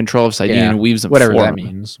takes control of Saidin and weaves them. Whatever that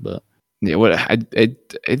means, but yeah,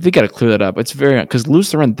 they got to clear that up. It's very because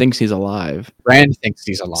Luce the Wren thinks he's alive. Rand thinks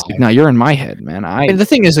he's alive. Like, no, you're in my head, man. And the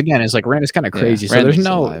thing is, again, is like Rand is kind of crazy. So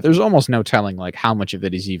there's almost no telling like how much of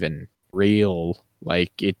it is even real.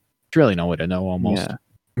 Like it's really no way to know. Almost. Yeah.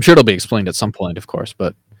 I'm sure it'll be explained at some point, of course,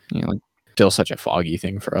 but still such a foggy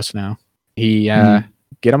thing for us now. He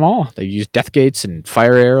get them all. They use death gates and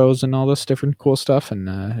fire arrows and all this different cool stuff, and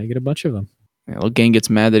they get a bunch of them. Yeah, Logain gets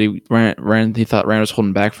mad that he thought Rand was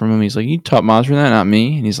holding back from him. He's like, you taught Mazrin that, not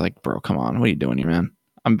me. And he's like, bro, come on. What are you doing here, man?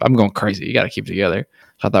 I'm going crazy. You got to keep it together.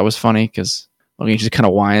 Thought that was funny because Logain just kind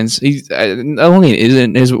of whines. His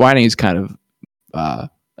whining is kind of, I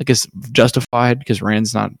guess, justified because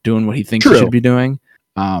Rand's not doing what he thinks he should be doing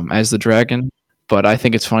as the dragon. But I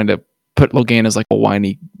think it's funny to put Logain as like a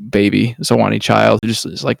whiny baby, as a whiny child who just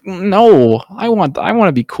is like, no, I want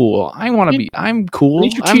to be cool. I'm cool.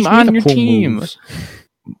 I'm on your team.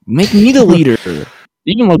 Make me the leader.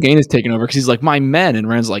 Even Logain is taking over because he's like, my men, and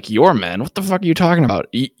Rand's like, your men. What the fuck are you talking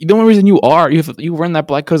about? The only reason you were in that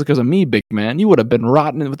black coast because of me, big man. You would have been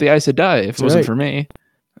rotten with the Aes Sedai if it wasn't for me.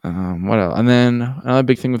 What else? And then another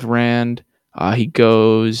big thing with Rand, he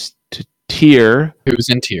goes to Tyr. It was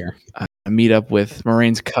in Tyr. Meet up with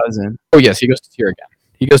Moiraine's cousin. Oh yes, he goes to Tyr again.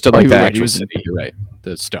 He goes to the actual city. You're right.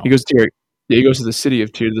 The stone. He goes to Tyr. He goes to the city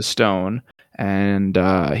of Tyr, the stone, and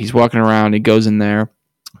he's walking around. He goes in there,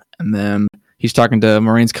 and then he's talking to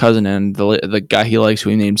Moiraine's cousin and the guy he likes,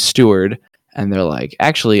 who he named Steward. And they're like,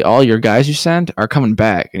 actually, all your guys you sent are coming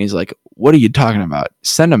back. And he's like, what are you talking about?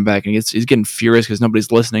 Send them back. And he's getting furious because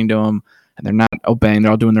nobody's listening to him, and they're not obeying.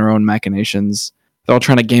 They're all doing their own machinations. They're all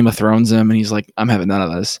trying to Game of Thrones him, and he's like, I'm having none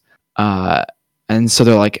of this. And so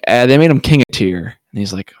they're like, they made him king of Tyr. And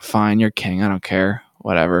he's like, fine, you're king. I don't care.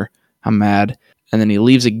 Whatever. I'm mad. And then he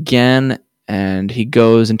leaves again, and he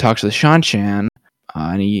goes and talks to the Shan-Chan.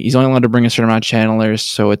 And he's only allowed to bring a certain amount of channelers.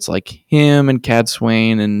 So it's like him and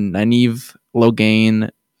Cadsuane and Nynaeve, Logain,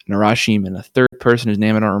 Narashim, and a third person whose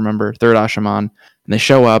name I don't remember, third Ashaman. And they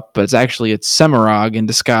show up, but it's Semirhage in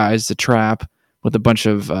disguise, the trap, with a bunch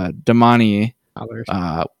of Damani.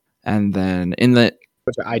 And then in the...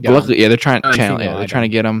 Luckily, they're trying to channel. Yeah, they're trying to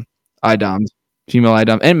get them Idoms, female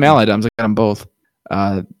Idoms, and male Idoms. They got them both.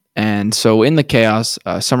 And so in the chaos,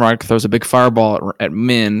 Semirhage throws a big fireball at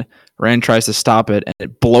Min. Rand tries to stop it, and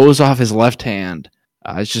it blows off his left hand.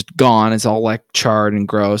 It's just gone. It's all like charred and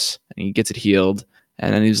gross, and he gets it healed.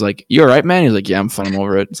 And then he's like, "You all right, man?" He's like, "Yeah, I'm fine. I'm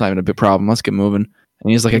over it. It's not even a big problem. Let's get moving."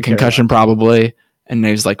 And he's like, "A concussion probably." And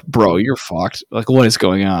he's like, "Bro, you're fucked. Like, what is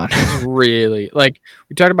going on?" Really? Like,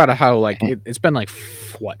 we talked about how like it's been like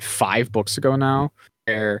 5 books ago now,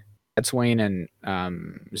 where Cadsuane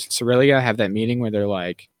and Cerelia have that meeting where they're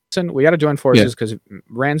like, "Listen, we got to join forces because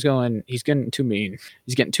Rand's he's getting too mean.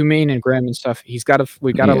 He's getting too mean and grim and stuff. We got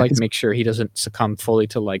to like make sure he doesn't succumb fully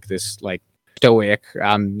to like this like stoic.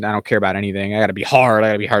 I don't care about anything. I got to be hard. I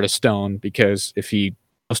got to be hard as stone, because if he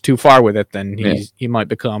goes too far with it, then he might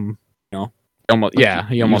become,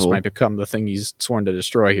 he almost might become the thing he's sworn to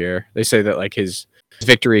destroy here. They say that like his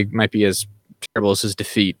victory might be as terrible as his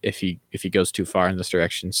defeat if he goes too far in this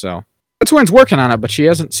direction. So Cadsuane's working on it, but she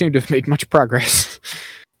hasn't seemed to have made much progress.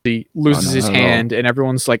 He loses his hand, and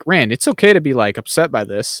everyone's like, Rand, it's okay to be like upset by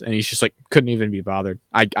this, and he's just like, couldn't even be bothered.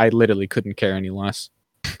 I literally couldn't care any less.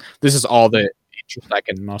 This is all that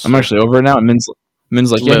introspection most. I'm actually over it now. And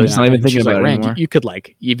Min's like, yeah, he's not even thinking about it anymore. You could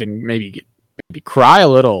like even maybe cry a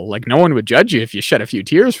little. Like no one would judge you if you shed a few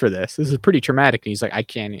tears for this. This is pretty traumatic. And he's like,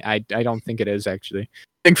 I don't think it is actually.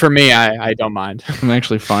 I think for me, I don't mind. I'm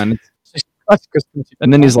actually fine.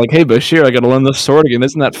 And then he's like, hey, Bashir, I got to learn this sword again.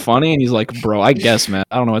 Isn't that funny? And he's like, bro, I guess, man.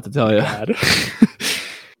 I don't know what to tell you.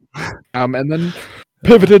 And then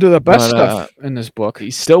pivoted to the best stuff in this book.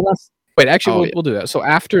 He still wants. Wait, actually, we'll do that. So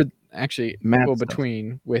after Mad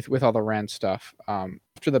between with all the Rand stuff,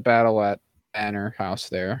 after the battle at Banner House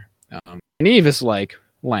there, Nynaeve is like,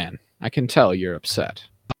 Lan, I can tell you're upset,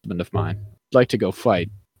 husband of mine. I'd like to go fight,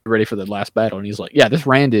 ready for the last battle. And he's like, yeah, this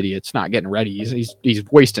Rand idiot's not getting ready. He's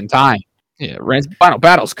wasting time. Yeah, Rand's final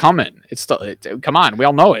battle's coming. Come on, we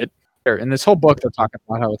all know it. In this whole book, they're talking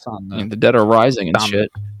about how it's on the dead are rising and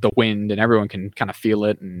shit. The wind, and everyone can kind of feel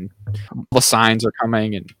it, and all the signs are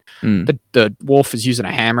coming, and the wolf is using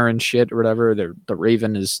a hammer and shit or whatever. The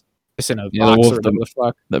raven is kissing a fox or whatever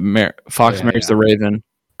the fuck. Fox marries the raven.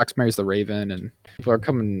 Fox marries the raven, and people are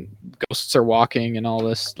coming. Ghosts are walking, and all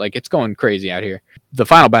this. Like it's going crazy out here. The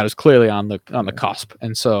final battle is clearly on the cusp,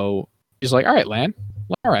 and so he's like, "All right, Lan.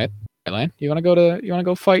 All right, Lan. You want to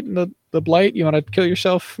go fight in the blight? You want to kill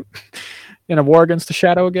yourself in a war against the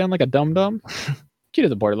shadow again, like a dum-dum? Get to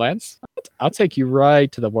the Borderlands. I'll take you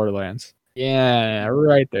right to the Borderlands. Yeah,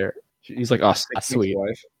 right there." He's like, "Oh, sweet."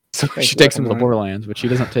 So she takes him to the Borderlands, but she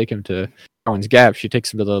doesn't take him to Rowan's Gap. She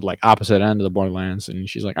takes him to the like opposite end of the Borderlands, and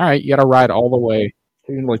she's like, "All right, you got to ride all the way,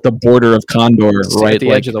 like the border of Condor, right at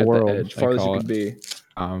the edge of the world, as far as it could be,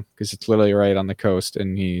 because it's literally right on the coast."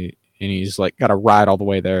 And he's like, "Got to ride all the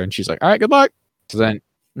way there," and she's like, "All right, good luck." So then,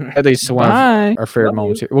 at least one of our favorite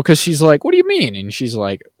moments here. Well, because she's like, "What do you mean?" And she's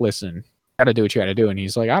like, "Listen, gotta do what you gotta do." And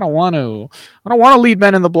he's like, I don't want to lead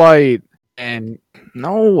men in the blight. And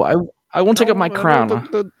no, I won't take up my crown.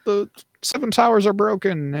 The seven towers are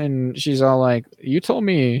broken. And she's all like, you told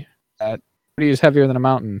me that is heavier than a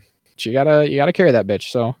mountain. You gotta carry that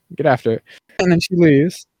bitch. So get after it. And then she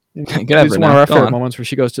leaves. It's one of our favorite moments where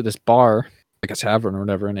she goes to this bar, like a tavern or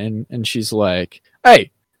whatever, and she's like,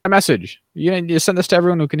 "Hey, a message. You send this to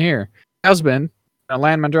everyone who can hear. My husband,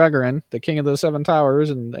 Lan Mandragoran, the king of the Seven Towers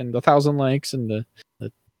and the Thousand Lakes, and the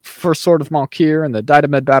first sword of Malkir, and the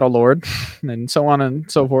Didamed Battle Lord, and so on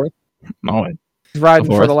and so forth. He's riding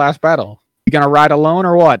for the last battle. You gonna ride alone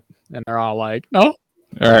or what?" And they're all like, "No."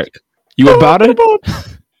 All right. You about it?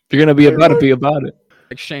 If you're gonna be about it, be about it.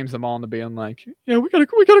 Like shames them all into being like, "Yeah, we gotta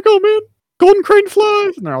go, man. Golden Crane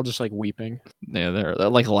flies," and they're all just like weeping. Yeah, they're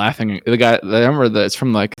like laughing. The guy, I remember that it's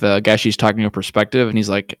from like the guy she's talking to perspective, and he's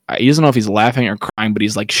like, he doesn't know if he's laughing or crying, but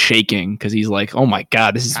he's like shaking because he's like, "Oh my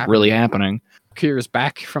god, this is really happening." Malkir is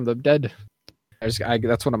back from the dead.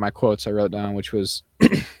 That's one of my quotes I wrote down, which was,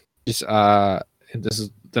 this is the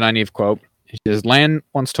Nynaeve quote. She says, "Lan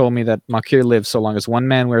once told me that Malkir lives so long as one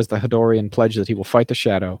man wears the Hadori and pledge that he will fight the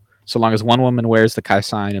Shadow, so long as one woman wears the Kai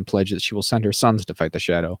sign and pledge that she will send her sons to fight the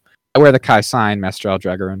Shadow. I wear the Kai sign, Master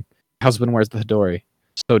Eldragoran. My husband wears the Hadori.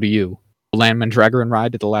 So do you. Will Lan Mandragoran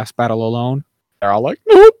ride to the last battle alone?" They're all like,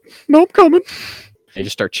 "Nope, coming." They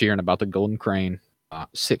just start cheering about the Golden Crane.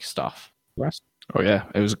 Sick stuff. Oh yeah,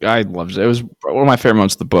 I loved it. It was one of my favorite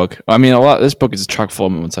moments of the book. I mean, this book is chock full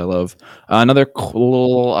of moments I love. Another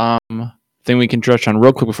cool thing we can touch on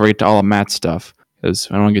real quick before we get to all of Matt's stuff, because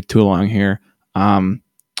I don't want to get too long here,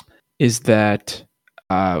 is that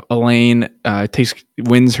Elaine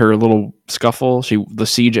wins her little scuffle. The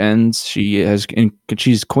siege ends.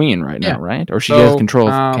 She's queen right now, right? Or she has control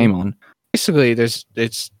of Caemlyn. Basically,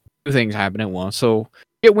 it's two things happening at once. So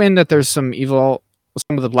you get wind that there's some evil.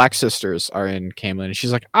 Some of the Black Sisters are in Caemlyn, and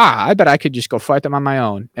she's like, I bet I could just go fight them on my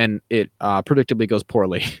own. And it predictably goes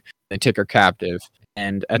poorly. They take her captive.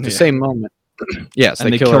 And at the same moment, yes,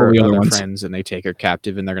 they kill her other friends, and they take her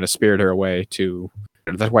captive, and they're going to spirit her away to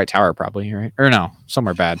the White Tower, probably, right? Or no,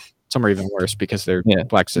 somewhere bad. Somewhere even worse, because they're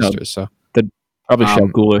Black Sisters. So probably Shell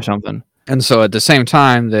Ghoul or something. And so at the same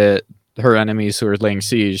time that her enemies who are laying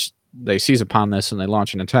siege, they seize upon this, and they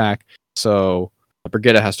launch an attack. So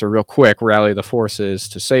Brigitte has to real quick rally the forces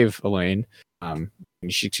to save Elaine.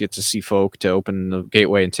 She gets to see folk to open the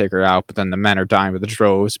gateway and take her out, but then the men are dying with the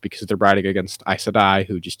droves because they're riding against Aes Sedai,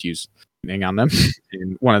 who just use lightning on them.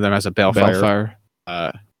 And one of them has a balefire.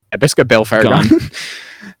 Basically a balefire gun.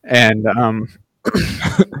 And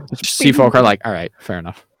sea folk are like, all right, fair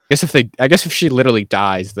enough. I guess if she literally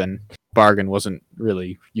dies, then bargain wasn't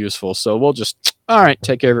really useful. So we'll just, all right,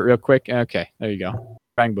 take care of it real quick. Okay, there you go.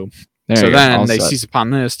 Bang, boom. So then they seize upon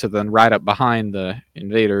this to then ride up behind the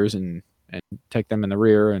invaders and take them in the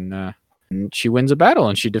rear, and she wins a battle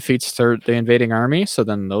and she defeats the invading army. So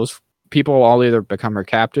then those people all either become her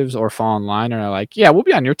captives or fall in line and are like, yeah, we'll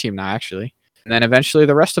be on your team now, actually. And then eventually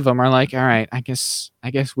the rest of them are like, all right, I guess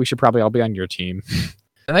we should probably all be on your team.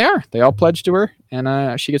 And they are. They all pledge to her,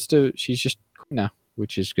 and she's just queen now,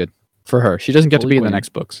 which is good for her. She doesn't get to be in the next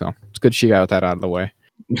book, so it's good she got that out of the way.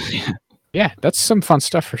 Yeah, that's some fun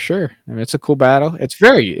stuff for sure. I mean, it's a cool battle. It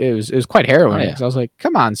was quite harrowing. I was like,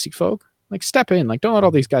 come on, Sea Folk, like step in, like don't let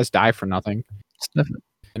all these guys die for nothing.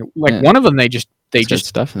 And like one of them, they just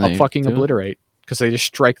fucking obliterate because they just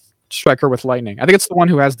strike her with lightning. I think it's the one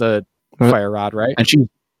who has the fire rod, right? And she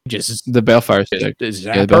just the balefire stick.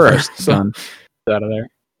 Yeah, the balefire done out of there.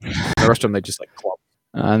 The rest of them they just like club.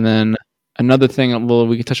 And then another thing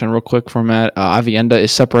we can touch on real quick for Matt. Avienda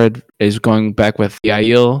is going back with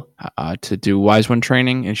Yael to do Wise One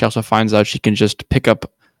training, and she also finds out she can just pick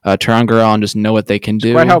up Terangara and just know what they can do.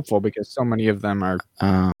 It's quite helpful because so many of them are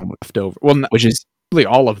left over. Well, which is really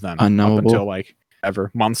all of them unknowable. Up until like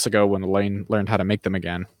months ago when Elaine learned how to make them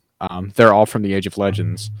again. They're all from the Age of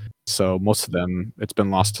Legends, so most of them it's been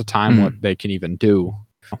lost to time what they can even do.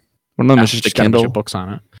 One of them is just a Kindle. Books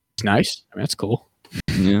on it. It's nice. I mean, it's cool.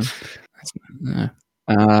 Yeah.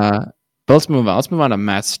 But let's move on. Let's move on to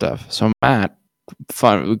Matt's stuff. So Matt,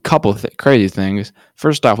 a couple of crazy things.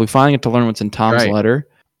 First off, we finally get to learn what's in Tom's letter.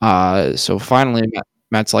 So finally,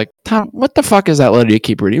 Matt's like, Tom, what the fuck is that letter you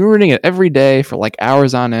keep reading? You're reading it every day for like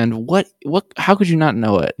hours on end. What? How could you not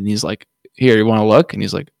know it? And he's like, here, you want to look? And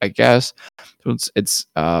he's like, I guess. So it's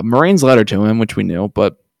Moraine's letter to him, which we knew,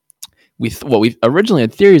 but what we originally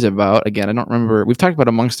had theories about, again, I don't remember, we've talked about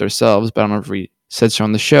amongst ourselves, but I don't know if we said so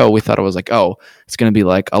on the show. We thought it was like, oh, it's going to be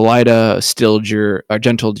like Elida stilled your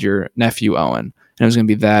nephew Owen. And it was going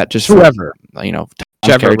to be that, just whoever, Tom's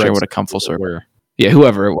character would have come full circle. Yeah,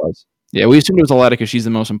 whoever it was. Yeah, we assumed it was Elida because she's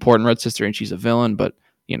the most important Red Sister and she's a villain, but,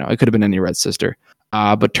 it could have been any Red Sister.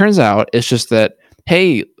 But turns out it's just that,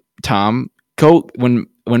 hey, Tom, go, when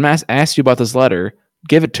Matt asks you about this letter,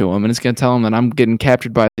 give it to him, and it's going to tell him that I'm getting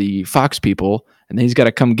captured by the Fox people, and he's got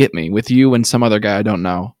to come get me with you and some other guy I don't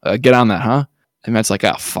know. Get on that, huh? And Matt's like,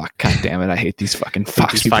 oh, fuck, god damn it, I hate these fucking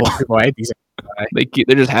Fox people. I hate these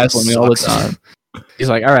they're just hassling me all the time. He's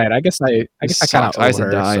like, all right, I guess I kind of owe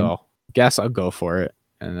her, so guess I'll go for it.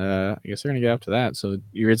 And I guess they're going to get up to that. So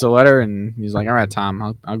he reads the letter, and he's like, all right,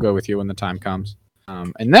 Tom, I'll go with you when the time comes.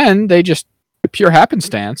 And then they just, pure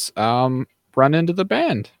happenstance, run into the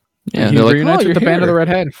band. Yeah, they're like, reunites with the Band of the Red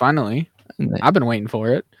Head, finally. I've been waiting for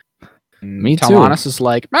it. Me too. Talanis is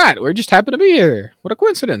like, Matt, we just happen to be here. What a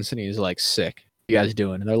coincidence. And he's like, sick. What are you guys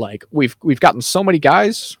doing? And they're like, we've gotten so many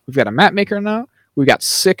guys. We've got a map maker now. We've got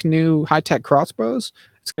sick new high-tech crossbows.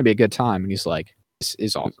 It's going to be a good time. And he's like, this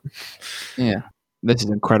is awesome. Yeah, this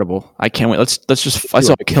is incredible. I can't wait. Let's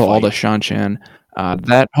kill all the Shan-Chan.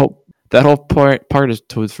 That whole part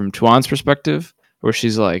is from Tuan's perspective, where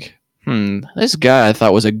she's like, this guy I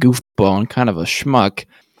thought was a goofball and kind of a schmuck.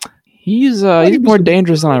 He's more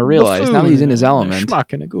dangerous than I realized. Now that he's in his element. A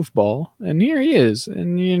schmuck and a goofball, and here he is.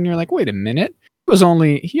 And you're like, wait a minute.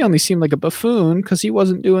 He only seemed like a buffoon because he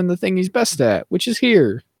wasn't doing the thing he's best at, which is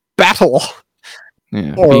here. Battle.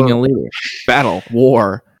 Yeah, being a leader. Battle.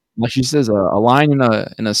 War. Like she says, a lion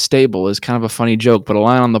in a stable is kind of a funny joke, but a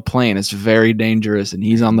lion on the plane is very dangerous, and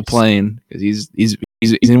he's on the plane because he's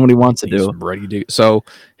in what he wants to do. Ready to do. So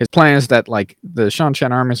his plan is that like the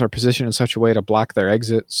Shan-Chan armies are positioned in such a way to block their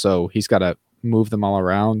exit, so he's got to move them all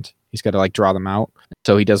around. He's got to like draw them out.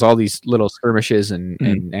 So he does all these little skirmishes and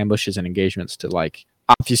ambushes and engagements to like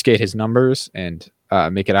obfuscate his numbers and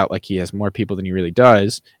make it out like he has more people than he really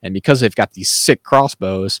does. And because they've got these sick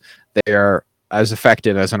crossbows, they are as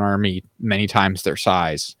effective as an army many times their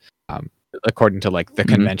size, according to like the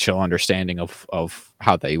conventional understanding of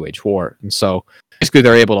how they wage war. And so basically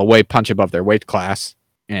they're able to punch above their weight class.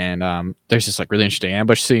 And there's this like really interesting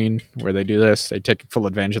ambush scene where they do this. They take full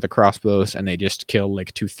advantage of the crossbows and they just kill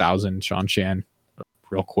like 2,000 Shan-Chan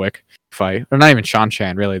real quick fight. They're not even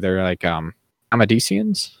Shan-Chan really. They're like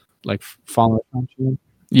Amadisians, like fallen Shan-Chan.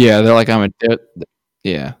 Yeah, they're like they're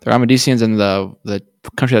Amadisians in the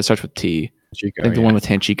country that starts with T. Chico, I think the one with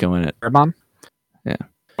Tanchico in it. Erebon? Yeah.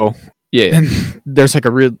 Oh. Yeah. And there's like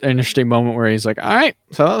a real interesting moment where he's like, all right,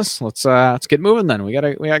 fellas, let's get moving then. We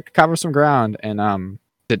gotta cover some ground. And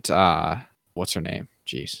what's her name?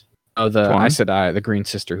 Jeez. Oh, the green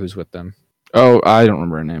sister who's with them. Oh, I don't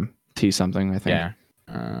remember her name. T something, I think. Yeah.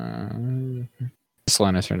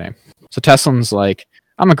 Teslan is her name. So Teslan's like,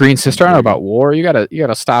 I'm a green sister, I don't know about war. You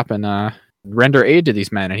gotta stop and render aid to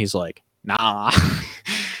these men. And he's like, nah.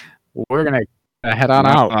 We're gonna head on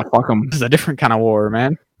out. Fuck them. This is a different kind of war,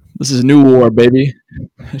 man. This is new war, baby.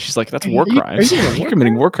 She's like, that's war crimes. You're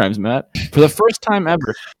committing war crimes, Matt. For the first time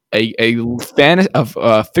ever.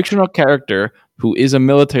 a fictional character who is a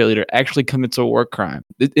military leader actually commits a war crime.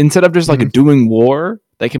 Instead of just like doing war,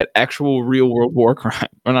 they commit actual real world war crime,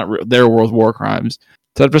 or not real, their world war crimes.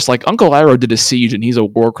 Instead of just like Uncle Iroh did a siege and he's a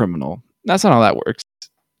war criminal. That's not how that works.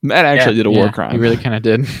 Matt actually did a war crime. He really kind of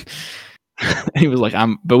did. He was like,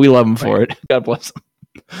 but we love him for it. God bless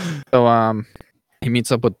him. So he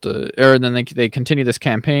meets up with and then they continue this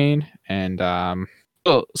campaign, and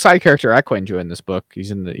side character I quite enjoy in this book.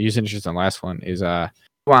 He's interested in the last one. Is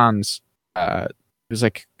Juan's he was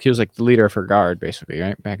like the leader of her guard basically,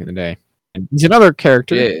 right, back in the day. And he's another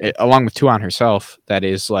character along with Tuan herself that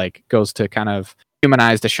is like goes to kind of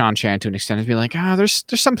humanize the Shan-Chan to an extent and be like, there's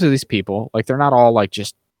something to these people. Like they're not all like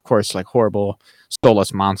just of course like horrible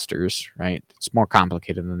soulless monsters, right? It's more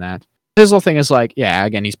complicated than that. His whole thing is like,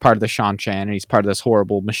 again, he's part of the Shan-Chan and he's part of this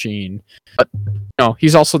horrible machine. But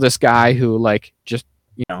he's also this guy who like just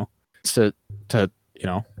to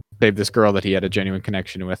save this girl that he had a genuine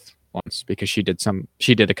connection with once because she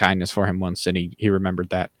did a kindness for him once and he remembered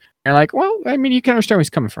that. And you're like, well, I mean, you can understand where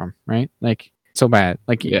he's coming from, right? Like so bad.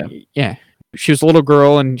 Like yeah. She was a little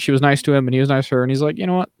girl and she was nice to him and he was nice to her and he's like, you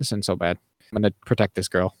know what? This isn't so bad. I'm gonna protect this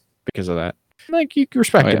girl because of that. Like you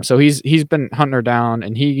respect him. So he's been hunting her down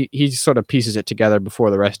and he sort of pieces it together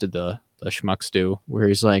before the rest of the schmucks do, where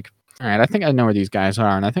he's like, all right, I think I know where these guys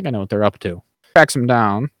are and I think I know what they're up to. Tracks him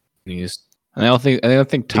down and I don't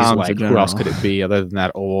think Tom's like, who else could it be other than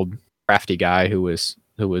that old crafty guy who was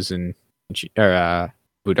in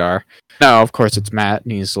Budar? No, of course it's Matt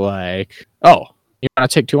and he's like, oh, you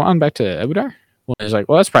want to take Tuan back to Ebudar? Well, he's like,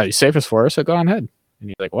 well, that's probably safest for us, so go on ahead. And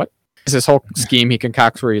he's like, what? It's this whole scheme he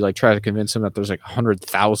concocts where he like tries to convince him that there's like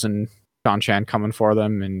 100,000 Shan-Chan coming for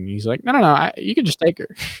them, and he's like, no, you can just take her.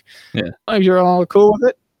 Yeah, like, you're all cool with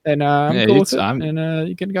it, and I'm cool with it,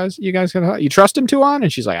 and you guys can. You trust him, Tuan?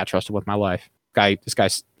 And she's like, I trust him with my life. This guy,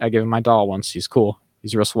 I gave him my doll once. He's cool.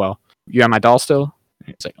 He's real swell. You have my doll still?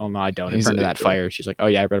 And it's like, oh no, I don't. It burned in that fire. She's like, oh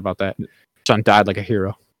yeah, I read about that. Son died like a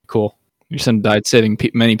hero. Cool. Your son died saving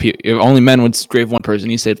many people. If only men would save one person.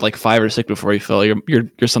 He saved like 5 or 6 before he fell. Your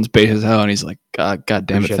son's base as hell, and he's like, God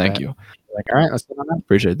damn it, thank you. Like, all right, let's get on that.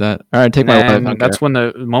 Appreciate that. All right, take my life. That's when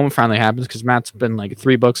the moment finally happens because Matt's been like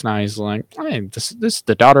 3 books now. He's like, hey, this is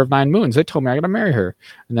the daughter of 9 moons. They told me I got to marry her,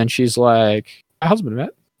 and then she's like, my husband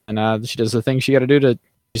met, and she does the thing she got to do.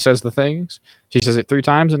 She says the things. She says it 3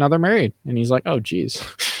 times, and now they're married. And he's like, oh, geez,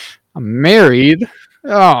 I'm married.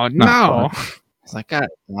 Oh no. He's like, God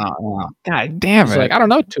damn it! He's like, I don't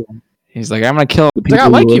know to him. He's like, I'm gonna kill the people. Like, I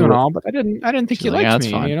like you and all, but I didn't think you liked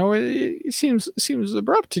me. Fine. It seems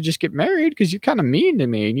abrupt to just get married because you're kind of mean to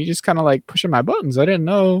me and you just kind of like pushing my buttons. I didn't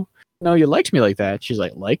know you liked me like that. She's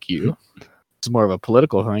like you. It's more of a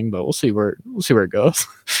political thing, but we'll see where it goes.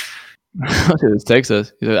 This takes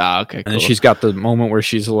us. He's like, okay. Cool. And then she's got the moment where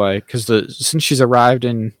she's like, because since she's arrived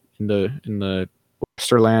in the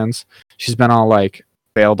Westerlands, she's been all like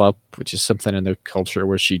veiled up, which is something in the culture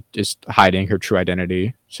where she is hiding her true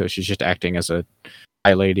identity. So she's just acting as a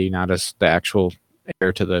high lady, not as the actual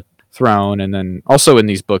heir to the throne. And then also in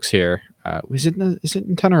these books here, is it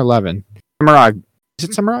in 10 or 11? Semirhage. Is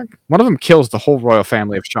it Semirhage? One of them kills the whole royal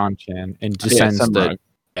family of Shan-Chan and descends it's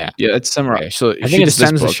Semirhage. Okay, so I think it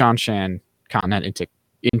descends the Shan-Chan continent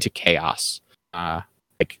into chaos.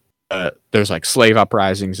 There's like slave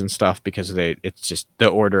uprisings and stuff because it's just the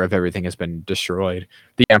order of everything has been destroyed.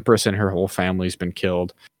 The Empress and her whole family's been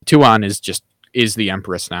killed. Tuan is the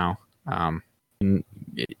Empress now. And,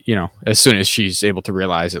 as soon as she's able to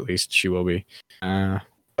realize, at least she will be.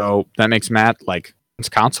 So that makes Matt like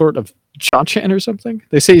consort of Shan-Chan or something.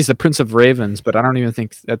 They say he's the Prince of Ravens, but I don't even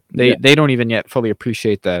think that they don't even yet fully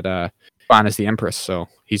appreciate that Tuan is the Empress. So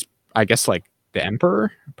he's, I guess, like the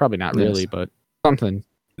Emperor. Probably not really, but something.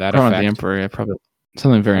 That the Emperor, probably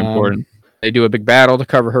something very important. They do a big battle to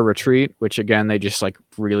cover her retreat, which again they just like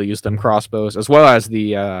really use them crossbows as well as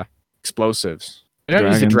the explosives. They don't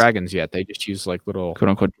use the dragons yet. They just use like little quote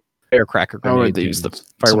unquote firecracker grenades. They use the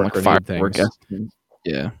firework things.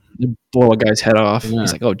 Yeah, they blow a guy's head off. Yeah.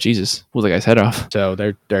 He's like, oh Jesus, blow the guy's head off. So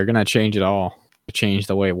they're gonna change it all. Change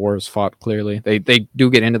the way war is fought. Clearly, they do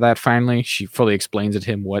get into that finally. She fully explains to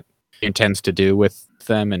him what she intends to do with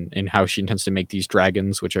them and how she intends to make these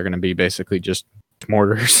dragons, which are going to be basically just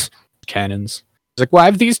mortars, cannons. It's like, well, I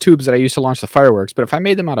have these tubes that I use to launch the fireworks, but if I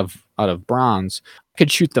made them out of bronze, I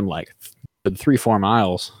could shoot them like 3-4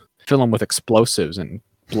 miles, fill them with explosives and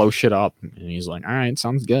blow shit up. And he's like, all right,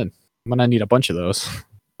 sounds good. I'm going to need a bunch of those.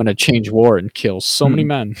 I'm going to change war and kill so many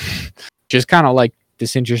men. Just kind of like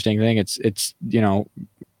this interesting thing. It's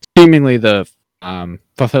seemingly the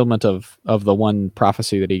fulfillment of the one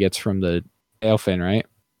prophecy that he gets from the Elfin, right?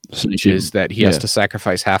 which is that he has to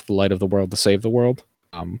sacrifice half the light of the world to save the world.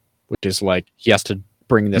 Which is like he has to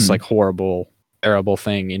bring this like horrible, terrible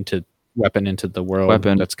thing into the world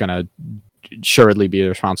that's gonna assuredly be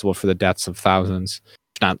responsible for the deaths of thousands,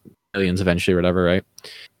 if not millions eventually, or whatever, right?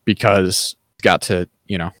 Because he's got to,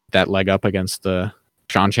 that leg up against the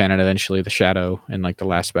Seanchan and eventually the Shadow in like the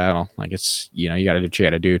last battle. Like it's, you got to do what you got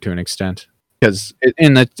to do to an extent. Because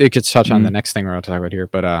it could touch on the next thing we're going to talk about here,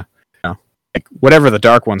 but like whatever the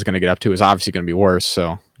Dark One's going to get up to is obviously going to be worse.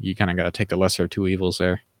 So you kind of got to take the lesser of two evils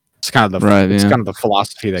there. It's kind of the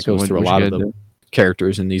philosophy that goes through a lot of the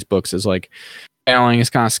characters in these books. Is like channeling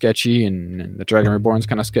is kind of sketchy, and the Dragon Reborn's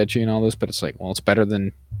kind of sketchy, and all this. But it's like, well, it's better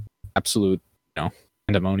than absolute,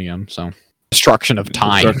 pandemonium. So destruction of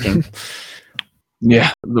time.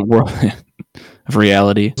 Yeah, the world of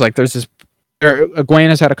reality. It's like there's this. Egwene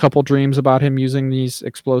has had a couple dreams about him using these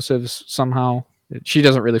explosives somehow. She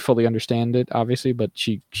doesn't really fully understand it, obviously, but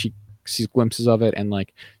she sees glimpses of it, and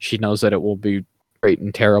like she knows that it will be great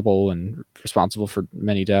and terrible and responsible for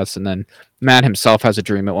many deaths. And then Matt himself has a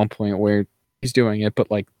dream at one point where he's doing it,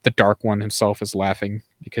 but like the Dark One himself is laughing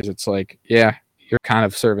because it's like, yeah, you're kind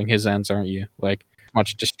of serving his ends, aren't you? Like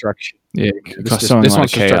much destruction. Yeah, this one's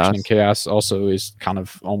destruction and chaos also is kind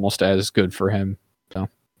of almost as good for him. So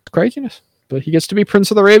it's craziness, but he gets to be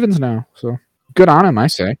Prince of the Ravens now. So good on him, I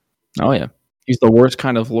say. Oh yeah, he's the worst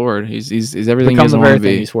kind of lord. He's everything he doesn't want to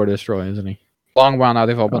be. He's for to destroy, isn't he? Long while now,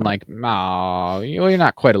 they've all been like, "No, you're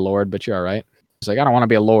not quite a lord, but you're all right." He's like, "I don't want to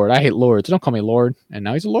be a lord. I hate lords. Don't call me lord." And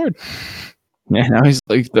now he's a lord. Yeah, now he's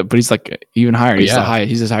like, but he's like even higher. He's the highest.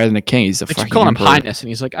 He's just higher than the king. He's the fucking. Calling him highness, and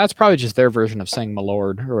he's like, "That's probably just their version of saying my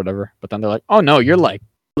lord or whatever." But then they're like, "Oh no, you're like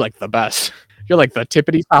the best. You're like the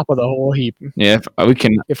tippity top of the whole heap." Yeah, we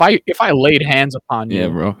can. If I laid hands upon you, yeah,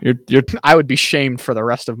 bro, you're. I would be shamed for the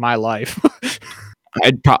rest of my life.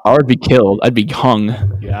 I would be killed. I'd be hung.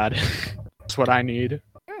 God, that's what I need.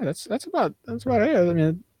 Yeah, that's about it. I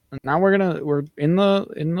mean, now we're in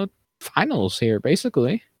the finals here,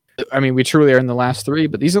 basically. I mean, we truly are in the last three,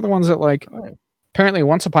 but these are the ones that like apparently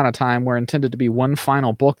once upon a time were intended to be one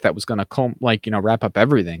final book that was going to wrap up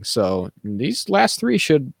everything. So these last three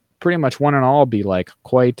should pretty much one and all be like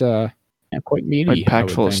quite meaty, quite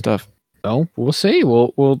packed full of stuff. So we'll see.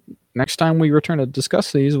 We'll next time we return to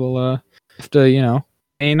discuss these, we'll have to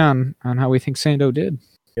aim on how we think Sando did.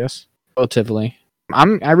 Yes, relatively.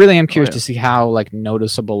 I really am curious to see how like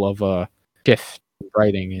noticeable of a shift in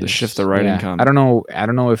writing is. The shift of writing. Yeah. I don't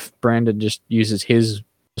know if Brandon just uses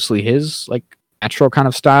mostly his like natural kind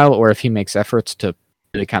of style, or if he makes efforts to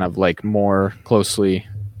really kind of like more closely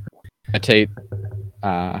imitate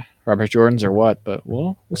Robert Jordan's or what. But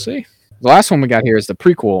we'll see. The last one we got here is the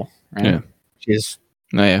prequel, right? Yeah. Which is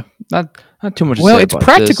not too much. Well, it's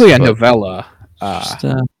practically a novella.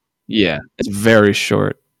 Yeah, it's very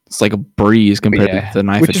short. It's like a breeze compared to the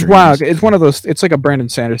Knife, which is wild. It's one of those. It's like a Brandon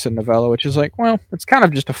Sanderson novella, which is like, well, it's kind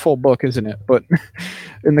of just a full book, isn't it? But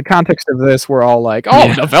in the context of this, we're all like,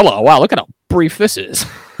 oh, novella! Wow, look at how brief this is.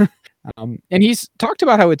 And he's talked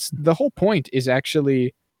about how the whole point is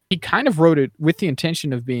actually he kind of wrote it with the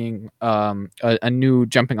intention of being a new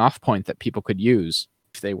jumping off point that people could use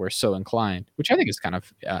if they were so inclined, which I think is kind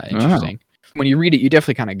of interesting. When you read it, you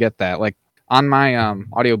definitely kind of get that. Like on my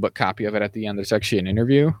audiobook copy of it at the end, there's actually an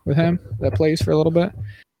interview with him that plays for a little bit.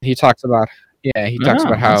 He talks about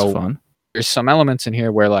about how there's some elements in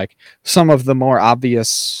here where like some of the more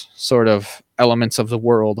obvious sort of elements of the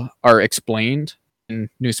world are explained in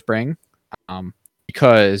New Spring,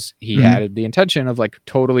 because he added the intention of like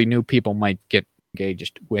totally new people might get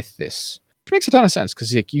engaged with this, which makes a ton of sense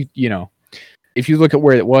because like if you look at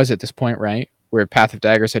where it was at this point, right, where Path of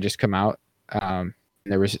Daggers had just come out,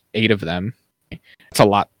 there was 8 of them. It's a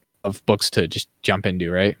lot of books to just jump into,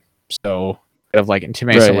 right? So instead of like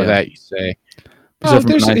intimate some of that, you say,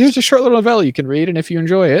 here's a short little novella you can read, and if you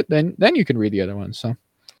enjoy it, then you can read the other ones. So,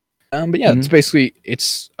 but yeah,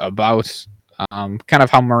 it's about kind of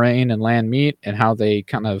how Moraine and Lan meet and how they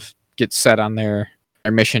kind of get set on their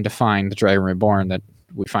mission to find the Dragon Reborn that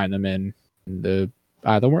we find them in the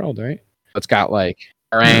world, right? So it's got like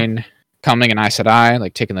Moraine coming and Aes Sedai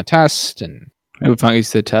like taking the test, and we finally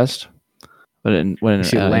see the test. But when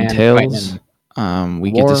it entails,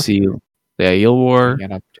 we get to see the Aiel War.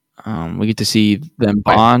 We get to see them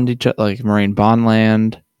bond each other, like Moraine bond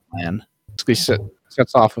Lan. Basically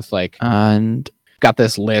sets off with like, and got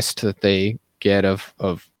this list that they get of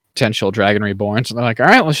potential Dragon Reborns, and they're like, all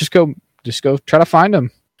right, let's just go try to find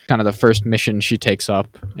them. Kind of the first mission she takes up,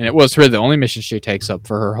 and it was really the only mission she takes up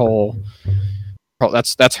for her whole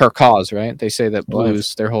that's her cause, right? They say that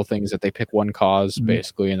blues, their whole thing is that they pick one cause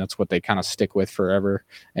basically, and that's what they kind of stick with forever.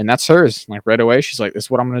 And that's hers. Like right away, she's like, "This is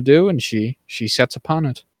what I'm going to do," and she sets upon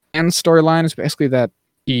it. And the storyline is basically that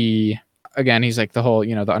he's like the whole,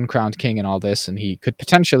 the uncrowned king and all this, and he could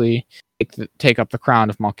potentially take up the crown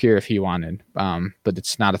of Malkyr if he wanted, but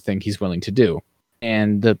it's not a thing he's willing to do.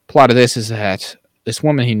 And the plot of this is that this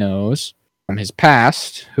woman he knows from his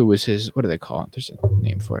past, who was his, what do they call it? There's a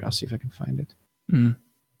name for it. I'll see if I can find it.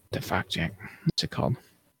 The fuck, Jack? What's it called?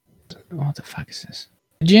 What the fuck is this?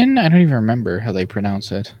 Jin? I don't even remember how they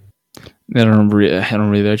pronounce it. I don't remember.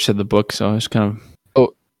 I just had the book, so I was kind of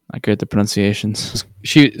not good at the pronunciations.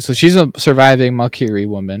 She's a surviving Malkyri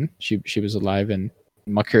woman. She was alive in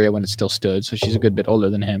Malkyria when it still stood, so she's a good bit older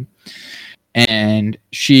than him. And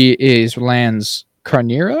she is Lan's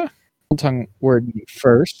Carnera, tongue word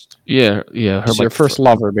first. Yeah. Her first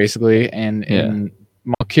lover, basically, and in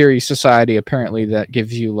Malkyri society, apparently that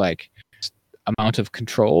gives you like amount of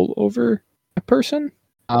control over a person.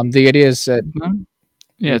 The idea is that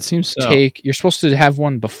it seems so. You're supposed to have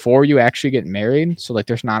one before you actually get married, so like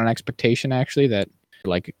there's not an expectation actually that you're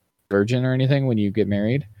like virgin or anything when you get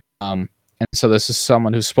married. And so this is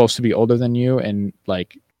someone who's supposed to be older than you and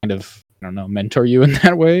like kind of, I don't know, mentor you in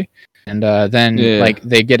that way. And then like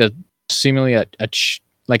they get seemingly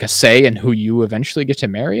a say in who you eventually get to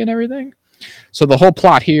marry and everything. So the whole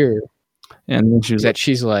plot here is that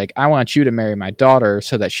she's like, I want you to marry my daughter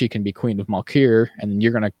so that she can be queen of Malkyr, and then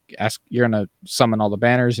you're gonna summon all the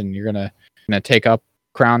banners, and you're gonna take up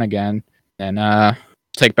crown again and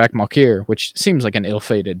take back Malkyr, which seems like an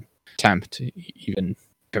ill-fated attempt, even if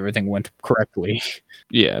everything went correctly.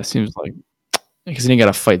 Yeah, it seems like, because then you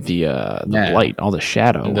got to fight the light, all the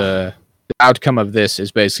shadow. And the outcome of this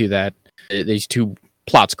is basically that these two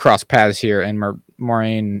plots cross paths here, and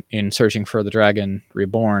Moiraine, in searching for the Dragon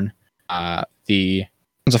Reborn, the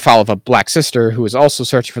a follow of a Black Sister who is also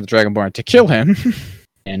searching for the Dragonborn to kill him,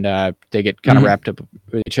 and they get kind of wrapped up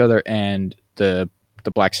with each other, and the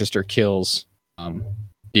Black Sister kills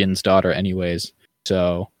Din's daughter anyways,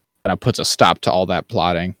 so that puts a stop to all that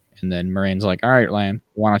plotting. And then Moiraine's like, "All right, Lan,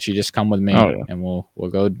 why don't you just come with me, and we'll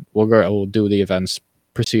do the events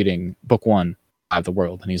preceding book 1 of the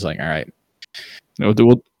world." And he's like, "All right, we'll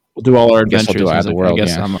do all our adventures." We'll do Eye the world. I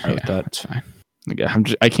guess I'm alright with that. That's fine.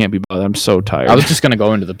 I can't be bothered. I'm so tired. I was just gonna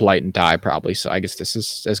go into the Blight and die probably, so I guess this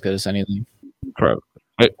is as good as anything.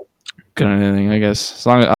 Good on anything, I guess. As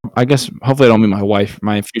long as, I guess, hopefully, I don't meet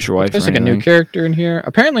my future wife. There's like a new character in here.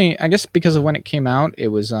 Apparently, I guess because of when it came out, it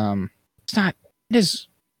was it's not. It is.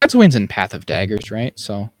 That's wins in Path of Daggers, right?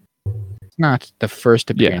 So it's not the first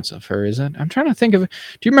appearance of her, is it? I'm trying to think of. Do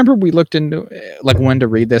you remember we looked into like when to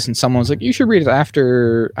read this, and someone was like, "You should read it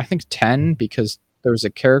after I think 10 because there was a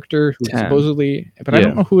character who supposedly, but I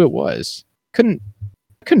don't know who it was. Couldn't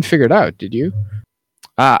figure it out. Did you?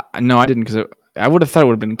 No, I didn't, because I would have thought it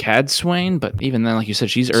would have been Cadsuane, but even then, like you said,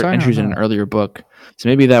 she's entries in an earlier book, so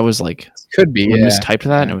maybe that was like could be mistyped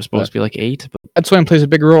that, and it was supposed to be like 8. But Cadsuane plays a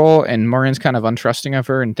big role, and Moiraine's kind of untrusting of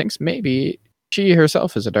her and thinks maybe she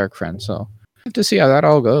herself is a dark friend. So I have to see how that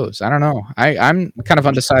all goes. I don't know. I'm kind of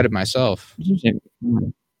undecided myself.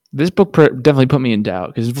 This book definitely put me in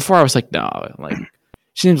doubt, because before I was like, no, like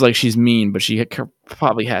she seems like she's mean, but she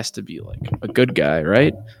probably has to be like a good guy,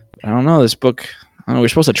 right? I don't know. This book, I don't know. We're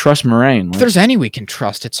supposed to trust Moiraine. Like, if there's any we can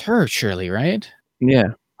trust, it's her, surely, right? Yeah.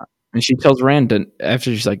 And she tells Rand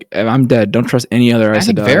after she's like, "I'm dead. Don't trust any other Aes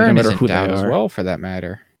Sedai, no matter who they are." As well, for that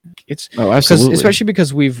matter. It's absolutely, especially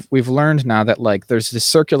because we've learned now that like there's this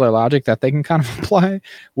circular logic that they can kind of apply,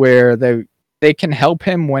 where they can help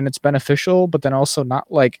him when it's beneficial, but then also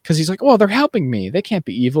not, like, because he's like, "Oh, they're helping me. They can't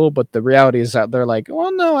be evil." But the reality is that they're like,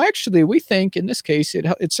 "Well, no, actually, we think in this case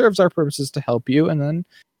it serves our purposes to help you, and then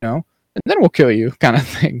and then we'll kill you," kind of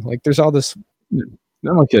thing. Like there's all this.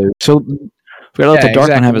 Okay, so we gotta let the Dark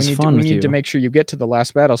One have his fun. We need to make sure you get to the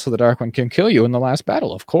last battle, so the Dark One can kill you in the last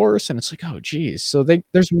battle, of course. And it's like, oh, geez. So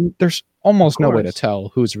there's almost no way to tell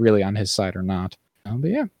who's really on his side or not. But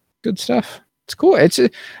yeah, good stuff. It's cool. I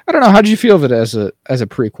don't know. How did you feel of it as a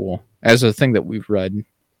prequel, as a thing that we've read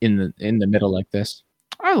in the middle like this?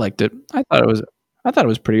 I liked it. I thought it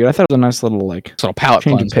was pretty good. I thought it was a nice little like sort of palette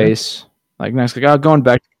change of pace, like nice. Like going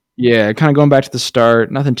back. Yeah, kind of going back to the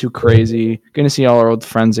start. Nothing too crazy. Going to see all our old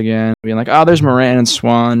friends again. Being like, oh, there's Moiraine and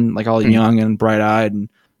Swan, like all young and bright-eyed and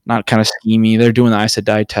not kind of schemy. They're doing the Aes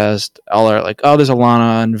Sedai test. All are like, oh, there's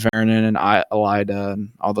Alana and Vernon and Elida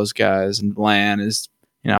and all those guys. And Lan is,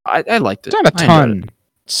 I liked it. It's not a ton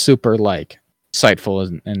super like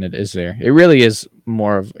insightful, and it is there. It really is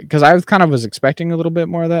more of, because I kind of was expecting a little bit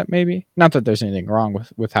more of that, maybe. Not that there's anything wrong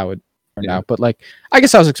with how it turned out. But like, I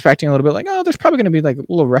guess I was expecting a little bit like, oh, there's probably going to be like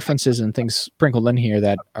little references and things sprinkled in here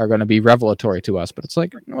that are going to be revelatory to us. But it's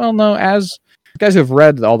like, well, no, as guys who've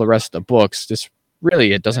read all the rest of the books, this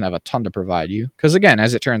really, it doesn't have a ton to provide you. Because again,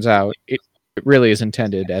 as it turns out, it really is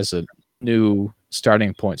intended as a new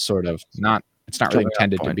starting point, sort of. It's not really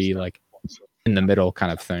intended to be like in the middle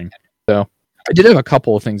kind of thing. So I did have a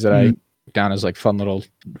couple of things that I put down as like fun little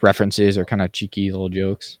references or kind of cheeky little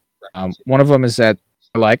jokes. One of them is that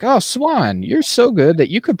like, oh, Swan, you're so good that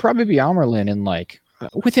you could probably be Amerlin in like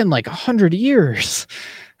within like 100 years,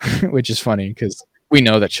 which is funny because we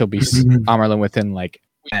know that she'll be Amerlin within like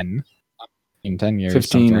 10 years,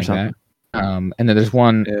 15 or something. like that. And then there's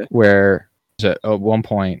one where at one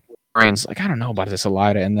point Moiraine's like, I don't know about this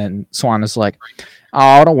Elaida, and then Swan is like,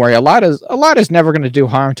 oh, don't worry, Elaida's never going to do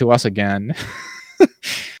harm to us again.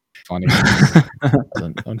 Funny.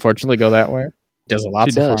 Doesn't unfortunately go that way. Does a lot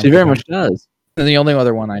of harm. She very much does. And the only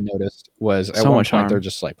other one I noticed was at one point harm. they're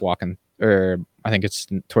just like walking, or I think it's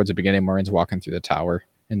towards the beginning, Moiraine's walking through the tower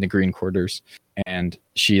in the green quarters, and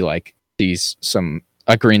she like sees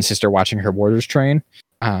a green sister watching her warders train.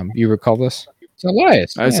 You recall this? It's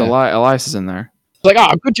Elias. It's Elias is in there. It's like,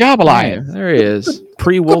 oh, good job, Elias. Yeah, there he is.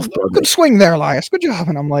 Pre-wolf. Good swing there, Elias. Good job.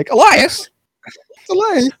 And I'm like, Elias? It's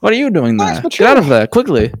Elias. What are you doing there? Elias, Get out of there,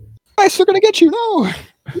 quickly. Elias, they're going to get you. No.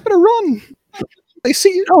 You better run. They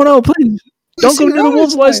see you. No, please. Don't go near the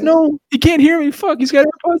wolves, Elias. No. He can't hear me. Fuck, he's got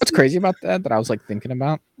AirPods. What's crazy about that I was like thinking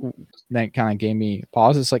about, that kind of gave me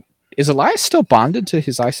pause. It's like, is Elias still bonded to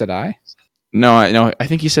his Aes Sedai? No, I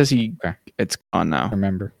think he says it's gone now. I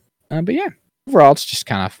remember. But yeah, overall, it's just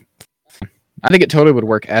kind of fun. I think it totally would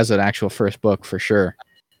work as an actual first book for sure.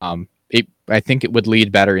 I think it would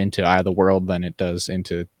lead better into Eye of the World than it does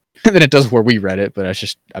where we read it, but it's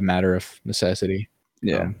just a matter of necessity.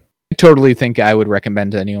 Yeah. I totally think I would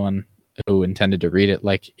recommend to anyone who intended to read it.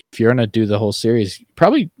 Like, if you're gonna do the whole series,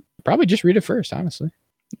 probably just read it first, honestly.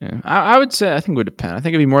 Yeah, I would say I think it would depend. I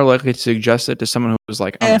think it'd be more likely to suggest it to someone who was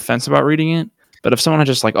like on the fence about reading it. But if someone had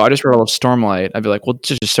just like, oh, I just read all of Stormlight, I'd be like, well,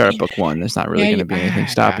 just start at book 1. There's not really going to be anything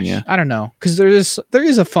stopping you. I don't know, because there's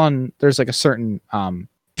like a certain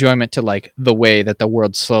enjoyment to like the way that the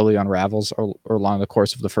world slowly unravels or along the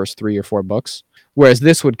course of the first 3 or 4 books, whereas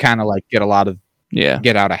this would kind of like get out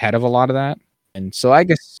ahead of a lot of that. And so I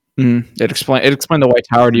guess it explained the White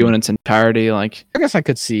Tower to you in its entirety. Like, I guess I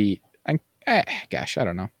could see. Gosh, I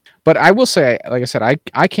don't know. But I will say, like I said,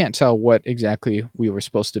 I can't tell what exactly we were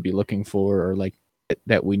supposed to be looking for, or like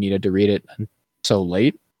that we needed to read it so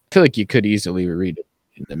late. I feel like you could easily read it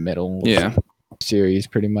in the middle of the series,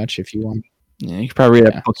 pretty much, if you want. Yeah, you could probably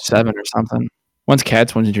read it book 7 or something. Once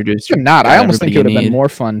Cadsuane's introduced. I almost think it would have been more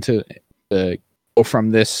fun to go from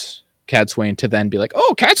this Cadsuane to then be like,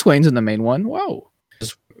 oh, Cadsuane's in the main one. Whoa.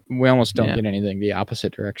 We almost don't get anything the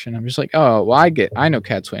opposite direction. I'm just like, oh, well, I know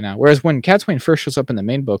Cadsuane now. Whereas when Cadsuane first shows up in the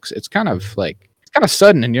main books, it's kind of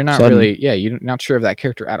sudden, and you're not you're not sure of that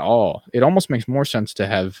character at all. It almost makes more sense to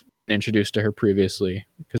have been introduced to her previously,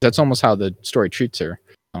 because that's almost how the story treats her.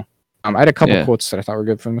 So, I had a couple quotes that I thought were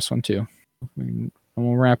good from this one too. And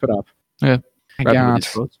we'll wrap it up. Yeah.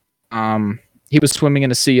 He was swimming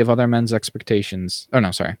in a sea of other men's expectations. Oh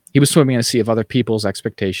no, sorry. He was swimming in a sea of other people's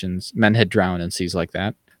expectations. Men had drowned in seas like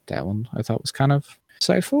that. That one I thought was kind of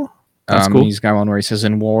insightful. That's cool. He's got one where he says,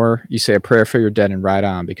 in war, you say a prayer for your dead and ride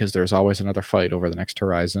on, because there's always another fight over the next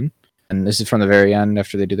horizon. And this is from the very end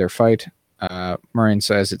after they do their fight. Moiraine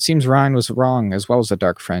says, it seems Ryan was wrong as well as the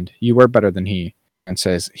Dark Friend. You were better than he. And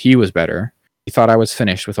says, he was better. He thought I was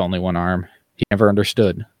finished with only one arm. He never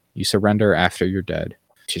understood. You surrender after you're dead.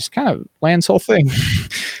 Which is kind of Lan's whole thing.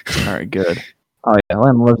 All right, good. Oh yeah,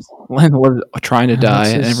 Lan lives trying to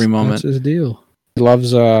die at every moment. That's his deal. He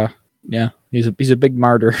loves he's a big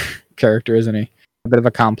martyr character, isn't he? A bit of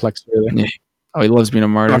a complex, really. Yeah. Oh, he loves being a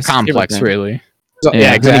martyr. A complex, really. So,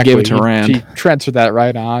 yeah, exactly. He gave it to Rand. She transferred that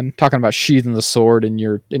right on, talking about sheathing the sword in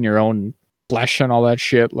your own flesh and all that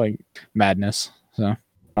shit, like madness. So,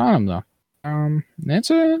 on him though.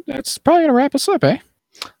 That's probably gonna wrap us up, eh?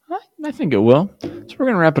 I think it will. So we're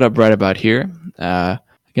gonna wrap it up right about here.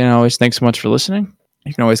 Again, always thanks so much for listening.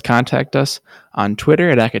 You can always contact us on Twitter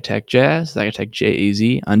at ACATechJazz,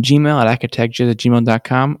 ACATechJAZ, on Gmail at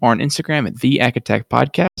ACATechJazz@gmail.com, or on Instagram at The ACATech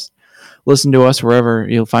Podcast. Listen to us wherever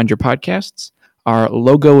you'll find your podcasts. Our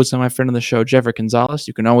logo is on my friend of the show, Jeffrey Gonzalez.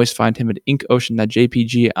 You can always find him at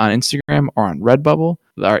inkocean.jpg on Instagram or on Redbubble.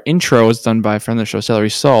 Our intro is done by a friend of the show, Celery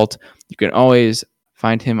Salt. You can always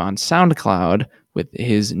find him on SoundCloud with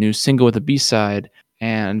his new single with a B-side,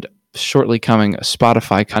 and shortly coming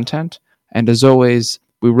Spotify content. And as always,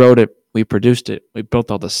 we wrote it, we produced it, we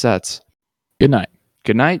built all the sets. Good night.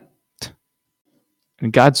 Good night,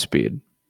 and Godspeed.